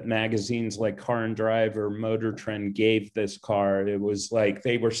platitudes that magazines like Car and Drive or Motor Trend gave this car, it was like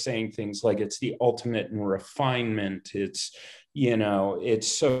they were saying things like it's the ultimate in refinement. It's, you know, it's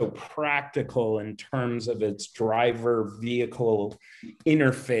so practical in terms of its driver vehicle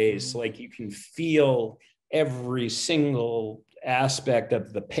interface. Like you can feel every single aspect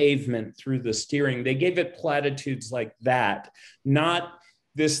of the pavement through the steering. They gave it platitudes like that, not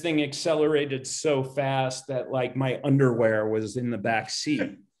this thing accelerated so fast that like my underwear was in the back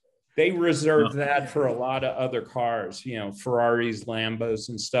seat. They reserved that for a lot of other cars, you know, Ferraris, Lambos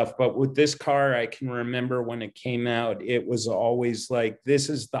and stuff. But with this car, I can remember when it came out, it was always like, this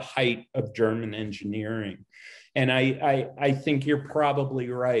is the height of German engineering. And I think you're probably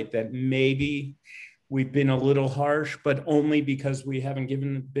right that maybe we've been a little harsh, but only because we haven't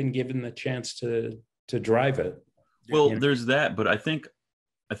been given the chance to drive it. Well, you know? There's that, but I think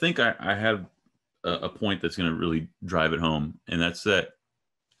I have a point that's going to really drive it home. And that's that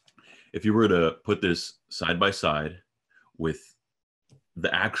if you were to put this side by side with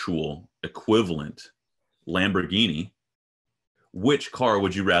the actual equivalent Lamborghini, which car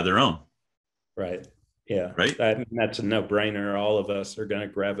would you rather own? Right. Yeah. Right. That's a no-brainer. All of us are going to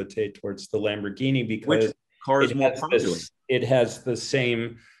gravitate towards the Lamborghini because which car is more popular? It has the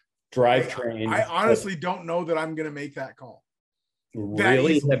same drivetrain. I honestly don't know that I'm going to make that call.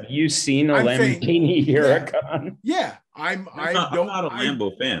 Really? Have you seen a Lamborghini Huracan? Yeah. I'm not a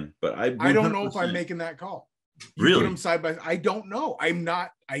Lambo fan, but I don't know if I'm making that call. You really? Put them side by side. I don't know. I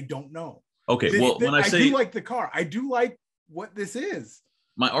don't know. Okay. When I say I do like the car, I do like what this is.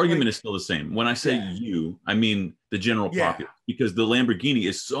 My argument is still the same. When I say I mean the general populace, because the Lamborghini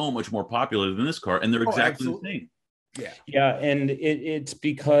is so much more popular than this car, and they're exactly the same. Yeah, and it's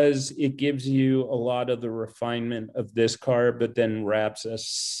because it gives you a lot of the refinement of this car, but then wraps a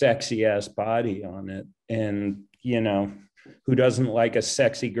sexy ass body on it. And you know, who doesn't like a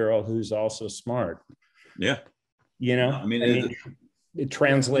sexy girl who's also smart? Yeah, you know, I mean it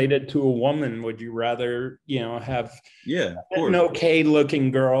translated to a woman. Would you rather, you know, have an okay looking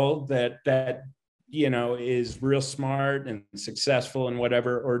girl that you know is real smart and successful and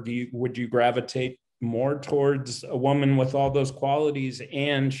whatever, or would you gravitate more towards a woman with all those qualities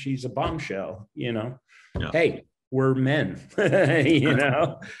and she's a bombshell? You know, hey, we're men. You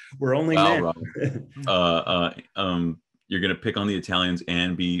know, we're only men. You're gonna pick on the Italians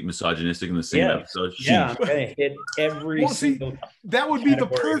and be misogynistic in the same episode. Yeah, I'm gonna hit every single. That would be the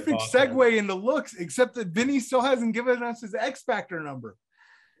perfect segue into looks, except that Vinny still hasn't given us his X Factor number.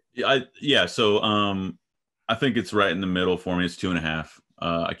 So I think it's right in the middle for me. It's 2.5.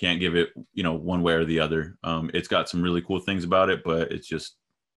 I can't give it, you know, one way or the other. It's got some really cool things about it, but it's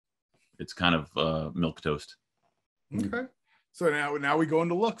kind of milquetoast. Okay. So now we go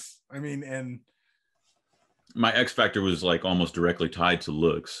into looks. I mean, and my X Factor was like almost directly tied to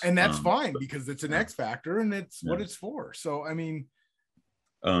looks. And that's fine because it's an X Factor and it's what it's for. So, I mean,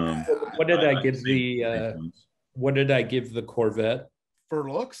 what did I give the Corvette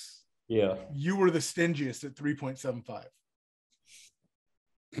for looks? Yeah. You were the stingiest at 3.75.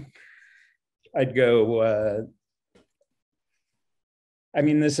 I'd go, I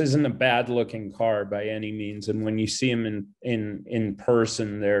mean, this isn't a bad looking car by any means. And when you see them in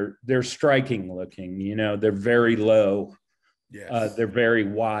person, they're striking looking, you know, they're very low. Yes. They're very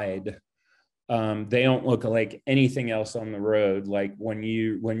wide. They don't look like anything else on the road. Like when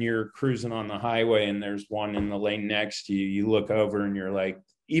you're cruising on the highway and there's one in the lane next to you, you look over and you're like,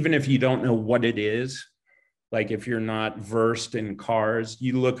 even if you don't know what it is, like if you're not versed in cars,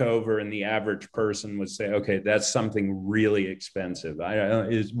 you look over and the average person would say, okay, that's something really expensive.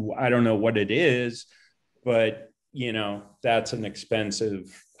 I don't know what it is, but you know, that's an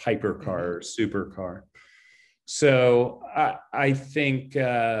expensive hypercar or supercar. So I think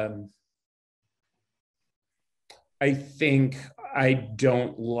I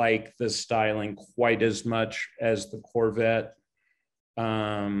don't like the styling quite as much as the Corvette.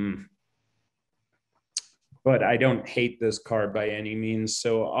 But I don't hate this car by any means.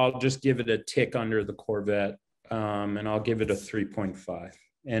 So I'll just give it a tick under the Corvette. and I'll give it a 3.5.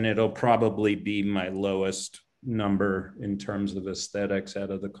 And it'll probably be my lowest number in terms of aesthetics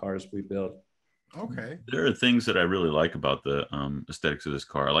out of the cars we built. Okay. There are things that I really like about the aesthetics of this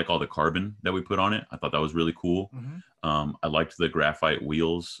car. I like all the carbon that we put on it. I thought that was really cool. Mm-hmm. I liked the graphite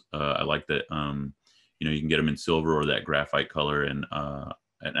wheels. I like that, you know, you can get them in silver or that graphite color. And I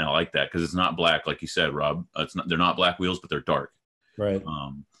like that because it's not black, like you said, Rob. They're not black wheels, but they're dark. Right.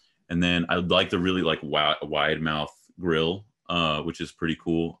 And then I like the really like wide mouth grille, which is pretty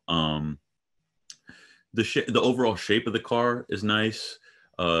cool. The overall shape of the car is nice.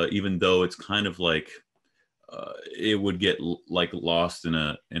 Even though it's kind of like it would get like lost in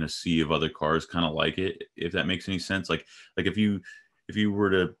a sea of other cars, kind of like it, if that makes any sense. Like if you were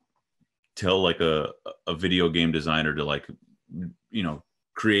to tell like a video game designer to like, you know,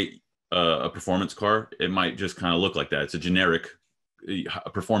 create a performance car, it might just kind of look like that. It's a generic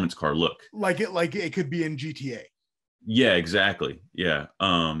performance car look. Like it could be in GTA. Yeah, exactly. Yeah.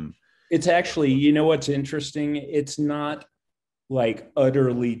 It's actually, you know, what's interesting? It's not like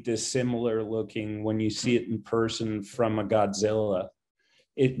utterly dissimilar looking when you see it in person from a Godzilla.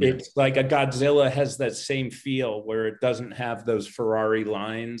 It's like a Godzilla has that same feel where it doesn't have those Ferrari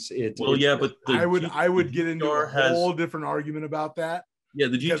lines. But I would get into a whole different argument about that. Yeah,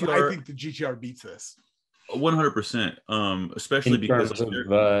 the GTR. I think the GTR beats this 100%. Especially because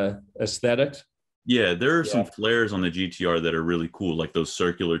of aesthetics. Yeah, there are some flares on the GTR that are really cool, like those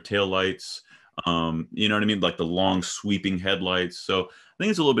circular taillights. You know what I mean? Like the long sweeping headlights. So I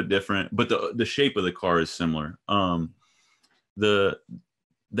think it's a little bit different, but the shape of the car is similar. The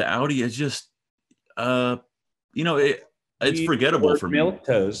Audi is just, you know, it's forgettable for me.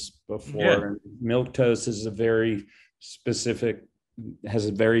 Milquetoast before. Yeah. Milquetoast is has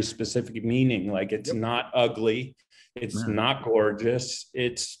a very specific meaning. Like it's not ugly. It's not gorgeous.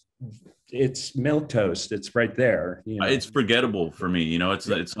 It's milquetoast. It's right there. You know? It's forgettable for me. You know, it's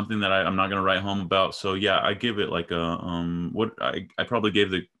something that I'm not going to write home about. So yeah, I give it like a I probably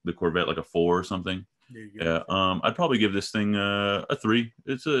gave the Corvette like a 4 or something. Yeah. I'd probably give this thing a 3.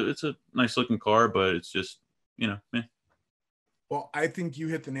 It's a nice looking car, but it's just, you know, meh. Well, I think you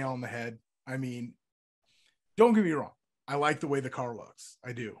hit the nail on the head. I mean, don't get me wrong. I like the way the car looks.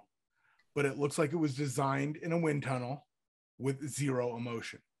 I do. But it looks like it was designed in a wind tunnel with zero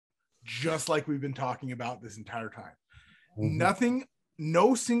emotion. Just like we've been talking about this entire time. Mm-hmm.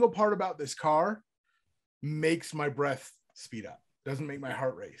 No single part about this car makes my breath speed up. Doesn't make my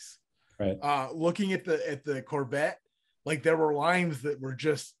heart race. Right. Looking at the Corvette, like there were lines that were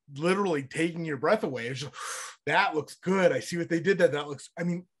just literally taking your breath away. It's just, that looks good. I see what they did. That looks. I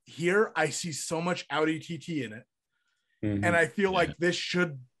mean, here I see so much Audi TT in it, and I feel like this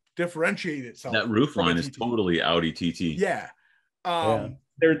should differentiate itself. That roof line is totally Audi TT. Yeah.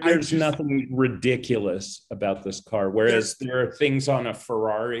 There's nothing ridiculous about this car, whereas there are things on a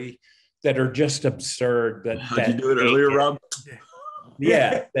Ferrari that are just absurd. How'd you do it earlier, Rob?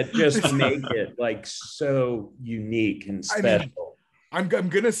 Yeah, that just make it like so unique and special. I mean, I'm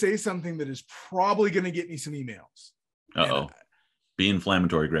gonna say something that is probably gonna get me some emails. Be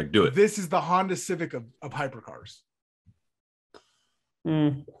inflammatory, Greg. Do it. This is the Honda Civic of hypercars. I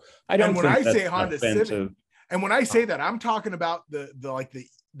don't. And when I say Honda Civic, and when I say that, I'm talking about the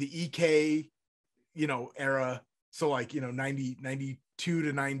EK, you know, era. So like, you know, 92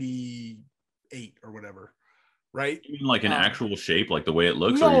 to 98 or whatever. Right? You mean like an actual shape, like the way it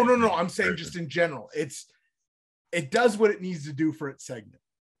looks? No. I'm saying just in general. It does what it needs to do for its segment.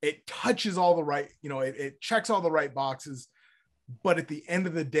 It touches all the right, you know, it checks all the right boxes, but at the end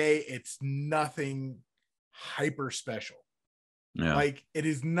of the day, it's nothing hyper special. Yeah. Like it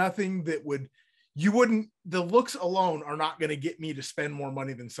is nothing that the looks alone are not going to get me to spend more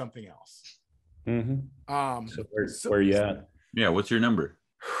money than something else. Mm-hmm. So where you at? Yeah. What's your number?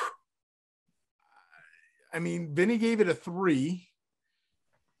 I mean, Vinny gave it a 3.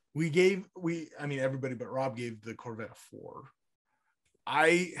 Everybody but Rob gave the Corvette a 4.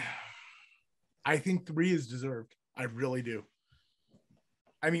 I think 3 is deserved. I really do.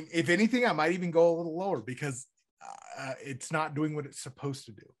 I mean, if anything, I might even go a little lower because it's not doing what it's supposed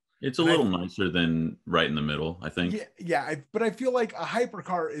to do. It's a little nicer than right in the middle, I think. Yeah. But I feel like a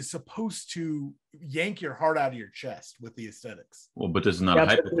hypercar is supposed to yank your heart out of your chest with the aesthetics. Well, but this is not a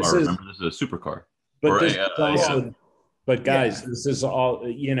hypercar. Remember, this is a supercar. But guys, this is all,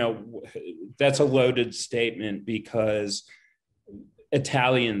 you know, that's a loaded statement because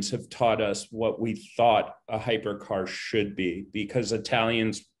Italians have taught us what we thought a hypercar should be, because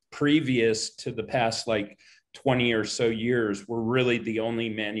Italians previous to the past, like 20 or so years, were really the only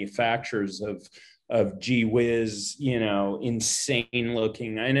manufacturers gee whiz, insane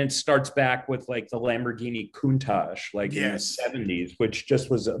looking. And it starts back with like the Lamborghini Countach, like in the 70s, which just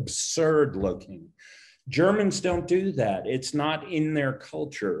was absurd looking. Germans don't do that. It's not in their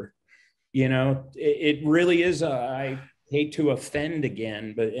culture. It really is I hate to offend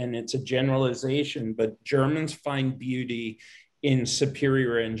again, and it's a generalization, but Germans find beauty in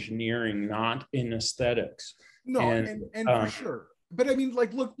superior engineering, not in aesthetics. No, and for sure. But I mean,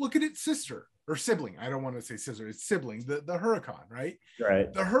 like, look at its sister or sibling. I don't want to say sister, it's sibling, the Huracan, right?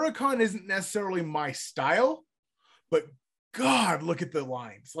 Right. The Huracan isn't necessarily my style, but God, look at the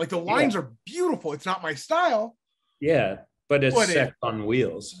lines. Like, the lines are beautiful. It's not my style. Yeah. But it's set on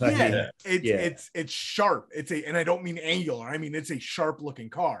wheels. Yeah, it's sharp. And I don't mean angular. I mean, it's a sharp looking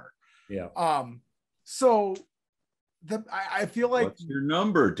car. Yeah. So I feel like, what's your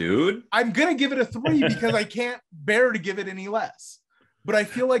number, dude? I'm gonna give it a 3 because I can't bear to give it any less. But I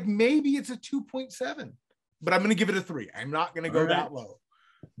feel like maybe it's a 2.7. But I'm gonna give it a 3. I'm not gonna go that low.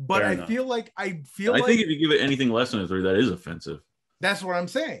 But I feel like I think if you give it anything less than a 3, that is offensive. That's what I'm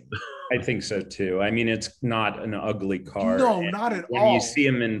saying. I think so too. I mean, it's not an ugly car. No, not at all. When you see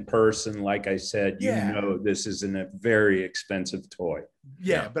them in person, like I said, this isn't a very expensive toy.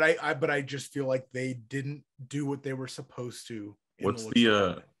 Yeah, but I just feel like they didn't do what they were supposed to. What's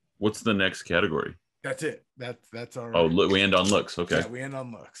the next category? That's it. That's our. Oh, look, we end on looks. Okay. Yeah, we end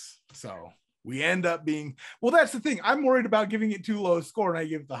on looks. So we end up being, well, that's the thing. I'm worried about giving it too low a score, and I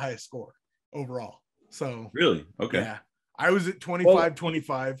give it the highest score overall. So really, okay. Yeah, I was at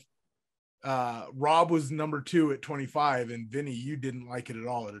 25. Rob was number 2 at 25, and Vinny, you didn't like it at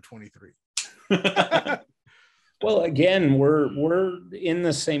all at a 23. Well, again, we're in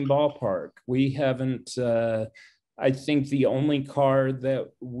the same ballpark. We haven't. I think the only car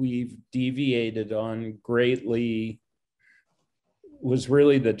that we've deviated on greatly was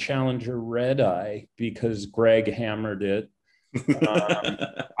really the Challenger Red Eye, because Greg hammered it.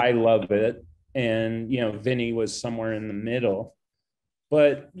 I love it, and Vinny was somewhere in the middle.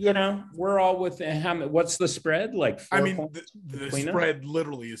 But we're all within. What's the spread like? I mean, the spread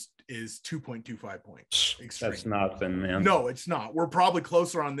literally is 2.25 points. Extreme. That's nothing, man. No, it's not. We're probably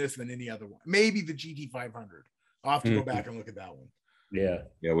closer on this than any other one. Maybe the GT500. I'll have to go back and look at that one. Yeah.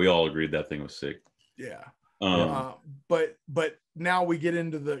 Yeah, we all agreed that thing was sick. Yeah. But now we get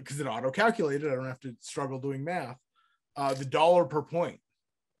into because it auto calculated. I don't have to struggle doing math. The dollar per point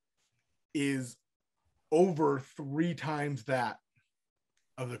is over 3 times that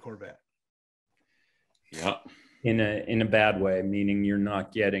of the Corvette. Yeah. In a bad way, meaning you're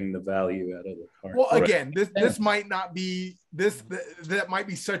not getting the value out of the car. Well, again, this might not be that might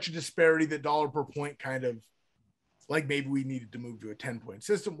be such a disparity that dollar per point kind of, like, maybe we needed to move to a 10-point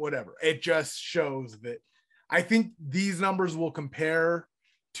system, whatever. It just shows that I think these numbers will compare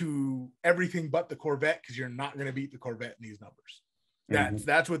to everything but the Corvette, because you're not going to beat the Corvette in these numbers.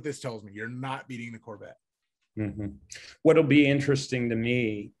 That's what this tells me. You're not beating the Corvette. Mm-hmm. What'll be interesting to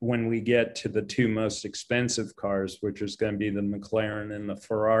me when we get to the 2 most expensive cars, which is going to be the McLaren and the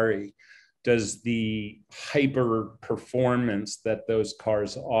Ferrari, does the hyper performance that those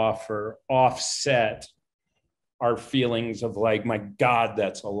cars offer offset our feelings of like, my God,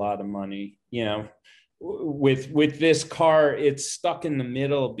 that's a lot of money? With this car, it's stuck in the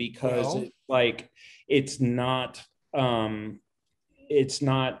middle because it's not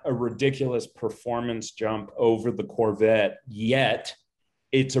a ridiculous performance jump over the Corvette, yet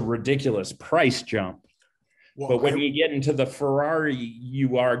it's a ridiculous price jump. Well, but when you get into the Ferrari,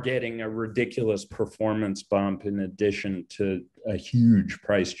 you are getting a ridiculous performance bump in addition to a huge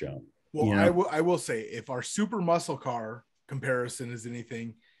price jump. Well, I will say, if our super muscle car comparison is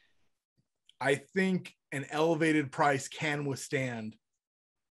anything, I think an elevated price can withstand.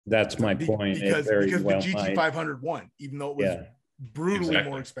 That's my point. Because the GT500 won, even though it was brutally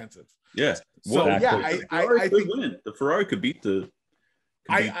more expensive. Yeah. So I think the Ferrari could beat the.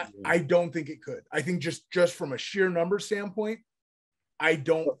 I don't think it could. I think just from a sheer number standpoint, I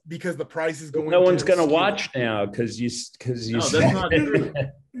don't, because the price is going. No one's going to watch now because you. No, that's not true.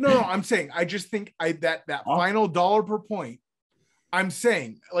 No, I'm saying I just think that final dollar per point. I'm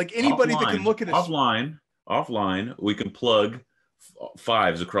saying, like, anybody that can look at it offline, we can plug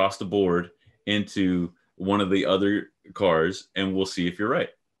 5s across the board into one of the other cars, and we'll see if you're right.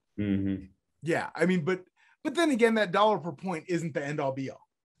 Mm-hmm. Yeah, I mean, but then again, that dollar per point isn't the end all be all.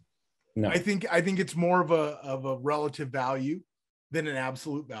 No, I think it's more of a relative value than an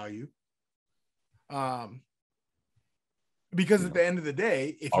absolute value. Because at the end of the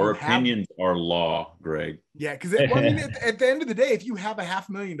day, if our opinions are law, Greg. Yeah, because at the end of the day, if you have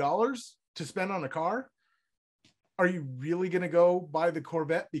 $500,000 to spend on a car, are you really going to go buy the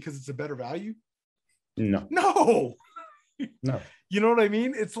Corvette because it's a better value? No. No. No. You know what I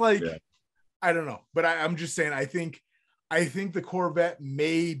mean? It's like, Yeah. I don't know, but I'm just saying, I think the Corvette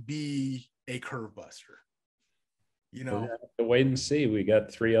may be a curve buster. You We're know, gonna have to wait and see. We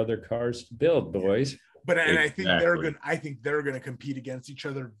got 3 other cars to build, boys. but and I think Exactly. they're gonna compete against each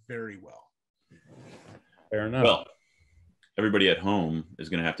other very well. Fair enough. Well, everybody at home is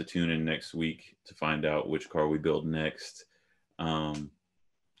going to have to tune in next week to find out which car we build next.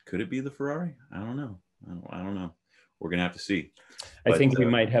 Could it be the Ferrari? I don't know. I don't know. We're going to have to see. I think we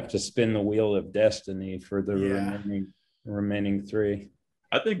might have to spin the wheel of destiny for the remaining 3.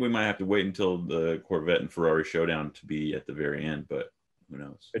 I think we might have to wait until the Corvette and Ferrari showdown to be at the very end, but who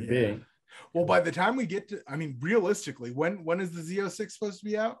knows? Could be. Well, by the time we get to, I mean, realistically, when is the Z06 supposed to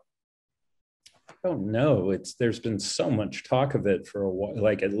be out? I don't know. There's been so much talk of it for a while,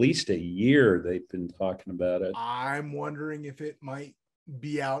 like at least a year they've been talking about it. I'm wondering if it might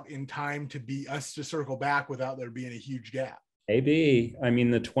be out in time to be us to circle back without there being a huge gap. Maybe. I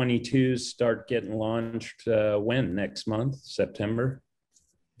mean, the 22s start getting launched when? Next month, September?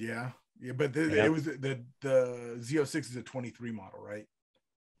 Yeah. But it was the Z06 is a 23 model, right?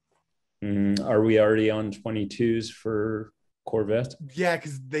 Are we already on 22s for Corvette? Yeah,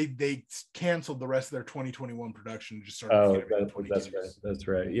 because they canceled the rest of their 2021 production and just started. That's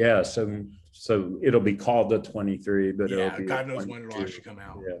right. Yeah, so it'll be called the 23, but yeah, it'll be God knows when it'll actually come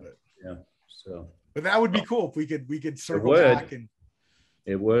out. Yeah. But that would be cool if we could circle back and.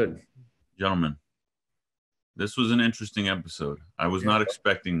 It would, gentlemen. This was an interesting episode. I was not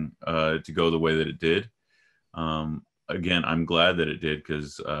expecting to go the way that it did. Again, I'm glad that it did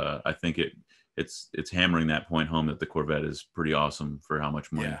because I think it's hammering that point home that the Corvette is pretty awesome for how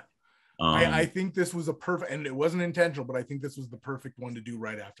much money. Yeah. I think this was a perfect, and it wasn't intentional, but I think this was the perfect one to do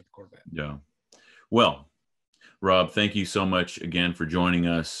right after the Corvette. Yeah. Well, Rob, thank you so much again for joining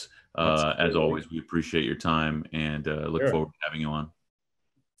us. As always, we appreciate your time and look forward to having you on.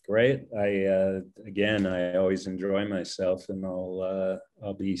 Great. I always enjoy myself, and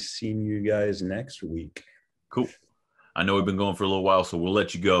I'll be seeing you guys next week. Cool. I know we've been going for a little while, so we'll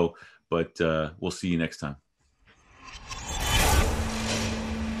let you go, but we'll see you next time.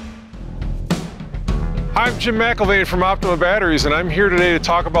 I'm Jim McElvain from Optima Batteries, and I'm here today to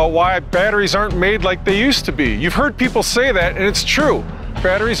talk about why batteries aren't made like they used to be. You've heard people say that, and it's true.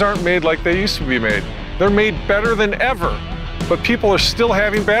 Batteries aren't made like they used to be made. They're made better than ever, but people are still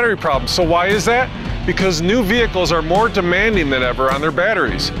having battery problems. So why is that? Because new vehicles are more demanding than ever on their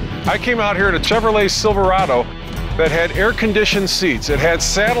batteries. I came out here in a Chevrolet Silverado that had air-conditioned seats, it had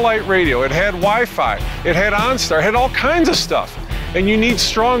satellite radio, it had Wi-Fi, it had OnStar, it had all kinds of stuff. And you need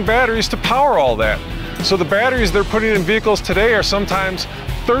strong batteries to power all that. So the batteries they're putting in vehicles today are sometimes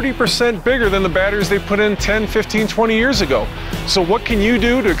 30% bigger than the batteries they put in 10, 15, 20 years ago. So what can you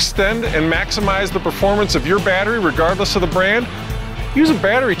do to extend and maximize the performance of your battery regardless of the brand? Use a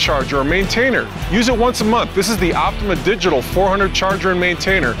battery charger or maintainer. Use it once a month. This is the Optima Digital 400 charger and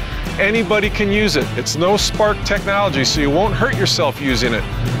maintainer. Anybody can use it. It's no spark technology, so you won't hurt yourself using it.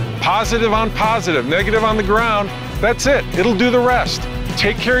 Positive on positive, negative on the ground. That's it. It'll do the rest.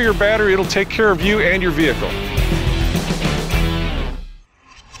 Take care of your battery. It'll take care of you and your vehicle.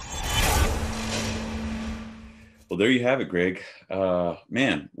 Well, there you have it, Greg.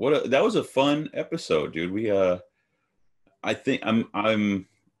 Man, that was a fun episode, dude. I think I'm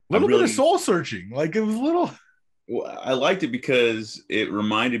little bit of soul searching. Like it was a little. I liked it because it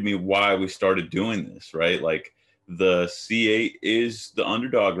reminded me why we started doing this, right? Like the C8 is the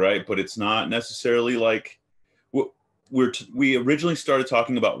underdog, right? But it's not necessarily like we originally started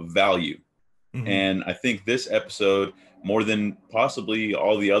talking about value. Mm-hmm. And I think this episode, more than possibly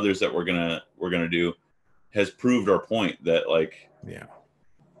all the others that we're gonna do, has proved our point that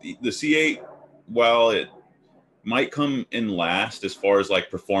the C8, while it might come in last as far as like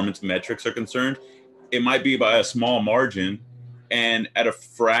performance metrics are concerned, it might be by a small margin and at a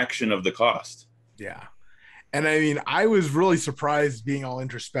fraction of the cost. Yeah. And I mean, I was really surprised being all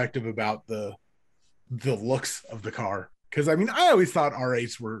introspective about the looks of the car. Cause I mean, I always thought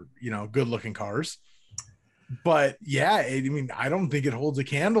R8s were, good looking cars, but yeah, I mean, I don't think it holds a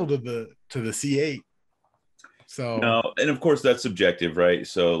candle to the C8. So no, and of course that's subjective, right?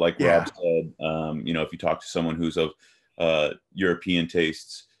 So like Rob said, if you talk to someone who's of European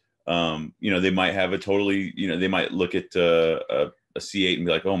tastes, they might have a totally, they might look at a C8 and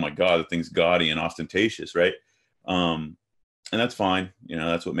be like, oh my God, the thing's gaudy and ostentatious, right? And that's fine.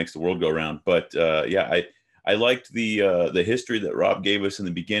 That's what makes the world go around. But I liked the history that Rob gave us in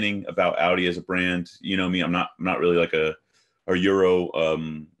the beginning about Audi as a brand. You know me, I'm not really like a Euro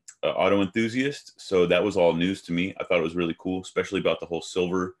auto enthusiast, so that was all news to me. I thought it was really cool, especially about the whole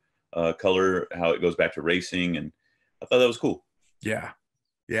silver color, how it goes back to racing, and I thought that was cool. Yeah.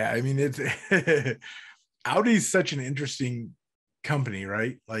 I mean, it's Audi's such an interesting company,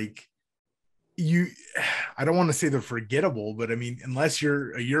 right? Like I don't want to say they're forgettable, but I mean, unless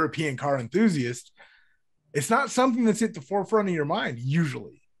you're a European car enthusiast, it's not something that's at the forefront of your mind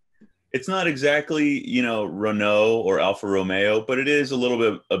usually. It's not exactly, Renault or Alfa Romeo, but it is a little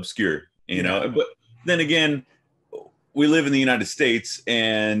bit obscure, know. But then again, we live in the United States,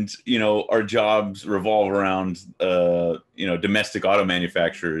 and our jobs revolve around domestic auto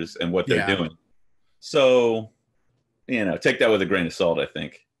manufacturers and what they're doing. So, take that with a grain of salt, I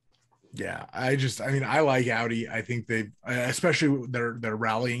think. Yeah, I like Audi. I think especially their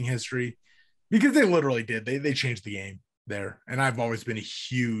rallying history, because they literally did. They changed the game there, and I've always been a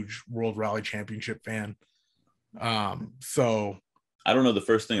huge World Rally Championship fan. So I don't know the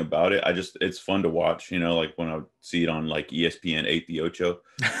first thing about it. It's fun to watch, like when I see it on like ESPN 8 the Ocho.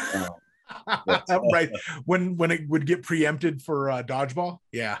 Right. When it would get preempted for dodgeball.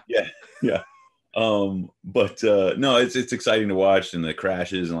 Yeah. But no, it's exciting to watch, and the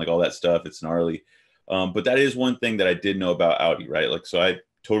crashes and like all that stuff. It's gnarly. But that is one thing that I did know about Audi, right? Like, so I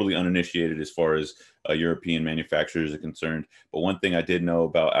totally uninitiated as far as European manufacturers are concerned. But one thing I did know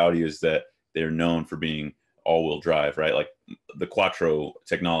about Audi is that they're known for being all-wheel drive, right? Like the Quattro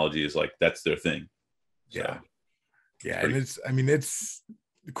technology is like, that's their thing. So, and it's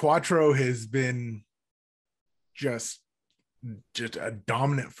Quattro has been just a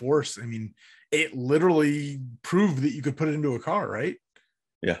dominant force. I mean, it literally proved that you could put it into a car, right?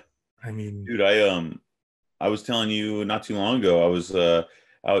 Yeah. I mean, dude, I was telling you not too long ago, I was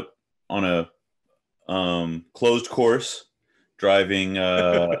out on a closed course driving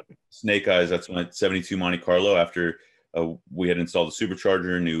Snake Eyes. That's my 72 Monte Carlo, after we had installed the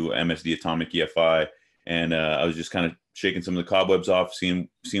supercharger, new MSD Atomic EFI, and I was just kind of shaking some of the cobwebs off, seeing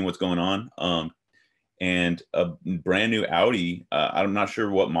what's going on. And a brand new Audi, I'm not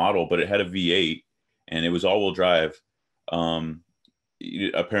sure what model, but it had a V8 and it was all-wheel drive.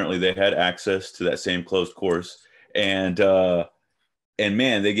 Apparently they had access to that same closed course, and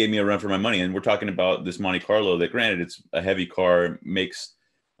man, they gave me a run for my money. And we're talking about this Monte Carlo that, granted, it's a heavy car, makes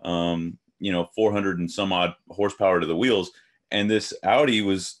 400 and some odd horsepower to the wheels, and this Audi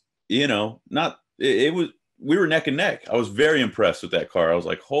was, we were neck and neck. I was very impressed with that car. I was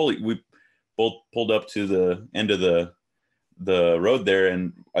like, we both pulled up to the end of the road there,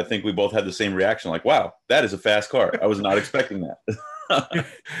 and I think we both had the same reaction, like, wow, that is a fast car. I was not expecting that.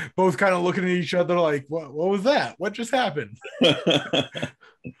 Both kind of looking at each other like, what was that? What just happened?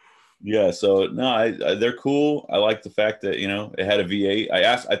 Yeah, so no, they're cool. I like the fact that, it had a V8.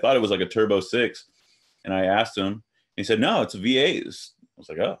 I thought it was like a turbo 6, and I asked him, he said, no, it's a V8. I was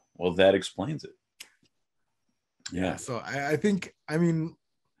like, oh, well, that explains it. Yeah. So I think,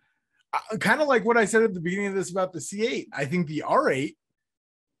 kind of like what I said at the beginning of this about the C8, I think the R8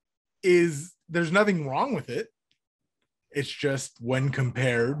 there's nothing wrong with it. It's just, when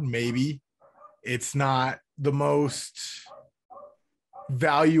compared, maybe it's not the most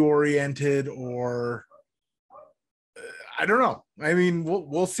value oriented, or I don't know. I mean,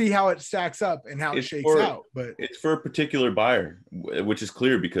 we'll see how it stacks up and how it shakes out, but it's for a particular buyer, which is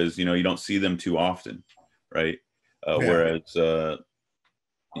clear because, you don't see them too often. Right. Whereas,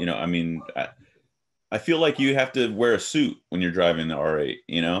 I feel like you have to wear a suit when you're driving the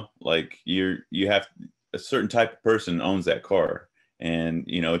R8, like you have a certain type of person owns that car. And,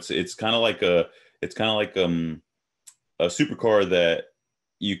 it's kind of like a supercar that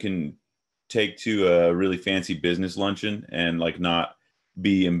you can take to a really fancy business luncheon and like not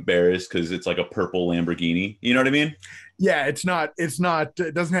be embarrassed because it's like a purple Lamborghini. You know what I mean? Yeah. It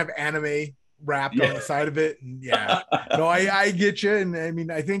doesn't have anime wrapped on the side of it. And no, I get you. And I mean,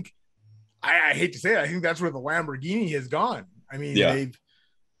 I think, I hate to say it, I think that's where the Lamborghini has gone. I mean,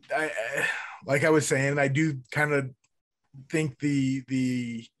 like I was saying, I do kind of think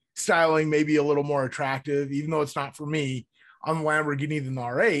the styling may be a little more attractive, even though it's not for me, on the Lamborghini than the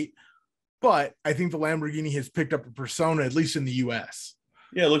R8. But I think the Lamborghini has picked up a persona, at least in the US.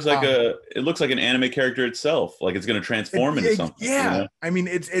 Yeah, it looks like an anime character itself. Like it's going to transform into something. Yeah, I mean,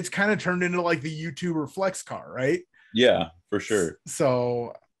 it's kind of turned into like the YouTuber flex car, right? Yeah, for sure.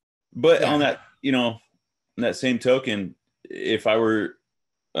 So, but on that, on that same token, if I were,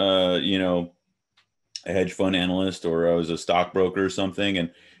 a hedge fund analyst, or I was a stockbroker or something,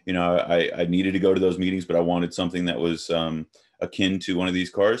 and I needed to go to those meetings, but I wanted something that was akin to one of these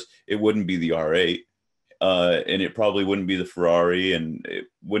cars, it wouldn't be the R8. And it probably wouldn't be the Ferrari, and it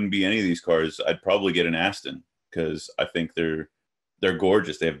wouldn't be any of these cars. I'd probably get an Aston, because I think they're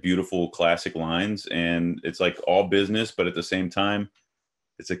gorgeous. They have beautiful classic lines, and it's like all business, but at the same time,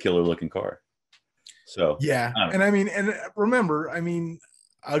 it's a killer looking car. So yeah. And and remember,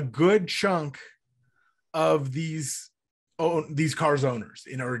 a good chunk of these cars owners,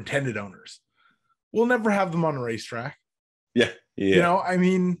 or intended owners, will never have them on a racetrack. Yeah.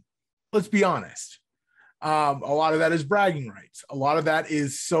 Let's be honest. A lot of that is bragging rights. A lot of that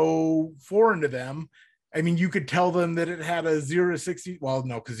is so foreign to them. You could tell them that it had a 0 to 60. Well,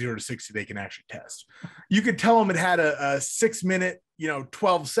 no, because 0 to 60 they can actually test. You could tell them it had a 6 minute,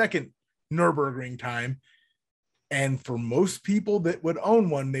 12-second Nürburgring time. And for most people that would own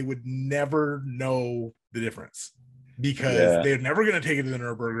one, they would never know the difference, because they're never going to take it to the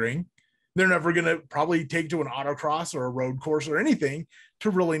Nürburgring. They're never going to probably take it to an autocross or a road course or anything to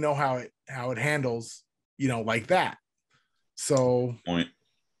really know how it handles, like that. So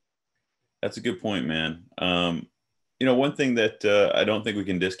that's a good point, man. One thing that I don't think we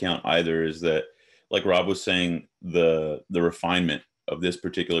can discount either is that, like Rob was saying, the refinement of this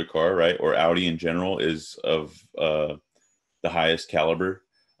particular car, right, or Audi in general, is of the highest caliber.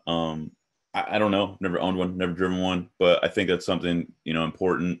 I don't know, never owned one, never driven one, but I think that's something,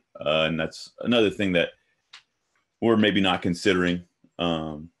 important. And that's another thing that we're maybe not considering,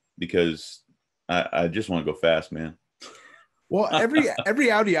 because I just want to go fast, man. Well, every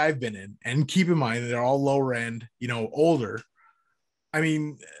Audi I've been in, and keep in mind they're all lower end, older.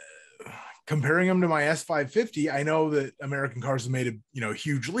 Comparing them to my S550, I know that American cars have made a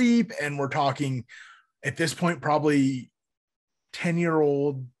huge leap, and we're talking at this point probably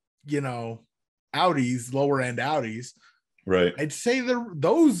 10-year-old, Audis, lower end Audis. Right. I'd say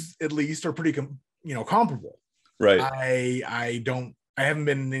those at least are pretty comparable. Right. I haven't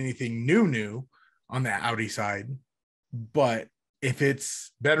been in anything new on the Audi side, but if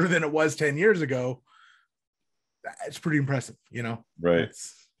it's better than it was 10 years ago, it's pretty impressive, Right.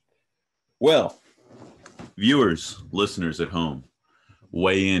 Well, viewers, listeners at home,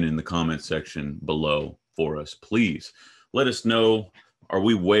 weigh in the comment section below for us. Please let us know, are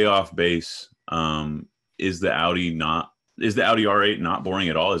we way off base? Is the Audi R8 not boring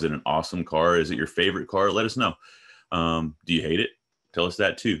at all? Is it an awesome car? Is it your favorite car? Let us know. Do you hate it? Tell us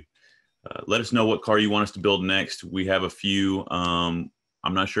that too. Let us know what car you want us to build next. We have a few.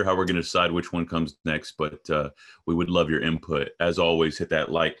 I'm not sure how we're going to decide which one comes next, but we would love your input. As always, hit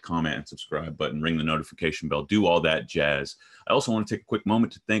that like, comment, and subscribe button, ring the notification bell, do all that jazz. I also want to take a quick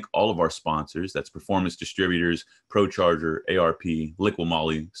moment to thank all of our sponsors. That's Performance Distributors, ProCharger, ARP, Liqui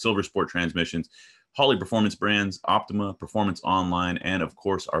Moly, Silver Sport Transmissions, Holley Performance Brands, Optima, Performance Online, and of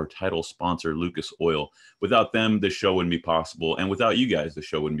course our title sponsor, Lucas Oil. Without them, this show wouldn't be possible, and without you guys, the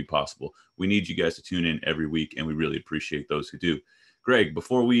show wouldn't be possible. We need you guys to tune in every week, and we really appreciate those who do. Greg,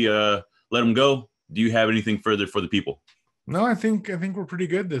 before we let them go, do you have anything further for the people? No, I think we're pretty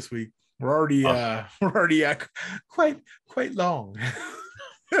good this week. We're already quite long.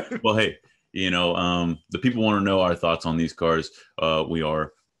 Well, hey, the people want to know our thoughts on these cars. We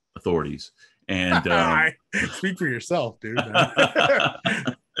are authorities, and speak for yourself, dude.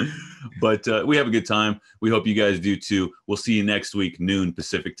 But we have a good time. We hope you guys do too. We'll see you next week, noon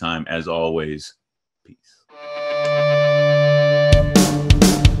Pacific time, as always.